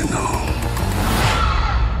I've ever known.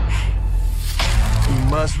 You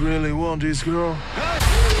must really want this girl.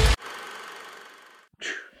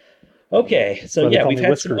 Okay, so They yeah, call we've me had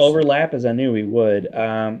Whiskers. some overlap as I knew we would.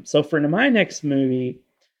 So for my next movie,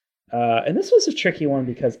 and this was a tricky one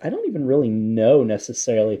because I don't even really know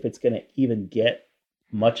necessarily if it's going to even get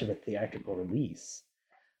much of a theatrical release.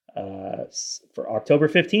 For October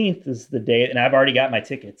 15th is the day, and I've already got my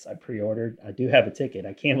tickets. I pre-ordered. I do have a ticket.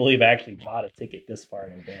 I can't believe I actually bought a ticket this far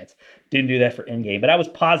in advance. Didn't do that for Endgame, but I was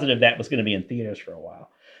positive that was going to be in theaters for a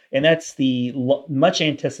while. And that's the much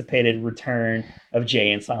anticipated return of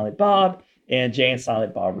Jay and Silent Bob and Jay and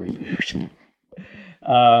Silent Bob reboot.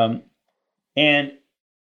 And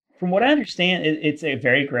from what I understand, it's a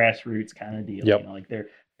very grassroots kind of deal. Yep. You know, like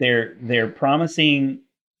they're promising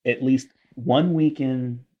at least one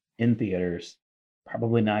weekend in theaters.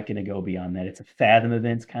 Probably not going to go beyond that. It's a Fathom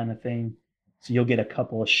Events kind of thing, so you'll get a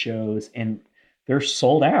couple of shows, and they're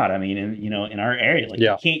sold out. I mean, in our area, like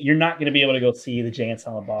you're not going to be able to go see the Jay and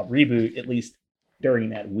Silent Bob reboot at least during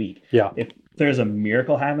that week. Yeah. If there's a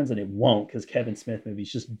miracle happens, and it won't, because Kevin Smith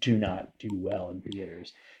movies just do not do well in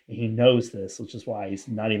theaters, and he knows this, which is why he's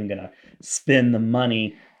not even going to spend the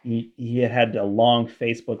money. He had a long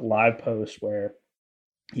Facebook Live post where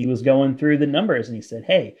he was going through the numbers, and he said,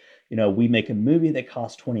 "Hey, we make a movie that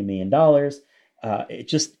costs $20 million. It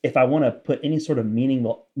just, if I want to put any sort of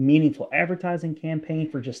meaningful advertising campaign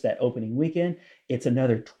for just that opening weekend, it's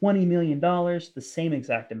another $20 million, the same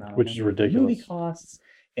exact amount, Which is ridiculous. Movie costs,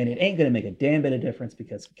 and it ain't going to make a damn bit of difference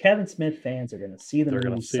because Kevin Smith fans are going to see the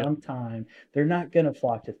movie sometime. They're not going to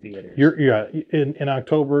flock to theaters. In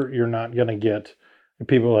October, you're not going to get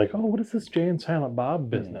people like, oh, what is this Jay and Silent Bob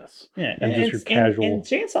business? Yeah, and just your casual. And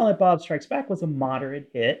Jay and Silent Bob Strikes Back was a moderate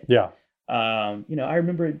hit. Yeah. I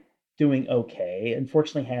remember doing okay.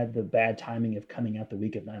 Unfortunately, had the bad timing of coming out the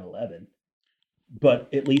week of 9/11,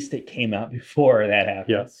 but at least it came out before that happened.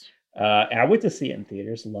 Yes. I went to see it in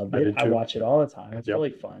theaters. Loved it. I watch it all the time. It's really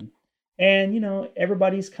fun. And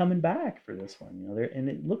everybody's coming back for this one. And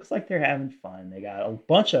it looks like they're having fun. They got a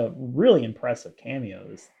bunch of really impressive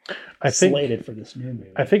cameos slated for this new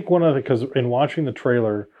movie. I think one of because in watching the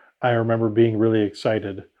trailer, I remember being really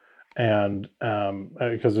excited. And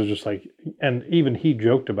because it was just like, and even he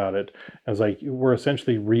joked about it as like, we're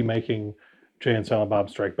essentially remaking Jay and Silent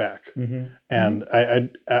Bob Strike Back. Mm-hmm. And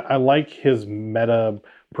I like his meta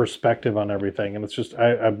perspective on everything. And it's just,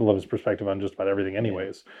 I love his perspective on just about everything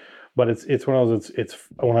anyways. But it's one of those, it's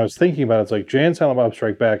when I was thinking about it, it's like Jay and Silent Bob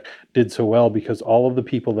Strike Back did so well because all of the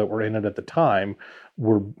people that were in it at the time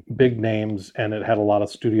were big names and it had a lot of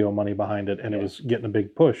studio money behind it and it was getting a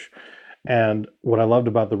big push. And what I loved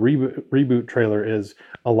about the reboot trailer is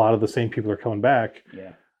a lot of the same people are coming back.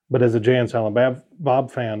 Yeah. But as a Jay and Silent Bob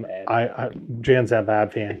fan, Jay and Silent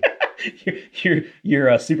Bob fan. You're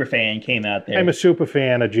a super fan came out there. I'm a super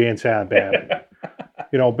fan of Jay and Silent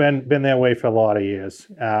Bob. Been that way for a lot of years.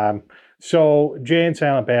 So Jay and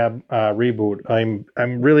Silent Bob reboot.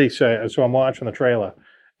 I'm really excited. So I'm watching the trailer,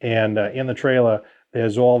 and in the trailer,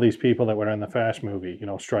 there's all these people that were in the Fast movie.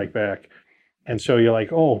 Strike Back. And so you're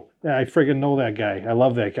like, oh, I friggin' know that guy. I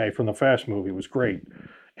love that guy from the Fast movie. It was great.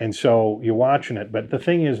 And so you're watching it. But the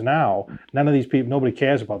thing is now, none of these people, nobody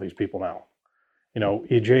cares about these people now.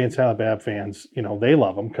 Jay and Silent Bob fans, they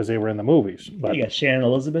love them because they were in the movies. But You got Shannon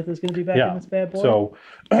Elizabeth is going to be back in this bad boy. So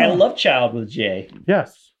had a love child with Jay.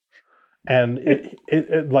 yes, and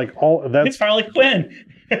it like all that's It's Harley Quinn.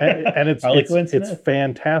 and it's Harley Quinn it's Smith.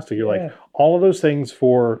 fantastic. You're like all of those things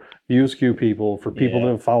for the USQ people, for people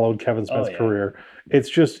that have followed Kevin Smith's career. It's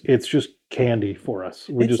just candy for us.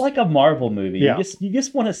 It's like a Marvel movie. Yeah. You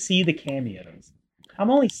just want to see the cameos. I'm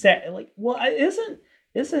only sad. Like, well,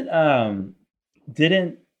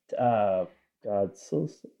 didn't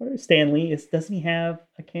Stan Lee doesn't he have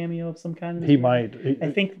a cameo of some kind? He might.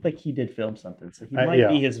 I think like he did film something, so he might yeah.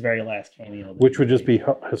 be his very last cameo. Which would just be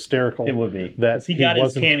hysterical. It would be that he got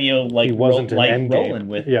his cameo like he wasn't rolling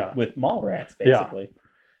with Mallrats basically. Yeah.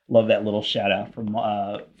 Love that little shout out from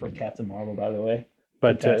Captain Marvel, by the way.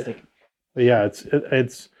 But Fantastic. Yeah,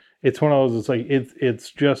 it's one of those. It's like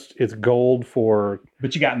it's gold for.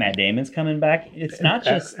 But you got Matt Damon's coming back. It's not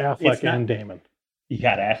just Affleck and Damon. You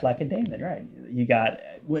got Affleck and Damon, right? You got,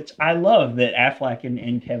 which I love that Affleck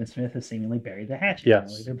and Kevin Smith have seemingly buried the hatchet.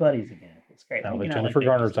 Yes, they're buddies again. It's great. Now that Jennifer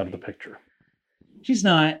Garner's out of the picture. She's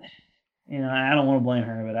not. I don't want to blame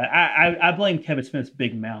her, but I blame Kevin Smith's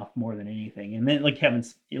big mouth more than anything. And then like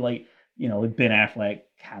Ben Affleck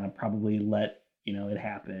kind of probably let it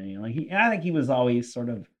happen. I think he was always sort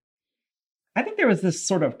of. I think there was this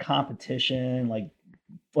sort of competition, like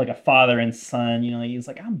a father and son. He's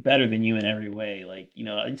like, I'm better than you in every way.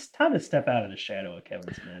 It's time to step out of the shadow of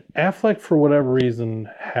Kevin Smith. Affleck, for whatever reason,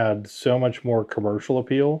 had so much more commercial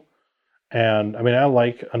appeal. And I mean, I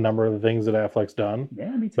like a number of the things that Affleck's done.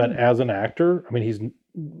 Yeah, me too. But as an actor, I mean, he's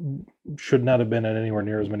should not have been in anywhere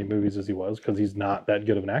near as many movies as he was because he's not that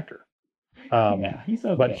good of an actor. He's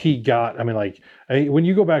okay. But he got, when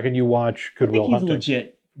you go back and you watch Good Will Hunting. He's a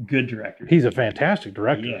legit good director. He's a fantastic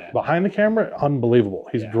director. Yeah. Behind the camera, unbelievable.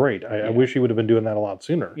 He's great. I wish he would have been doing that a lot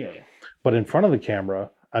sooner. Yeah. But in front of the camera,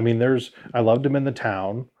 I loved him in The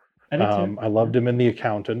Town. I did too. I loved him in The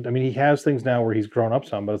Accountant. I mean, he has things now where he's grown up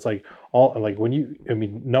some, but it's like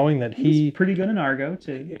knowing that he's pretty good in Argo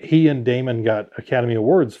too. He and Damon got Academy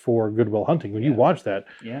Awards for Good Will Hunting. When you watch that,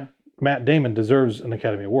 Matt Damon deserves an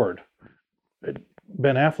Academy Award.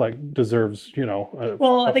 Ben Affleck deserves,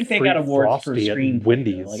 I think they got awards for screen.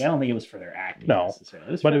 Wendy's. I don't think it was for their acting. No, necessarily.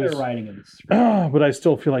 It was for their writing of the script. But I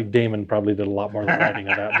still feel like Damon probably did a lot more of the writing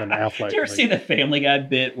of that than Affleck. Did you ever see the Family Guy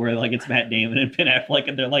bit where it's Matt Damon and Ben Affleck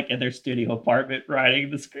and they're in their studio apartment writing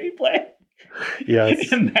the screenplay?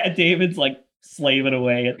 Yes. And Matt Damon's slaving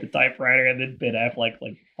away at the typewriter, and then Ben Affleck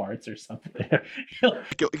farts or something.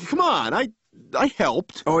 Come on, I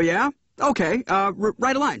helped. Oh yeah? Okay.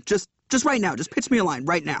 Write a line. Just right now. Just pitch me a line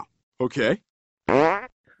right now. Okay.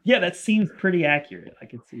 Yeah, that seems pretty accurate. I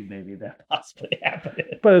could see maybe that possibly happening.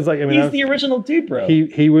 But it's he's the original dude, bro.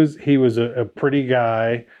 He was a pretty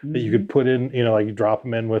guy that you could put in, you drop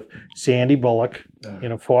him in with Sandy Bullock,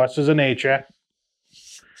 forces of nature.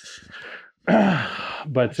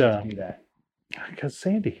 But because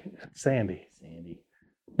Sandy.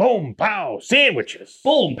 Boom, pow, sandwiches.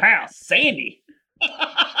 Boom, pow, Sandy.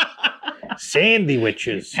 Sandy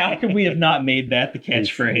witches. How could we have not made that the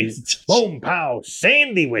catchphrase? Boom, pow,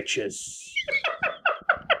 sandy witches.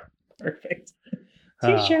 Perfect.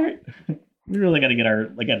 T-shirt. We really got to get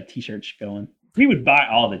a t-shirt going. We would buy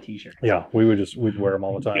all the t-shirts. Yeah, we'd wear them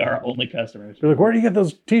all the time. Be our only customers. They're like, where do you get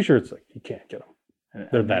those t-shirts? Like, you can't get them.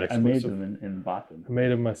 They're that exclusive. I made them and bought them. I made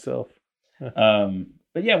them myself.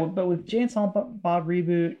 But with Jay and Silent Bob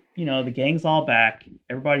reboot, the gang's all back.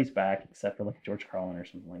 Everybody's back except for George Carlin or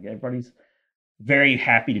something like that. Everybody's very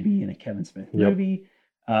happy to be in a Kevin Smith movie.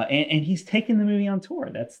 And he's taking the movie on tour.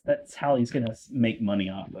 That's how he's going to make money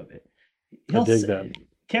off of it. I dig that.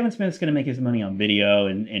 Kevin Smith's going to make his money on video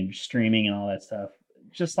and streaming and all that stuff,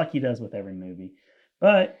 just like he does with every movie.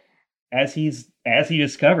 But as he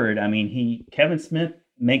discovered, Kevin Smith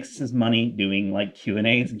makes his money doing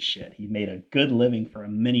Q&As and shit. He made a good living for a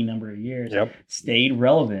many number of years. Yep. Stayed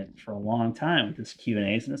relevant for a long time with his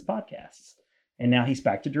Q&As and his podcasts. And now he's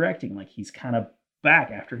back to directing. He's kind of back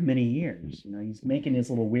after many years. He's making his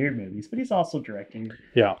little weird movies, but he's also directing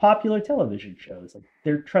popular television shows.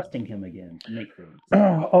 They're trusting him again to make things.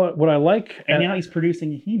 What I like, and now he's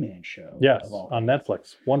producing a He-Man show. Yes, on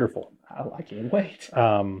Netflix. Wonderful. I can't wait.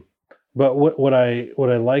 But what I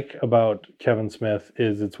like about Kevin Smith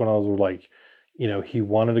is it's one of those where he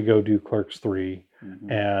wanted to go do Clerks 3,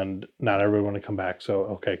 and not everyone wanted to come back. So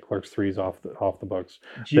okay, Clerks 3 is off the books.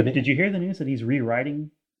 Did you hear the news that he's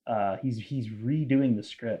rewriting? He's redoing the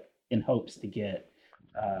script in hopes to get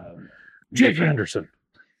Jake Anderson.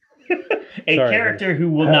 A Sorry, character who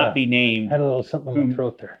will not be named. Had a little something in my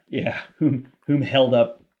throat there. Yeah, whom held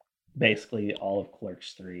up basically all of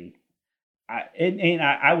Clerks 3.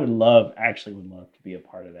 I would love to be a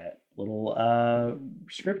part of that little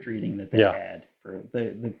script reading that they had for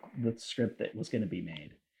the script that was going to be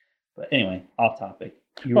made. But anyway, off topic.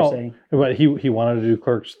 You were saying? But he wanted to do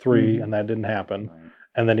Clerks 3, and that didn't happen. Right.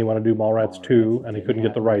 And then he wanted to do Mallrats 2, and he couldn't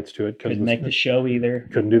get the rights to it. Couldn't make the show either.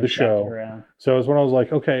 Couldn't do the show. So it was when I was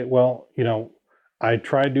like, okay, well, I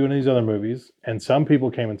tried doing these other movies, and some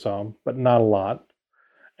people came and saw them, but not a lot.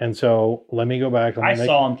 And so let me go back. I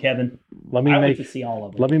saw them, Kevin. I went to see all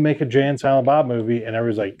of them. Let me make a Jay and Silent Bob movie, and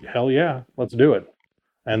everybody's like, hell yeah, let's do it.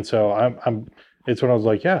 And so it's when I was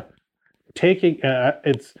like, yeah,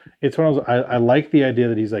 it's when I like the idea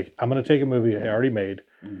that he's like, I'm going to take a movie I already made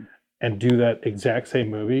and do that exact same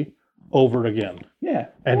movie over again. Yeah.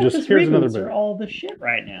 And just here's another movie. Are all the shit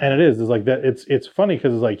right now. And it's like that. It's funny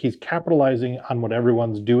because it's like he's capitalizing on what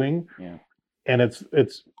everyone's doing. Yeah. And it's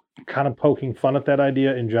kind of poking fun at that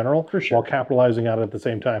idea in general, for sure, while capitalizing on it at the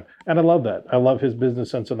same time. And I love that. I love his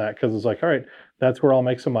business sense in that, because it's like, all right, that's where I'll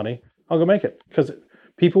make some money. I'll go make it. Because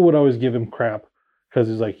people would always give him crap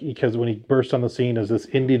because when he burst on the scene as this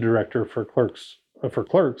indie director for Clerks,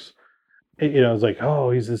 it's like,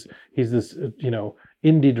 oh, he's this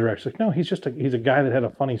indie director. Like, no, he's a guy that had a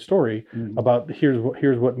funny story about here's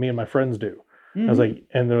what me and my friends do. I was like,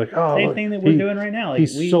 and they're like, oh, same thing that we're doing right now. Like,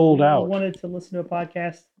 he's sold out. We wanted to listen to a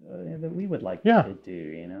podcast that we would like to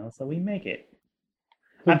do, so we make it.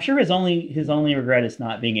 I'm sure his only regret is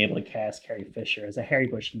not being able to cast Carrie Fisher as a Harry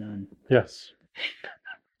Bush nun. Yes.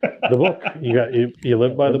 The book. You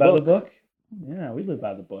live by the book. Yeah, we live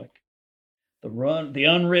by the book. The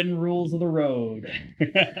unwritten rules of the road.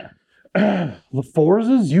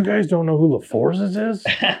 LaForzes? You guys don't know who LaForzes is?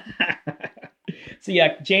 So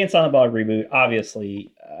yeah, Jay and Silent Bob reboot.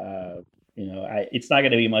 Obviously, it's not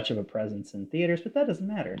going to be much of a presence in theaters, but that doesn't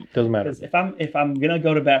matter. Doesn't matter. Because if I'm going to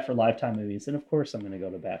go to bat for Lifetime movies, then of course I'm going to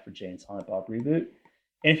go to bat for Jay and Silent Bob reboot.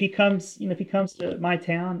 And if he comes to my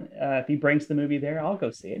town, if he brings the movie there, I'll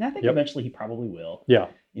go see it. And I think eventually he probably will. Yeah.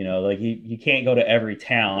 Like you can't go to every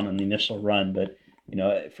town on the initial run, but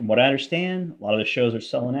from what I understand, a lot of the shows are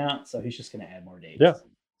selling out, so he's just going to add more dates. Yeah.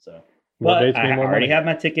 So. But I already have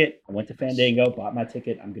my ticket. I went to Fandango, bought my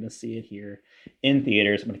ticket. I'm going to see it here in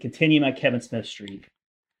theaters. I'm going to continue my Kevin Smith streak,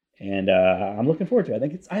 and I'm looking forward to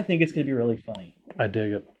it. I think it's going to be really funny. I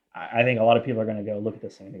dig it. I think a lot of people are going to go look at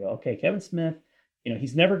this thing and go, okay, Kevin Smith.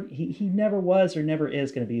 He never was or never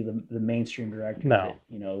is going to be the mainstream director. No.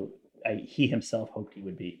 That, he himself hoped he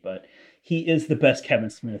would be, but he is the best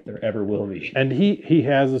Kevin Smith there ever will be. And he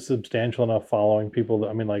has a substantial enough following. People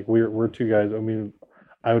that, like we're two guys.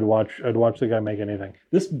 I'd watch the guy make anything.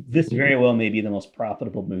 This very well may be the most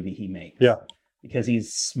profitable movie he makes. Yeah. Because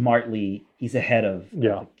he's ahead of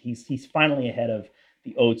he's finally ahead of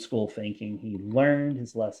the old school thinking. He learned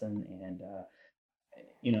his lesson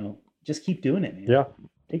and just keep doing it, man. Yeah.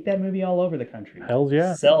 Take that movie all over the country. Hells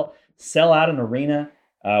yeah. Sell out an arena.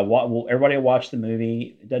 Everybody will watch the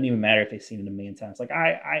movie. It doesn't even matter if they've seen it a million times. Like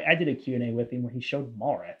I did a Q&A with him where he showed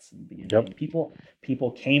Mallrats in the beginning. Yep.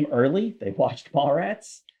 People came early. They watched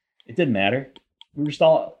Mallrats. It didn't matter. We were just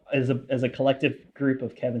all as a collective group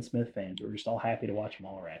of Kevin Smith fans. We were just all happy to watch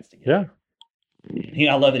Mallrats together.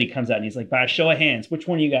 Yeah. I love that he comes out and he's like, by a show of hands, which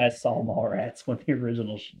one of you guys saw Mallrats when the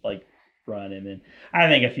original run? And then I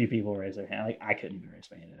think a few people raised their hand. Like I couldn't even raise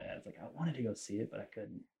my hand to that. It's like I wanted to go see it, but I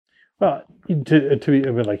couldn't. Well,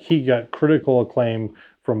 he got critical acclaim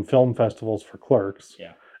from film festivals for Clerks.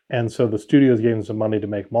 Yeah. And so the studios gave him some money to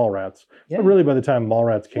make Mallrats. Yeah. But really, by the time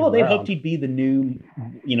Mallrats came around, they hoped he'd be the new,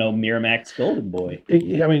 Miramax Golden Boy.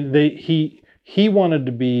 He wanted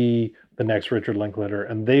to be the next Richard Linklater,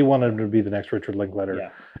 and they wanted him to be the next Richard Linklater. Yeah.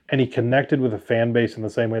 And he connected with a fan base in the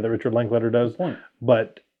same way that Richard Linklater does,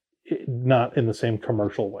 but not in the same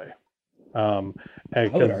commercial way. I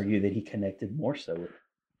would argue that he connected more so with.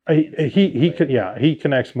 He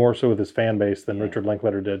connects more so with his fan base than Richard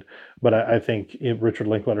Linklater did, but I think Richard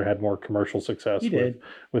Linklater had more commercial success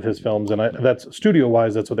with his films, and that's studio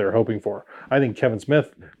wise. That's what they were hoping for. I think Kevin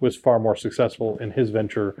Smith was far more successful in his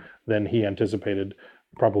venture than he anticipated.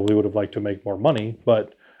 Probably would have liked to make more money,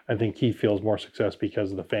 but I think he feels more success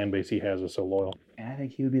because the fan base he has is so loyal. And I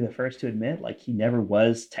think he would be the first to admit, he never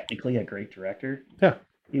was technically a great director. Yeah,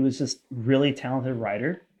 he was just really talented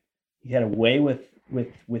writer. He had a way with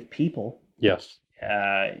people. Yes.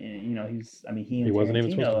 He wasn't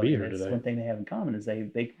even supposed to be here today. One thing they have in common is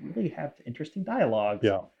they really have interesting dialogues.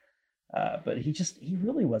 Yeah. But he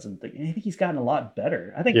really wasn't. I think he's gotten a lot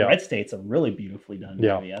better. I think Red State's a really beautifully done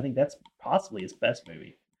movie. I think that's possibly his best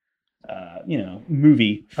movie.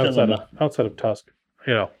 movie film. outside of Tusk.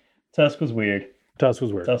 Tusk was weird. Tusk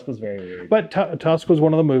was weird. Tusk was very weird. But Tusk was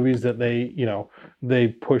one of the movies that they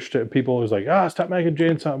pushed it. People was like, stop making Jay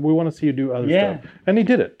and Silent. We want to see you do other stuff. And he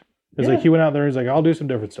did it. It's like he went out there and he's like, I'll do some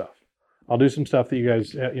different stuff. I'll do some stuff that you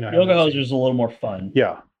guys, Yoga Hosers a little more fun.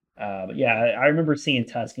 Yeah. But yeah, I remember seeing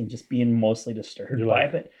Tusk and just being mostly disturbed by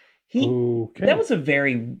it. But that was a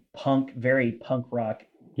very punk rock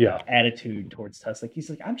attitude towards Tusk. Like he's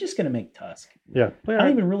like, I'm just gonna make Tusk. Yeah. I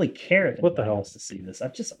don't even really care if anyone else to see this.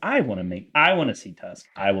 I want to see Tusk.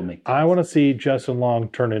 I will make Tusk. I want to see Justin Long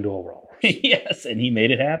turn into a walrus. Yes, and he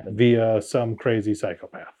made it happen. Via some crazy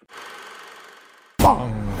psychopath.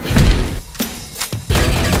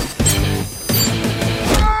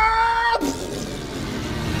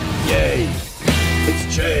 Yay!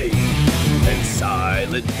 It's Jay and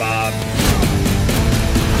Silent Bob.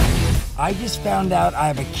 I just found out I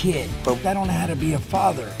have a kid, but I don't know how to be a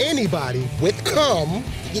father. Anybody with cum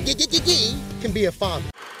can be a father.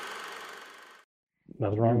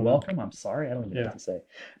 Nothing wrong You're with welcome. I'm sorry. I don't even know what to say.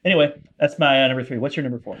 Anyway, that's my number 3. What's your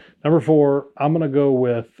number 4? Number 4, I'm going to go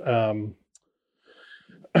with,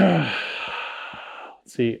 let's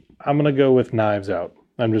see, I'm going to go with Knives Out.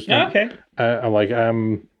 I'm just, okay.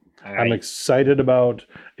 I'm excited about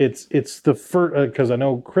it's the first because I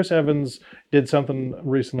know Chris Evans did something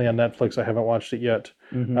recently on Netflix. I haven't watched it yet.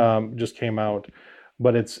 Just came out,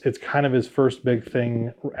 but it's kind of his first big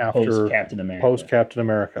thing after Post Captain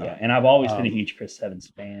America. Yeah, and I've always been a huge Chris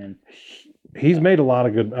Evans fan. He's made a lot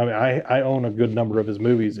of good. I mean, I own a good number of his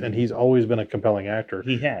movies, and he's always been a compelling actor.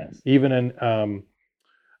 He has. Even in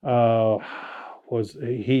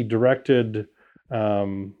he directed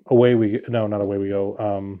Away We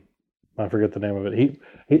Go. I forget the name of it. He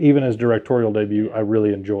even his directorial debut, I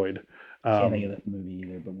really enjoyed. Can't think of that movie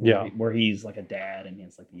either, but where he's like a dad and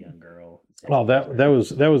he's like the young girl. Well, that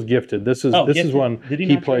was Gifted. This is one did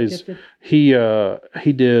he plays. He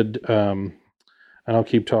did. And I'll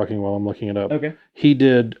keep talking while I'm looking it up. Okay. He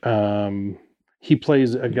did. He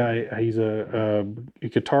plays a guy. He's a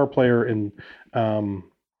guitar player in.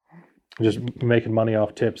 Just making money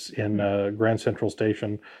off tips in Grand Central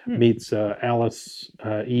Station. Meets Alice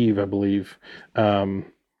Eve, I believe, and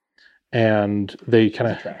they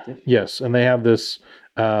kind of and they have this.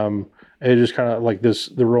 It just kind of like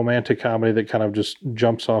the romantic comedy that kind of just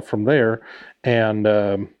jumps off from there, and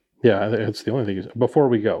it's the only thing. Before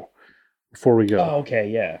we go. Oh, okay,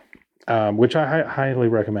 yeah. Which I highly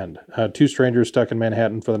recommend. Two strangers stuck in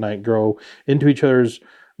Manhattan for the night grow into each other's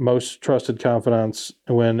most trusted confidants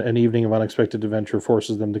when an evening of unexpected adventure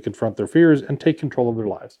forces them to confront their fears and take control of their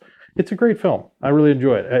lives. It's a great film. I really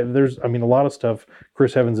enjoy it. There's a lot of stuff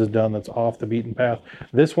Chris Evans has done that's off the beaten path.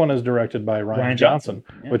 This one is directed by Ryan Johnson.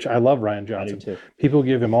 Which I love Ryan Johnson. I do too. People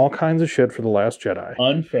give him all kinds of shit for The Last Jedi.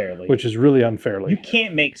 Unfairly. Which is really unfairly. You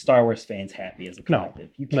can't make Star Wars fans happy as a collective.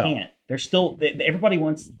 You can't. No. They're still, everybody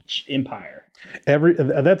wants Empire.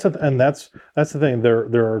 That's the thing. There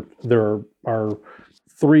are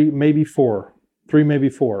 3, maybe 4.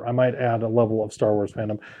 I might add a level of Star Wars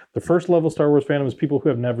fandom. The first level of Star Wars fandom is people who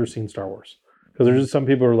have never seen Star Wars. Because there's just some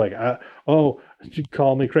people who are like, you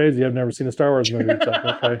call me crazy. I've never seen a Star Wars movie. It's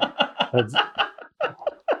like, okay.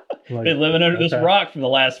 Been living under this rock for the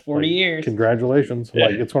last 40 years. Congratulations.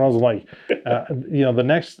 It's when I was like,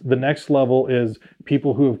 the next level is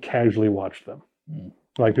people who have casually watched them.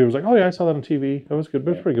 Like people's like, oh yeah, I saw that on TV. That was good,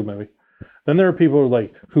 but it's a pretty good movie. Then there are people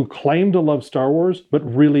who claim to love Star Wars, but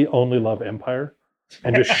really only love Empire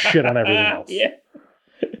and just shit on everything else. Yeah.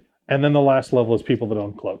 And then the last level is people that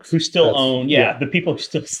own cloaks. Who still own, the people who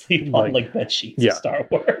still sleep on bed sheets of Star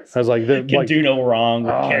Wars. I was like, can do no wrong,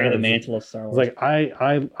 carry the mantle of Star Wars. It's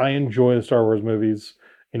like, I enjoy the Star Wars movies.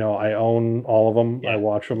 I own all of them. I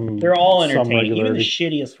watch them. They're all entertaining. Even the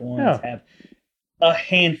shittiest ones have a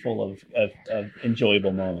handful of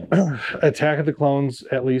enjoyable moments. Attack of the Clones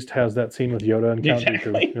at least has that scene with Yoda and Count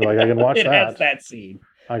Dooku. You're like, I can watch that. It has that scene.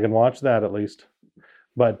 I can watch that at least.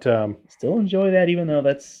 But still enjoy that, even though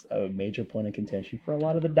that's a major point of contention for a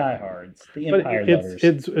lot of the diehards, the Empire lovers.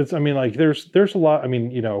 It's there's a lot.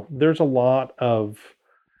 There's a lot of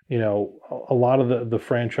a lot of the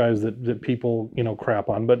franchise that people crap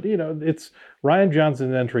on. But it's Ryan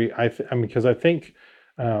Johnson's entry. Because I think.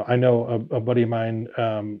 I know a buddy of mine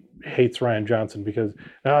hates Ryan Johnson because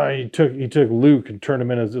he took Luke and turned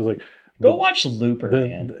him in as like go watch Looper,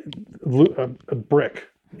 man. Brick.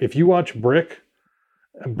 If you watch Brick,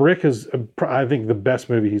 Brick is, I think, the best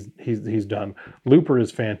movie he's done. Looper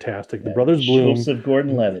is fantastic. The Brothers Bloom, Joseph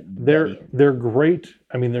Gordon-Levitt. they're great.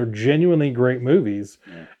 I mean, they're genuinely great movies.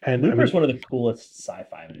 Yeah. And Looper's one of the coolest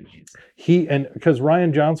sci-fi movies. Because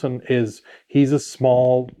Rian Johnson he's a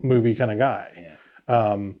small movie kind of guy.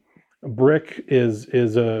 Yeah. Brick is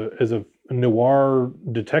a noir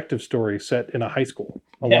detective story set in a high school,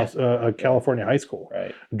 a California high school.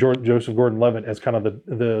 Right. Joseph Gordon-Levitt as kind of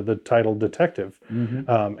the title detective,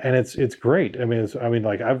 and it's great. I mean, I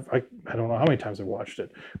don't know how many times I've watched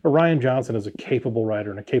it, but Rian Johnson is a capable writer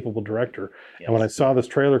and a capable director. Yes. And when I saw this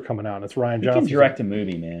trailer coming out, and it's Rian Johnson. He can direct a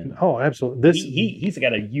movie, man. Oh, absolutely. He's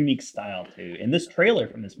got a unique style too, and this trailer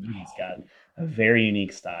from this movie's got a very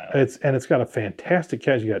unique style. It's got a fantastic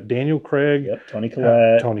cast. You got Daniel Craig, Tony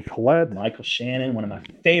Collette, Michael Shannon, one of my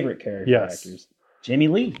favorite character actors. Jamie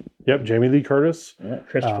Lee. Yep, Jamie Lee Curtis. Yeah,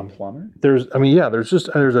 Christopher Plummer. There's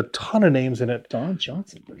a ton of names in it. Don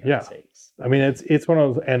Johnson, for God's sakes. I mean, it's one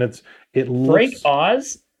of those, and it looks. Frank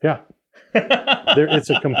Oz. Yeah. It's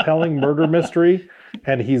a compelling murder mystery,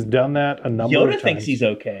 and he's done that a number of times. Yoda thinks he's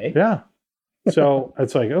okay. Yeah. So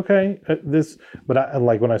it's like, okay, but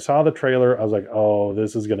when I saw the trailer, I was like, oh,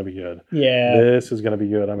 this is going to be good. Yeah. This is going to be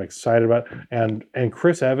good. I'm excited about it. And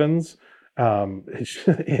Chris Evans,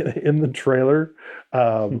 in the trailer,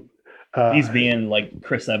 he's being like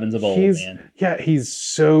Chris Evans of old, man. Yeah, he's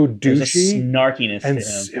so douchey. There's a snarkiness and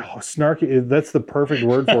to him. Snarky, that's the perfect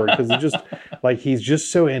word for it, because it's just like he's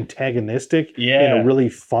just so antagonistic in a really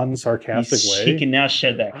fun, sarcastic way. He can now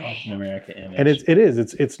shed that Captain America image. And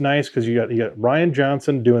it's nice because you got Rian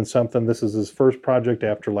Johnson doing something. This is his first project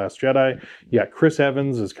after Last Jedi. You got Chris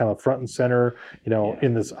Evans as kind of front and center,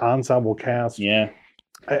 in this ensemble cast. Yeah.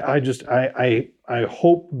 I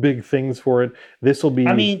hope big things for it. This will be.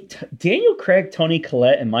 I mean, Daniel Craig, Tony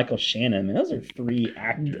Collette, and Michael Shannon. I mean, those are three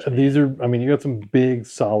actors. These are. I mean, you got some big,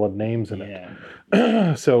 solid names in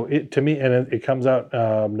it. So to me, and it comes out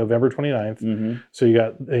November 29th. Mm-hmm. So you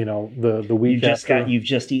got the week you've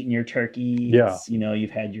just eaten your turkey. Yeah.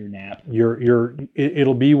 You've had your nap.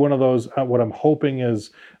 It'll be one of those. What I'm hoping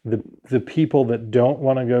is the people that don't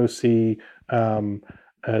want to go see.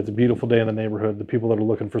 It's a Beautiful Day in the Neighborhood. The people that are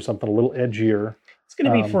looking for something a little edgier. It's going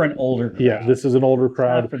to be for an older crowd. Yeah, this is an older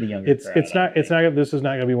crowd. It's not for the younger crowd. This is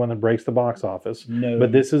not going to be one that breaks the box office. No.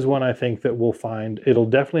 But this is one I think that we'll find. It'll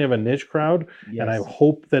definitely have a niche crowd, and I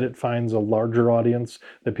hope that it finds a larger audience,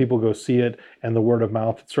 that people go see it, and the word of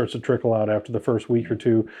mouth starts to trickle out after the first week or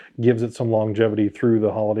two, gives it some longevity through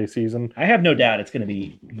the holiday season. I have no doubt it's going to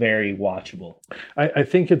be very watchable. I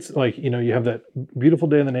think it's like, you have that Beautiful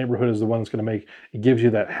Day in the Neighborhood is the one that's going to it gives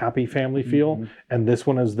you that happy family feel. And this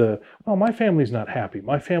one is my family's not happy.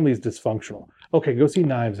 My family's dysfunctional. Okay, go see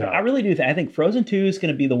Knives Out. I really do. I think Frozen 2 is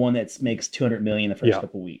going to be the one that makes $200 million the first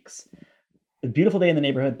couple weeks. A Beautiful Day in the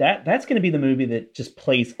Neighborhood, that's going to be the movie that just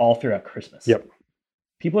plays all throughout Christmas. Yep.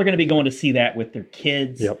 People are going to be going to see that with their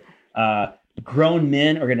kids. Yep. Grown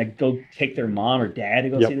men are going to go take their mom or dad to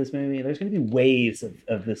go see this movie. There's going to be waves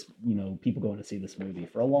of this, people going to see this movie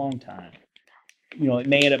for a long time. It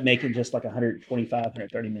may end up making just like $125,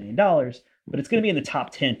 $130 million, but it's going to be in the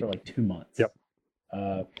top 10 for like 2 months. Yep.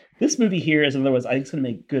 This movie here, in other words, I think it's going to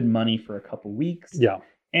make good money for a couple weeks. Yeah.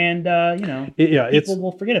 And people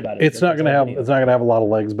will forget about it. It's not going to have a lot of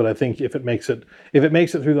legs, but I think if it makes it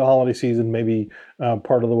through the holiday season, maybe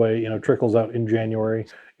part of the way trickles out in January,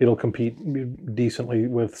 it'll compete decently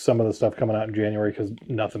with some of the stuff coming out in January, because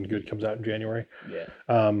nothing good comes out in January. Yeah.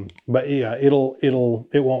 But yeah, it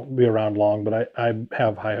won't be around long, but I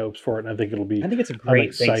have high hopes for it, and I think it'll be. I think it's a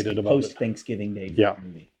great post Thanksgiving Day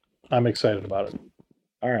movie. I'm excited about it.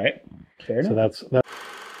 All right, fair enough. So that's.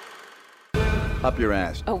 Up your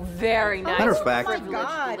ass. Oh, very nice. Matter of fact,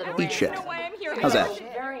 eat shit. How's that?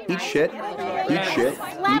 Eat shit. Eat shit.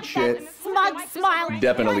 Eat shit. Smug smile.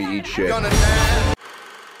 Definitely eat shit.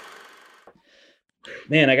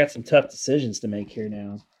 Man, I got some tough decisions to make here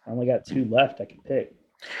now. I only got 2 left I can pick.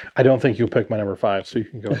 I don't think you'll pick my number 5, so you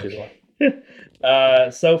can go either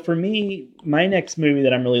one. So for me, my next movie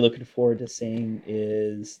that I'm really looking forward to seeing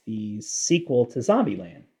is the sequel to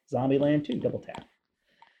Zombieland. Zombieland 2, Double Tap.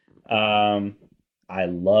 I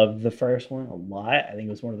loved the first one a lot. I think it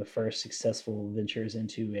was one of the first successful ventures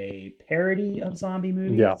into a parody of zombie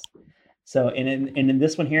movies. Yeah. So, and in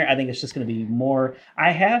this one here, I think it's just going to be more.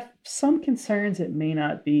 I have some concerns it may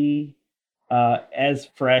not be as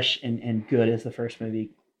fresh and good as the first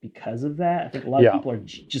movie because of that. I think a lot of people are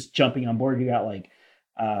just jumping on board. You got like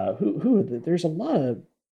there's a lot of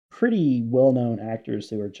pretty well-known actors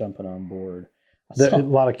who are jumping on board. A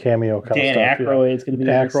lot of cameo kind of stuff. Dan Aykroyd's going to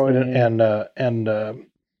be Aykroyd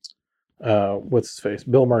what's his face?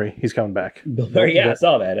 Bill Murray. He's coming back. Bill Murray, yeah, I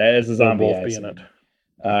saw that. As a zombie. They'll both be in it.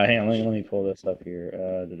 Hang on, let me pull this up here.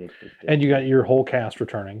 And you got your whole cast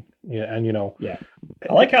returning. Yeah, and yeah,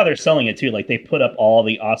 I like how they're selling it too. Like they put up all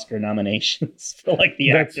the Oscar nominations for like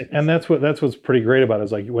the actors. And that's what's pretty great about it.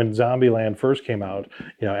 Is like when Zombieland first came out,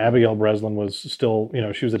 Abigail Breslin was still,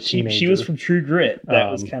 she was a teenager. She was from True Grit.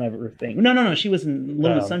 That was kind of her thing. No, she was in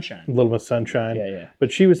Little Miss Sunshine. Little Miss Sunshine. Yeah.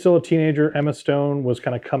 But she was still a teenager. Emma Stone was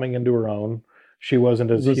kind of coming into her own. She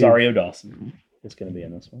wasn't as Rosario Dawson is going to be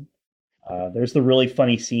in this one. There's the really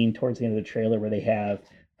funny scene towards the end of the trailer where they have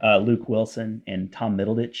Luke Wilson and Tom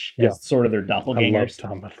Middleditch as sort of their doppelgangers. I love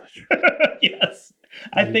Tom Middleditch. Yes.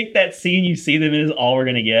 I think that scene you see them in is all we're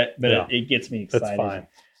going to get, but it gets me excited. That's fine.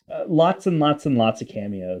 Lots and lots and lots of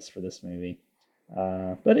cameos for this movie.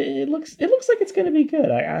 But it looks like it's going to be good.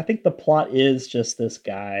 I think the plot is just this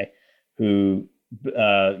guy who,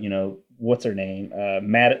 what's her name?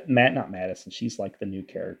 Not Madison. She's like the new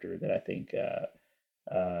character that I think...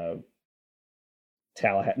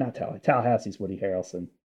 Tallahassee's Woody Harrelson.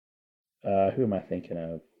 Who am I thinking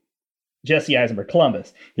of? Jesse Eisenberg,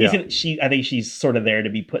 Columbus. I think she's sort of there to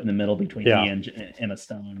be put in the middle between me and Emma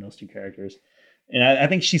Stone, those two characters. And I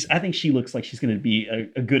think she looks like she's going to be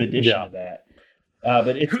a good addition to that.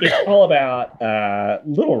 But it's all about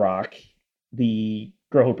Little Rock, the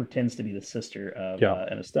girl who pretends to be the sister of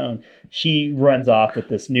Emma Stone. She runs off with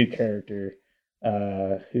this new character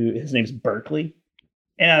who his name's Berkeley.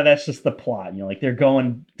 And that's just the plot, like they're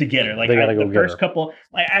going to get her. Like the first couple,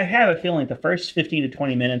 I have a feeling the first 15 to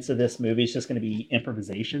 20 minutes of this movie is just going to be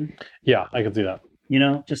improvisation. Yeah, I can see that.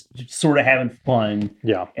 Just sort of having fun.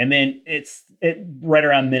 Yeah. And then it's right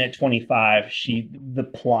around minute 25, the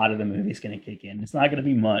plot of the movie is going to kick in. It's not going to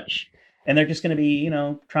be much. And they're just going to be,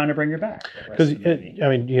 trying to bring her back. Because,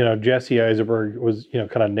 Jesse Eisenberg was,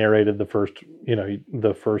 kind of narrated the first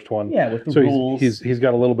one. Yeah, with the rules. He's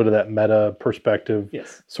got a little bit of that meta perspective,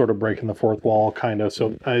 yes, sort of breaking the fourth wall, kind of.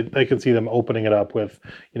 So I could see them opening it up with,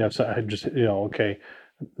 okay,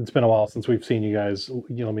 it's been a while since we've seen you guys.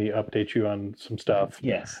 Let me update you on some stuff.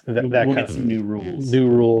 Yes, we'll get some new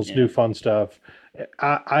rules, new fun stuff.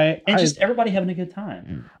 Just everybody having a good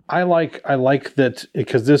time. I like that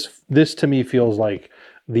because this to me feels like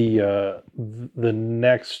the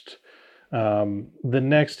next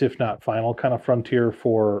if not final kind of frontier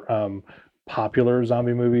for popular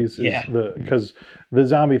zombie movies. Because the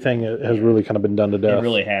zombie thing has really kind of been done to death. It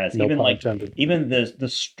really has. No even the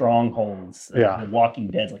strongholds, the Walking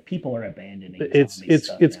Dead, like people are abandoning. It's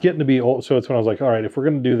getting to be old. So it's when I was like, all right, if we're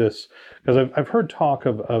going to do this, because I've heard talk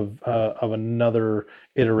of another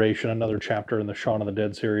iteration, another chapter in the Shaun of the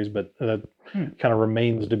Dead series, but that kind of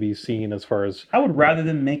remains to be seen as far as. I would rather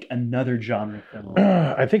than make another genre film.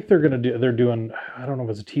 I think they're doing. I don't know if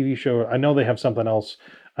it's a TV show. I know they have something else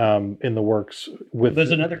in the works with.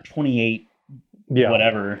 There's another 28.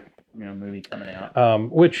 Whatever movie coming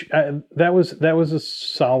out. Which that was a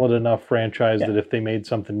solid enough franchise that if they made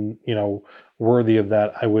something worthy of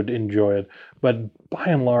that, I would enjoy it. But by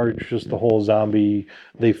and large, just the whole zombie,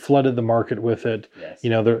 they flooded the market with it. Yes.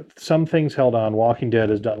 Some things held on. Walking Dead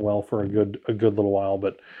has done well for a good little while,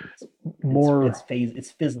 but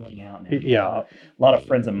it's fizzling out now. Yeah, a lot of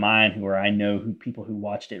friends of mine I know people who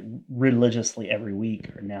watched it religiously every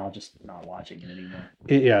week are now just not watching it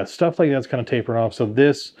anymore. Stuff like that's kind of tapering off. So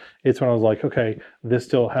it's when I was like, okay, this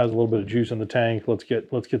still has a little bit of juice in the tank. Let's get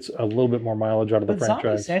a little bit more mileage out of the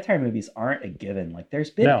franchise. Zombie satire movies aren't a given. Like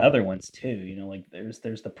there's been other ones too. Like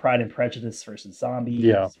there's the Pride and Prejudice versus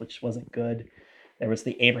Zombies, which wasn't good. There was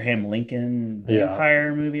the Abraham Lincoln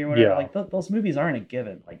Vampire movie or whatever. Yeah. Like those movies aren't a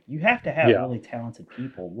given. Like you have to have really talented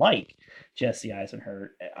people like Jesse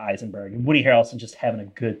Eisenberg and Woody Harrelson just having a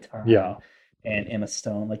good time. Yeah. And Emma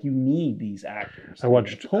Stone. Like you need these actors I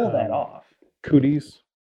watched to pull that off. Cooties.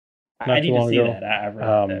 I need to see that. I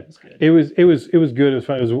read that was good. It was good. It was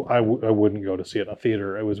fun. I wouldn't go to see it in a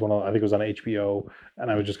theater. It was I think it was on HBO, and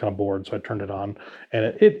I was just kind of bored, so I turned it on, and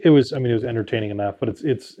it was. I mean, it was entertaining enough, but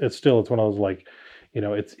it's still one of those like,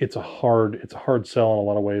 it's a hard sell in a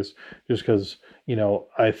lot of ways, just because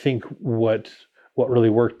I think what really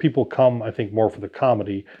worked. People come, I think, more for the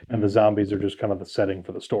comedy, and the zombies are just kind of the setting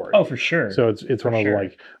for the story. Oh, for sure. So it's one of the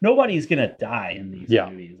like nobody's gonna die in these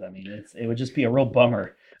movies. I mean, it would just be a real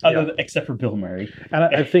bummer. Except for Bill Murray. And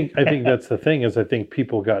I think that's the thing is I think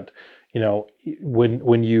people got,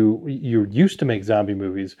 when you used to make zombie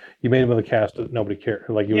movies, you made them with a cast that nobody cared.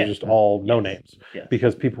 Like it was just all no names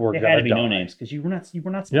because people were going to die. No names because you were not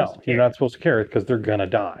supposed to care. You're not supposed to care because they're going to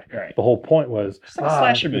die. Right. The whole point was it's like a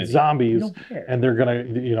slasher movie. Zombies and they're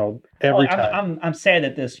going to, every time. I'm sad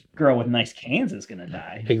that this girl with nice cans is going to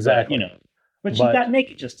die. Exactly. But, But she got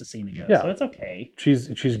naked just a scene ago, Yeah. so it's okay.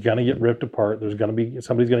 She's gonna get ripped apart. There's gonna be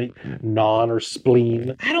somebody's gonna gnaw on her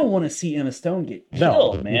spleen. I don't want to see Emma Stone get No,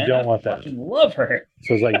 killed, man. you don't want that. I fucking love her.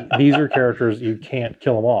 So it's like these are characters you can't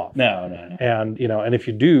kill them off. No. And and if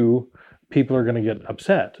you do, people are going to get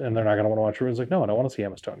upset and they're not going to want to watch it. It's like, no, I don't want to see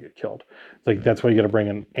Emma Stone get killed. It's like that's why you got to bring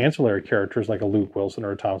in ancillary characters like a Luke Wilson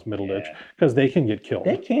or a Thomas Middleditch because they can get killed.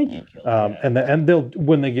 They can get killed. And they'll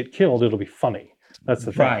when they get killed, it'll be funny. That's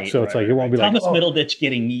the thing. Right, so it's like it won't be Thomas like Middleditch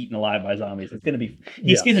getting eaten alive by zombies. It's gonna be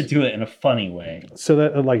he's gonna do it in a funny way. So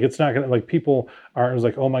that like it's not gonna like people aren't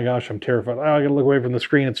like, oh my gosh, I'm terrified. Oh, I gotta look away from the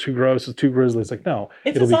screen. It's too gross. It's too grisly. It's like no,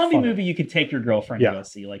 It's a zombie movie you could take your girlfriend to go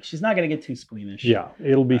see. Like she's not gonna get too squeamish. Yeah,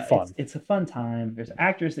 it'll be fun. It's a fun time. There's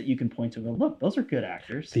actors that you can point to and go, look, those are good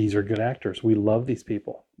actors. These are good actors. We love these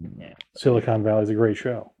people. Yeah. Silicon Valley is a great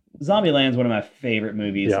show. Zombieland's one of my favorite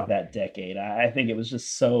movies of that decade. I think it was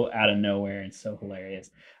just so out of nowhere and so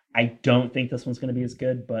hilarious. I don't think this one's going to be as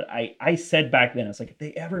good, but I said back then, I was like, if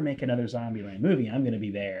they ever make another Zombieland movie, I'm going to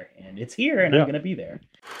be there. And it's here, and I'm going to be there.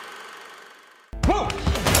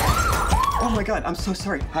 Oh my god, I'm so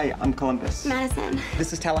sorry. Hi, I'm Columbus. Madison.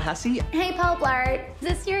 This is Tallahassee. Hey, Paul Blart. Is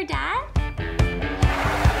this your dad?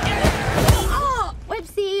 Oh,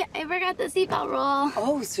 whoopsie. I forgot the seatbelt rule.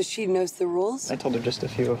 Oh, so she knows the rules? I told her just a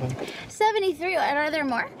few of them. 73. Are there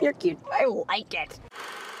more? You're cute. I like it.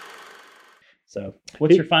 So,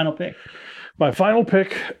 what's your final pick? My final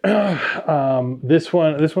pick, this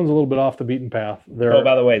one's a little bit off the beaten path.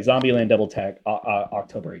 By the way, Zombieland Double Tag,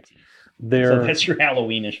 October 18th. So that's your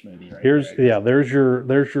Halloweenish movie, right? There's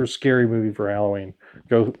your scary movie for Halloween.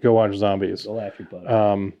 Go watch Zombies. Go laugh your butt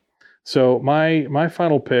off. So my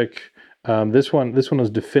final pick, this one is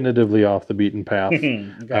definitively off the beaten path. Okay.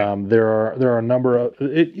 There are a number of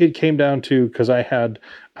it came down to because I had.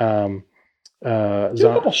 Do a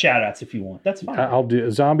couple shout outs if you want. That's fine. I'll do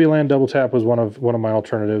Zombieland Double Tap was one of my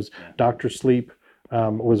alternatives. Dr. Sleep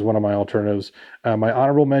was one of my alternatives. My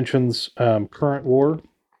honorable mentions, Current War.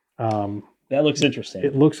 That looks interesting.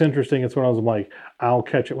 It looks interesting. It's one of those I'm like, I'll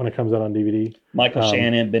catch it when it comes out on DVD. Michael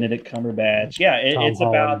Shannon, Benedict Cumberbatch. Yeah, it's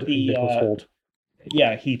about the Nicholas Hoult.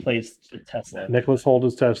 Yeah, he plays Tesla. Nicholas Hoult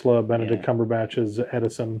is Tesla. Benedict Cumberbatch is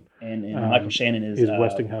Edison. And Michael Shannon is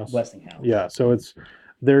Westinghouse. Westinghouse. Yeah, so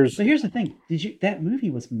So here's the thing. That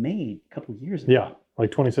movie was made a couple years ago. Yeah,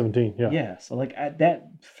 like 2017. Yeah. Yeah. So that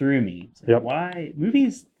threw me. Like, why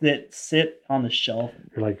movies that sit on the shelf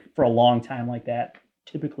for a long time like that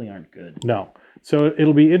typically aren't good. No. So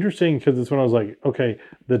it'll be interesting because it's when I was like, okay,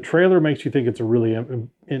 the trailer makes you think it's a really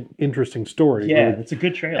interesting story. Yeah, it's a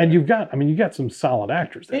good trailer. And you've got some solid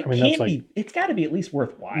actors there. It's got to be at least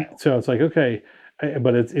worthwhile. So it's like, okay,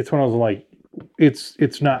 but it's when I was like,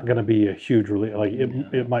 it's not going to be a huge release. Like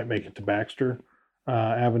it might make it to Baxter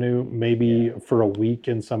Avenue, maybe for a week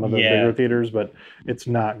in some of the bigger theaters, but it's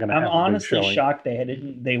not going to. I'm honestly shocked they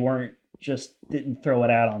didn't throw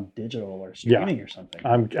it out on digital or streaming or something.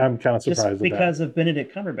 I'm kind of surprised just because of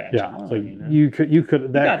Benedict Cumberbatch. Yeah, you could you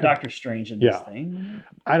got Doctor Strange in this thing.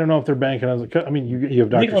 I don't know if they're banking on it. I mean, you have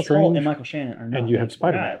Doctor Nicholas Strange Hoult and Michael Shannon are not, and you have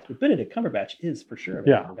Spider-Man. But Benedict Cumberbatch is for sure a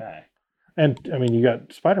guy. And I mean, you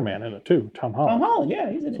got Spider-Man in it too, Tom Holland. Tom Holland, yeah,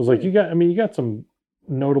 he's in it. So it's like you got some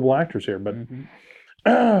notable actors here, but and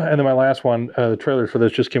then my last one, the trailer for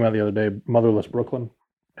this just came out the other day. Motherless Brooklyn.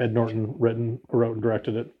 Ed Norton wrote and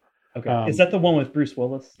directed it. Okay, is that the one with Bruce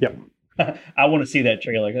Willis? Yep. I want to see that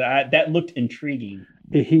trailer. That looked intriguing.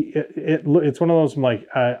 It's one of those I'm like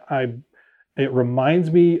it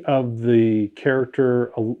reminds me of the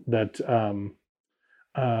character that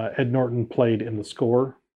Ed Norton played in The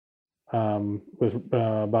Score. With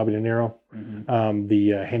Bobby De Niro,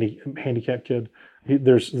 the handicap kid.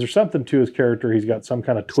 There's something to his character. He's got some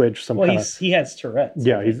kind of twitch. He has Tourette's.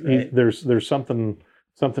 Yeah, there's something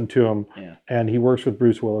to him, and he works with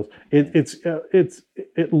Bruce Willis.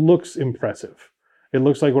 It looks impressive. It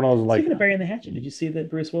looks like when I was like. Speaking of burying the hatchet, did you see that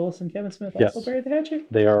Bruce Willis and Kevin Smith also buried the hatchet?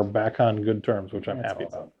 They are back on good terms, which I'm happy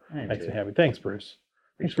about. Makes me happy. Thanks, Bruce.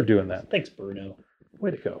 Thanks for doing that. Thanks, Bruno.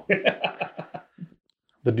 Way to go.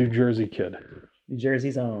 The New Jersey kid. New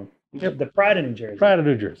Jersey's own. Yep. The pride of New Jersey. Pride of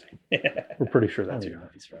New Jersey. We're pretty sure that's you.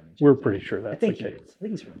 We're pretty sure that's the case. I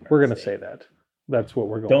think he's from We're going to say that. That's what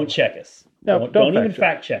we're going Don't check us. No, don't even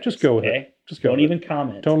fact check Just us, go with okay? it. Just go Don't with even it.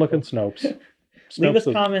 comment. Don't look in Snopes. Leave us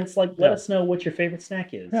comments let us know what your favorite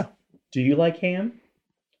snack is. Yeah. Do you like ham?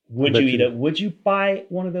 Would you eat it? Would you buy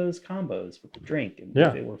one of those combos with the drink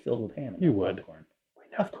if it were filled with ham? You would. Popcorn?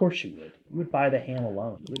 Of course you would. You would buy the ham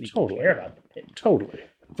alone. You wouldn't Totally. even care about the pit. Totally.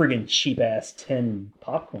 Friggin' cheap ass tin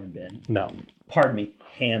popcorn bin. No. Pardon me,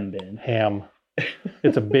 ham bin. Ham.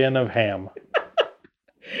 It's a bin of ham.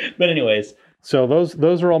 But anyways, So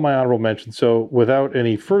those are all my honorable mentions. So without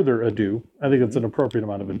any further ado, I think it's an appropriate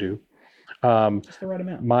amount of ado. Just the right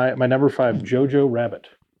amount. My number 5, Jojo Rabbit.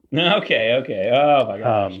 Okay. Oh my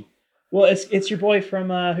gosh. Well, it's your boy from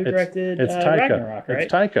who directed it's Taika. Ragnarok, right?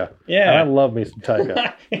 It's Taika. Yeah. And I love me some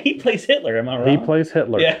Taika. He plays Hitler, am I wrong? He plays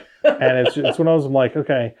Hitler. Yeah. And it's one of those, I'm like,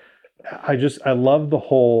 okay, I love the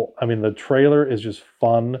whole, I mean, the trailer is just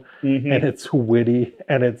fun and it's witty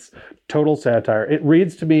and it's total satire. It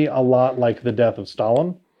reads to me a lot like The Death of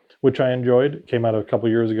Stalin, which I enjoyed. It came out a couple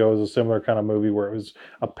years ago as a similar kind of movie where it was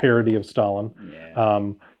a parody of Stalin. Yeah.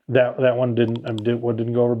 That one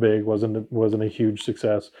didn't go over big, wasn't a huge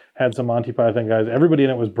success. Had some Monty Python guys. Everybody in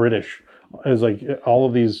it was British. It was like all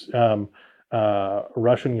of these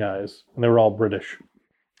Russian guys, and they were all British.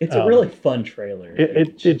 It's a really fun trailer.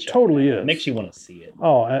 It totally is. It makes you want to see it.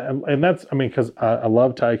 Oh, and that's, I mean, because I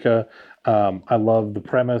love Taika. I love the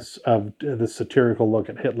premise of the satirical look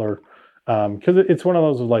at Hitler. Because it's one of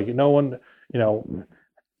those of like, no one,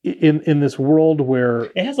 in this world where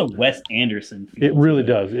it has a Wes Anderson feel. It really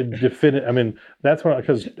does. I mean, that's what,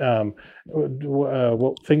 because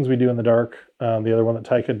Things We Do in the Dark, the other one that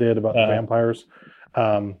Taika did about the vampires.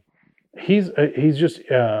 He's just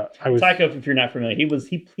Taika, if you're not familiar, he was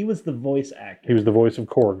the voice actor. He was the voice of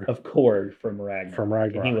Korg. Of Korg from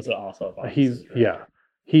Ragnarok. And he was also a He's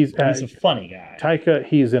a funny guy. Taika,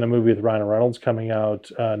 he's in a movie with Ryan Reynolds coming out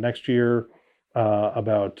next year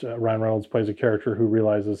about Ryan Reynolds plays a character who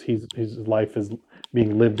realizes his life is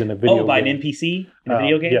being lived in a video game. By an NPC in a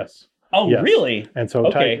video game? Yes. Oh, yes. Really? And so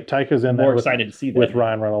Taika's in More there excited to see that with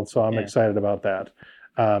Ryan Reynolds, so I'm excited about that.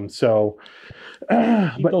 But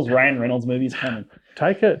those Ryan Reynolds movies coming.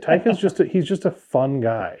 Taika's just a fun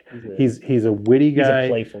guy. He's a witty guy. He's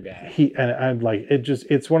a playful guy. I'm like,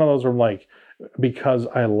 it's one of those where I'm like, because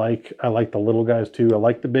I like the little guys too. I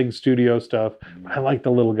like the big studio stuff. I like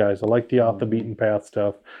the little guys. I like the off the beaten path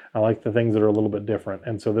stuff. I like the things that are a little bit different.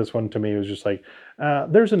 And so this one to me was just like,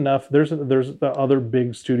 there's enough. There's the other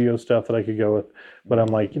big studio stuff that I could go with, but I'm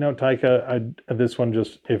like, Taika. This one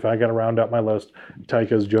just, if I got to round out my list,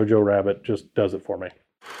 Taika's Jojo Rabbit just does it for me.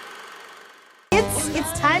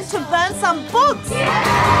 It's time to burn some books.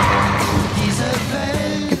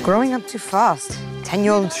 You're growing up too fast.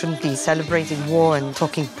 10-year-olds shouldn't be celebrating war and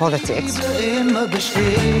talking politics.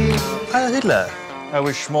 Heil Hitler. I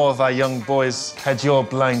wish more of our young boys had your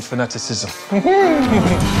blind fanaticism.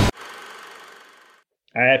 I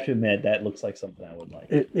have to admit, that looks like something I would like.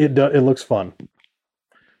 It looks fun.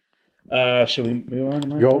 Should we move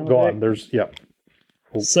on? Go on. There's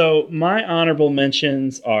So my honorable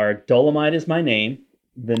mentions are Dolomite Is My Name,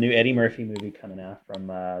 the new Eddie Murphy movie coming out from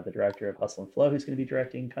the director of Hustle and Flow, who's going to be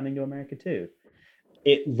directing Coming to America 2.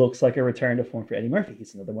 It looks like a return to form for Eddie Murphy.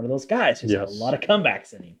 He's another one of those guys who's got a lot of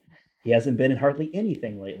comebacks in him. He hasn't been in hardly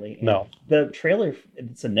anything lately. And no. The trailer,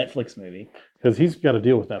 it's a Netflix movie. Because he's got to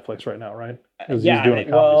deal with Netflix right now, right? He's doing a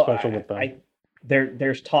comedy special with them.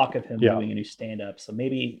 There's talk of him doing a new stand-up, so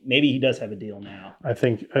maybe he does have a deal now. I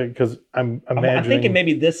think because I'm imagining. I'm thinking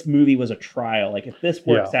maybe this movie was a trial. Like if this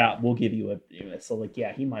works out, we'll give you a. So like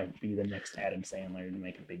he might be the next Adam Sandler to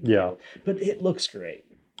make a big deal. But it looks great.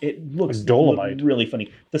 It looks Dolomite really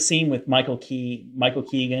funny. The scene with Michael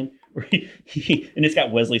Keegan, where he and it's got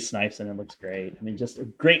Wesley Snipes in it. Looks great. I mean, just a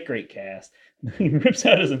great cast. He rips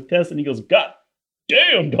out his intestine. He goes, "God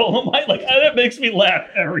damn, Dolomite!" Like that makes me laugh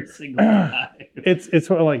every single time. It's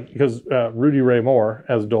sort of like because Rudy Ray Moore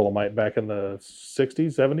as Dolomite back in the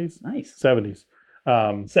 60s, 70s, nice 70s.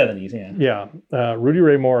 70s, yeah. Rudy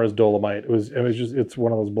Ray Moore as Dolomite. It's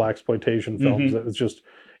one of those blaxploitation films that was just.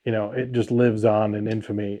 It just lives on in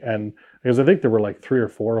infamy. And because I think there were like 3 or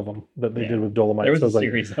 4 of them that they did with Dolomite. There was a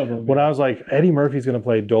series of them. When I was like, Eddie Murphy's going to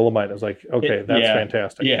play Dolomite, I was like, okay, that's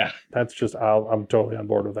fantastic. Yeah. That's just, I'm totally on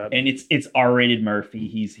board with that. And it's R-rated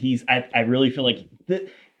Murphy. I really feel like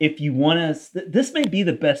if you want to, this may be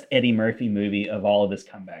the best Eddie Murphy movie of all of his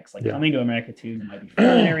comebacks. Like Coming to America 2 might be fun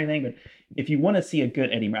and everything, but if you want to see a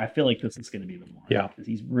good Eddie Murphy, I feel like this is going to be the one. Yeah. Because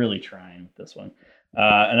he's really trying with this one.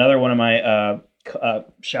 Another one of my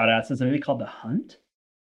shout outs is a movie called The Hunt.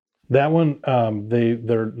 That one,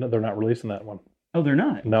 they're not releasing that one. Oh, they're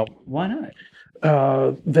not? No. Why not?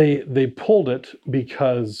 They pulled it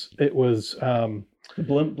because it was the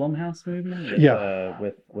Blumhouse movie.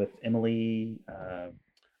 With Emily.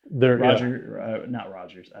 Not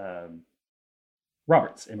Rogers.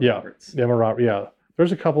 Roberts. Emma Roberts. Yeah.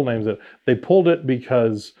 There's a couple names that they pulled it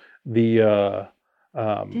because the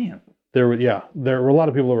damn. There were a lot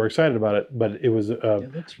of people that were excited about it, but it was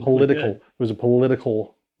political. It was a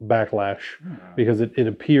political backlash because it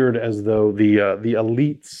appeared as though the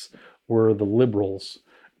elites were the liberals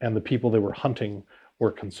and the people they were hunting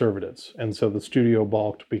were conservatives, and so the studio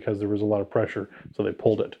balked because there was a lot of pressure, so they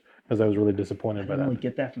pulled it. Because I was really disappointed by I didn't really that.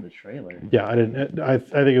 get that from the trailer. Yeah, I didn't. I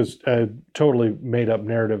think it was a totally made up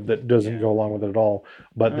narrative that doesn't go along with it at all.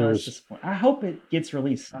 But there was. I hope it gets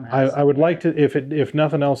released somehow. I would like to, if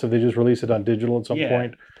nothing else, if they just release it on digital at some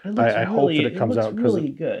point. I hope that it comes out because really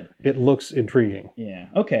good. It looks intriguing. Yeah.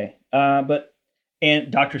 Okay. And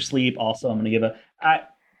Dr. Sleep also, I'm going to give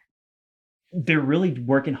they're really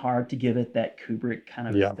working hard to give it that Kubrick kind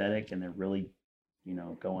of aesthetic, and they're really,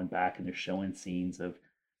 going back and they're showing scenes of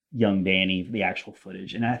young Danny, the actual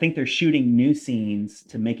footage. And I think they're shooting new scenes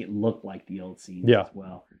to make it look like the old scenes as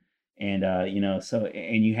well. And, so,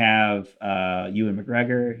 and you have Ewan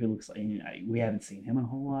McGregor, who looks like, we haven't seen him a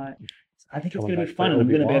whole lot. I think it's going to be fun, and I'm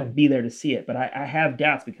going to be there to see it. But I have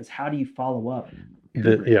doubts, because how do you follow up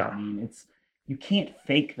Kubrick? I mean, you can't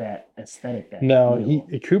fake that aesthetic.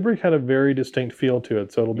 Kubrick had a very distinct feel to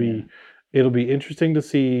it. So it'll be interesting to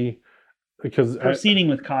see. Because proceeding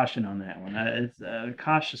with caution on that one, it's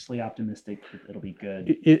cautiously optimistic that it'll be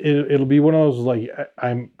good. It'll be one of those, like,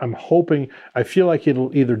 I'm hoping. I feel like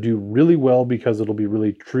it'll either do really well because it'll be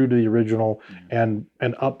really true to the original and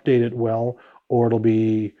update it well, or it'll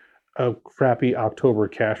be a crappy October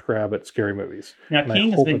cash grab at Scary Movies. Now,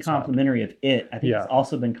 King has been complimentary of it. I think it's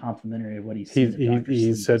also been complimentary of what he's seen.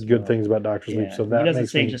 He's said good things about Dr. Sleep, so that he doesn't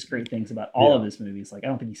makes say just great things about all of his movies. Like, I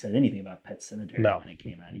don't think he said anything about Pet Sematary when it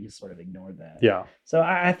came out. He just sort of ignored that. Yeah. So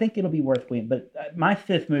I think it'll be worth waiting. But my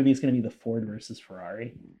fifth movie is going to be the Ford versus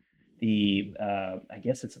Ferrari. I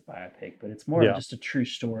guess it's a biopic, but it's more of just a true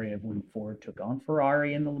story of when Ford took on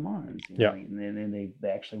Ferrari in the Le Mans. And then they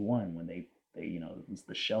actually won when they it was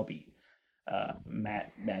the Shelby.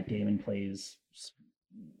 Matt Damon plays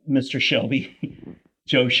Mr. Shelby,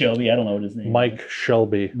 Joe Shelby. I don't know what his name is. Mike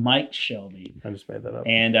Shelby. I just made that up.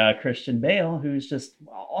 And Christian Bale, who's just,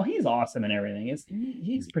 he's awesome and everything.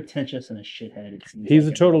 He's pretentious and a shithead. It seems he's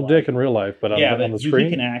a total dick in real life, but on the screen,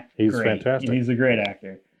 he can act. He's great. fantastic. He's a great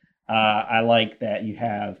actor. I like that you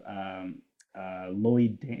have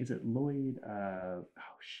Lloyd. Is it Lloyd?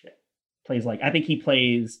 Plays I think he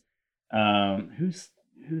plays.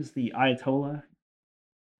 Who's the Ayatollah?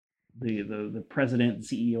 The president and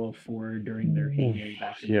CEO of Ford during their heyday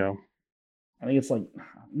back then. I think it's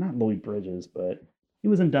not Lloyd Bridges, but he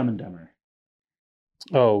was in Dumb and Dumber.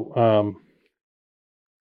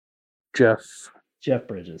 Jeff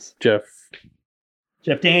Bridges. Jeff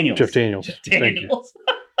Daniels. Jeff Daniels. Thank you.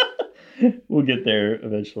 We'll get there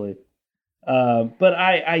eventually. But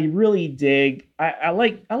I really dig. I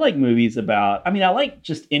like movies about. I mean, I like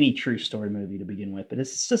just any true story movie to begin with. But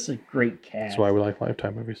it's just a great cast. That's why we like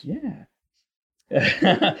Lifetime movies. Yeah.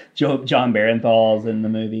 John Barenthal's in the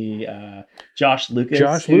movie. Josh Lucas.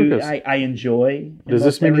 I enjoy. Does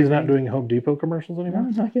this mean he's not doing Home Depot commercials anymore?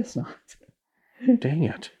 No, I guess not. Dang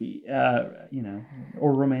it.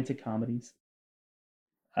 Or romantic comedies.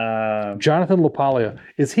 Jonathan LaPaglia,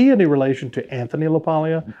 is he any relation to Anthony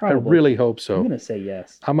LaPaglia? Probably. I really hope so. I'm going to say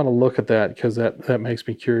yes. I'm going to look at that because that makes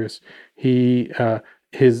me curious. He's the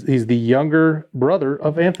younger brother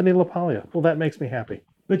of Anthony LaPaglia. Well, that makes me happy.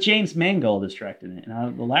 But James Mangold is directing it,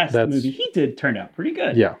 and the last movie he did turned out pretty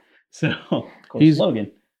good. Yeah. So of course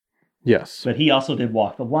Logan. Yes. But he also did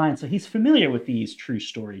Walk the Line, so he's familiar with these true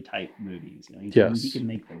story type movies. He can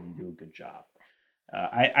make them and do a good job.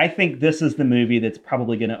 I think this is the movie that's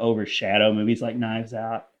probably going to overshadow movies like Knives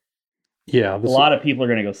Out. Yeah. A lot of people are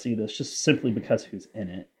going to go see this just simply because who's in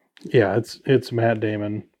it. Yeah, it's Matt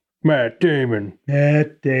Damon. But yeah,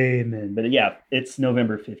 it's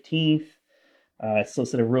November 15th. So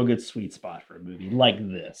it's at a real good sweet spot for a movie like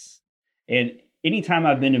this. And anytime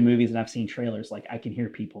I've been to movies and I've seen trailers, I can hear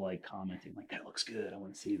people commenting that looks good. I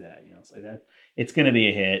want to see that. It's like that. It's going to be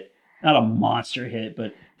a hit. Not a monster hit,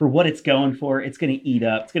 but for what it's going for, it's going to eat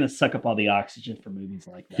up. It's going to suck up all the oxygen for movies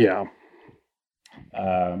like that. Yeah.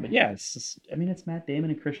 But yeah, it's just, it's Matt Damon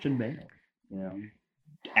and Christian Bale,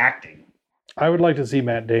 acting. I would like to see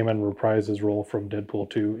Matt Damon reprise his role from Deadpool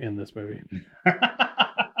 2 in this movie.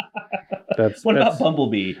 What about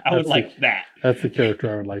Bumblebee? I would like that. That's the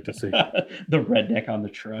character I would like to see. The redneck on the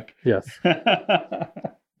truck. Yes.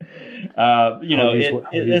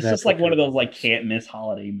 It's just like one of those can't miss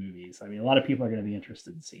holiday movies. A lot of people are going to be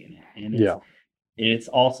interested in seeing it, and it's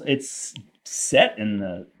set in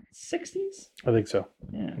the 60s. I think so.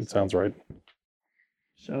 Yeah, it sounds right.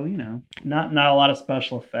 So not a lot of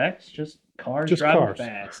special effects, just cars driving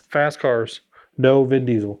fast cars. No Vin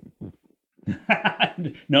Diesel.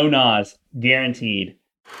 No Nas, guaranteed.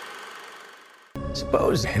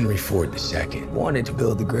 Suppose Henry Ford II wanted to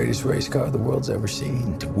build the greatest race car the world's ever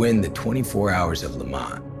seen, to win the 24 Hours of Le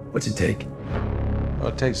Mans. What's it take? Well,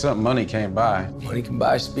 it takes something money can't buy. Money can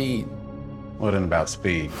buy speed. What then about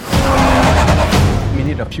speed? You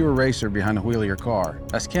need a pure racer behind the wheel of your car.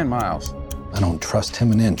 That's Ken Miles. I don't trust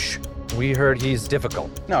him an inch. We heard he's difficult.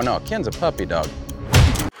 No, Ken's a puppy dog.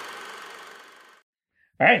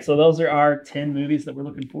 All right, so those are our 10 movies that we're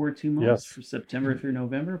looking forward to most Yes. for September through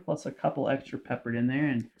November, plus a couple extra peppered in there.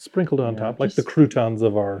 And Sprinkled on top, like the croutons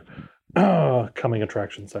of our coming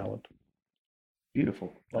attraction salad.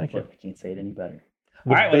 beautiful. Thank you. I can't say it any better.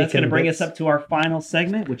 With All right, well, that's going to bacon bring bits. us up to our final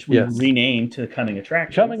segment, which we Yes. renamed to Coming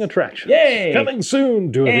Attractions. Coming attractions. Yay! Coming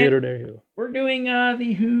soon to a And theater near you. We're doing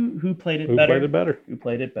the Who Played It Who Better. played it better? Who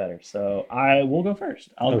Played It Better. So I will go first.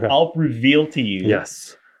 Okay. I'll reveal to you.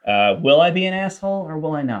 Yes. Will I be an asshole or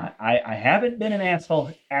will I not? I haven't been an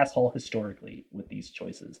asshole historically with these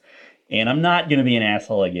choices. And I'm not going to be an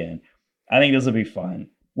asshole again. I think this will be fun.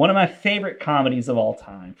 One of my favorite comedies of all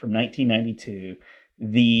time from 1992,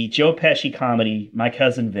 the Joe Pesci comedy, My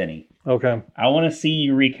Cousin Vinny. Okay. I want to see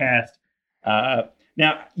you recast.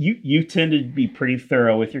 Now, you tend to be pretty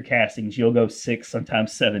thorough with your castings. You'll go 6,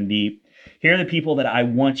 sometimes 7 deep. Here are the people that I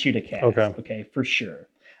want you to cast. Okay, for sure.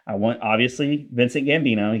 I want, obviously, Vincent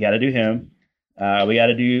Gambino. You got to do him. We got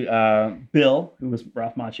to do Bill, who was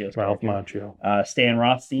Ralph Macchio's Ralph character. Macchio. Stan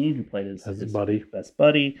Rothstein, who played his buddy. best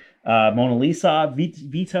buddy. Mona Lisa,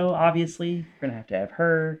 Vito, obviously. We're going to have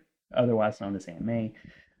her, otherwise known as Aunt May.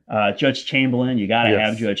 Judge Chamberlain. You got to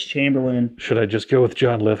have Judge Chamberlain. Should I just go with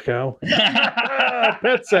John Lithgow?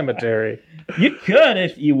 Pet Cemetery. You could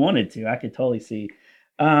if you wanted to. I could totally see.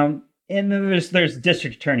 And then there's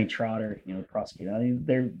District Attorney Trotter, the prosecutor. I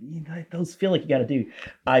mean, those feel like you got to do.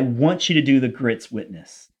 I want you to do the Grits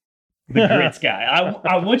witness, the Grits guy.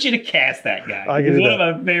 I want you to cast that guy. He's one of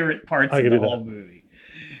my favorite parts of the whole movie.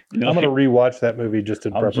 I'm going to rewatch that movie just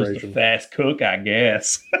in preparation. Just a fast cook, I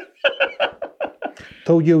guess.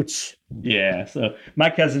 Toyuch. Yeah. So My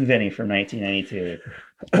Cousin Vinny from 1992.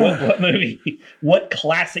 What movie? What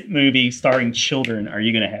classic movie starring children are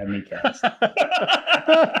you going to have me cast?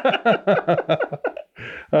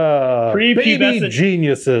 Baby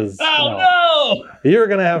Geniuses. Oh no! You're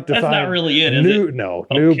going to have to That's find not really it, is new, it? No,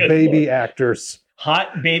 Oh, new good baby Lord. actors.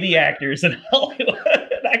 Hot baby actors in Hollywood.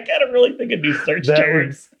 I gotta really think of new search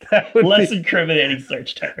terms. That would Less be, incriminating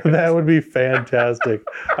search terms. that would be fantastic.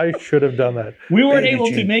 I should have done that. We weren't Baby able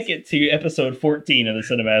to Genius. make it to episode 14 of the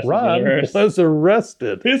Cinemaster Ron Universe. was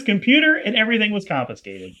arrested. His computer and everything was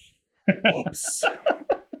confiscated. Oops.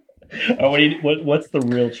 What's the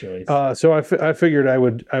real choice? So I figured I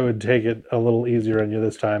would take it a little easier on you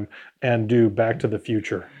this time and do Back to the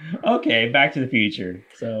Future. Okay, Back to the Future.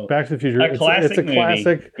 So Back to the Future. a classic It's a movie.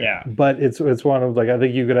 classic. Yeah. But it's one of, like, I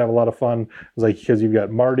think you could have a lot of fun. It's like, because you've got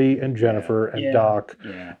Marty and Jennifer and Doc,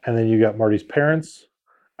 and then you got Marty's parents.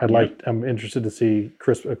 I'm interested to see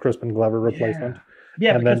a Crispin Glover replacement.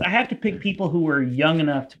 Yeah, and because then, I have to pick people who are young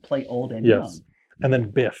enough to play old and yes, young. and then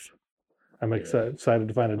Biff. I'm excited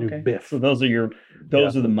to find a new Biff. So those are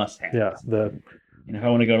the must-haves. Yeah, if I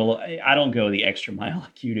want to go I don't go the extra mile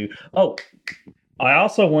like you do. Oh, I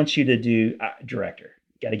also want you to do director.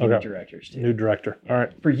 Got to give me directors too. New director. All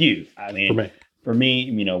right. For you, I mean, for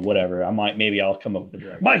me, whatever. Maybe I'll come up with a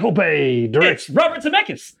director. Michael Bay directs. It's Robert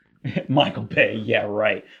Zemeckis. Michael Bay. Yeah,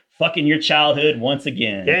 right. Fucking your childhood once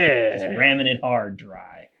again. Yeah. Just ramming it hard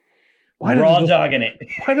dry. Why dogging it.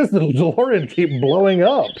 Why does the DeLorean keep blowing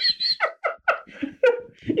up?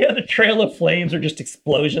 Yeah, the trail of flames are just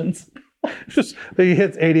explosions. Just he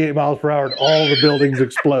hits 88 miles per hour and all the buildings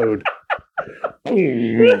explode. What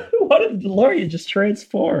did the DeLorean just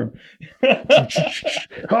transform?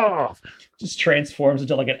 Just transforms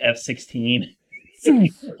into like an F-16.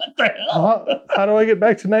 What the hell? How do I get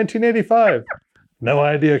back to 1985? No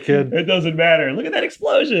idea, kid. It doesn't matter. Look at that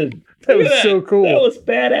explosion. That Look at was so cool. That was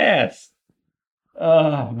badass.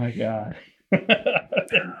 Oh my god.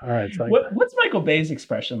 All right. So What's Michael Bay's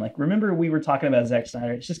expression like? Remember we were talking about Zack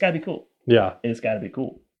Snyder. It's just got to be cool. Yeah. It's got to be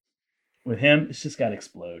cool. With him, it's just got to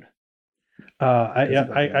explode.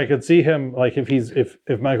 I could see him, like, if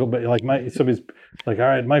Michael Bay, like, somebody's like, all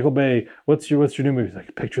right, Michael Bay, what's your new movie? He's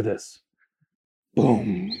like, picture this.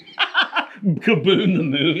 Boom. Kaboom the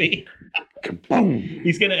movie. Kaboom.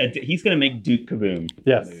 He's gonna make Duke Kaboom.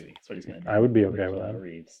 Yes. The movie. That's what he's gonna do. I would be okay with that.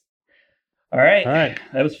 Reeves. All right.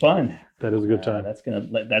 That was fun. That is a good time. That's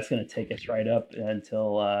gonna take us right up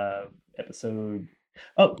until episode.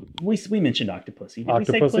 Oh, we mentioned Octopussy. Did we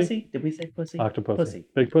say pussy? Did we say pussy? Octopussy. Pussy.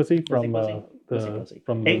 Big Pussy from Pussy.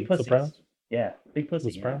 from Eight the Pussies. Sopranos. Yeah, Big Pussy.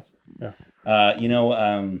 The Sopranos. Yeah.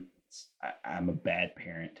 I'm a bad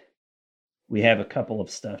parent. We have a couple of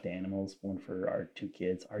stuffed animals, one for our 2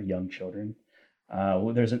 kids, our young children.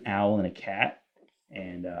 There's an owl and a cat,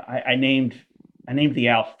 and I named I named the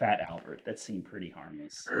owl Fat Albert. That seemed pretty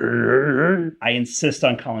harmless. I insist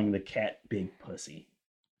on calling the cat Big Pussy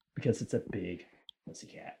because it's a big pussy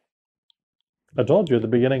cat. I told you at the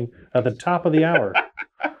beginning, at the top of the hour.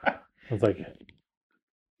 I was like,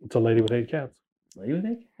 it's a lady with 8 cats. Lady with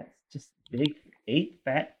 8 cats. Just big 8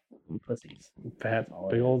 fat pussies. Fat,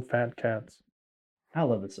 big old fat cats. I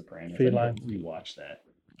love The Sopranos. Feline. I rewatch that.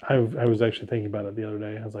 I was actually thinking about it the other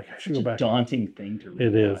day. I was like, I should Such go back. a daunting thing to rewatch.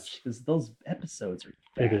 It is. Because those episodes are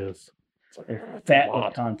fat. It is. It's like, They're fat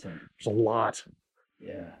with content. There's a lot.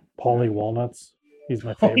 Yeah. Paulie Walnuts. He's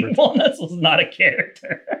my Paulie favorite. Walnuts was not a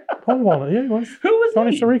character. Paulie Walnuts. Yeah, he was. Who was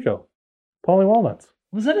Tony he? Sirico. Paulie Walnuts.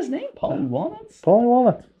 Was that his name? Paulie Walnuts? Paulie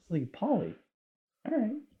Walnuts. It's like Paulie. All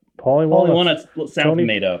right. Paulie Paulie Walnuts. Walnuts sounds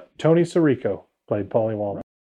made up. Tony Sirico played Paulie Walnuts.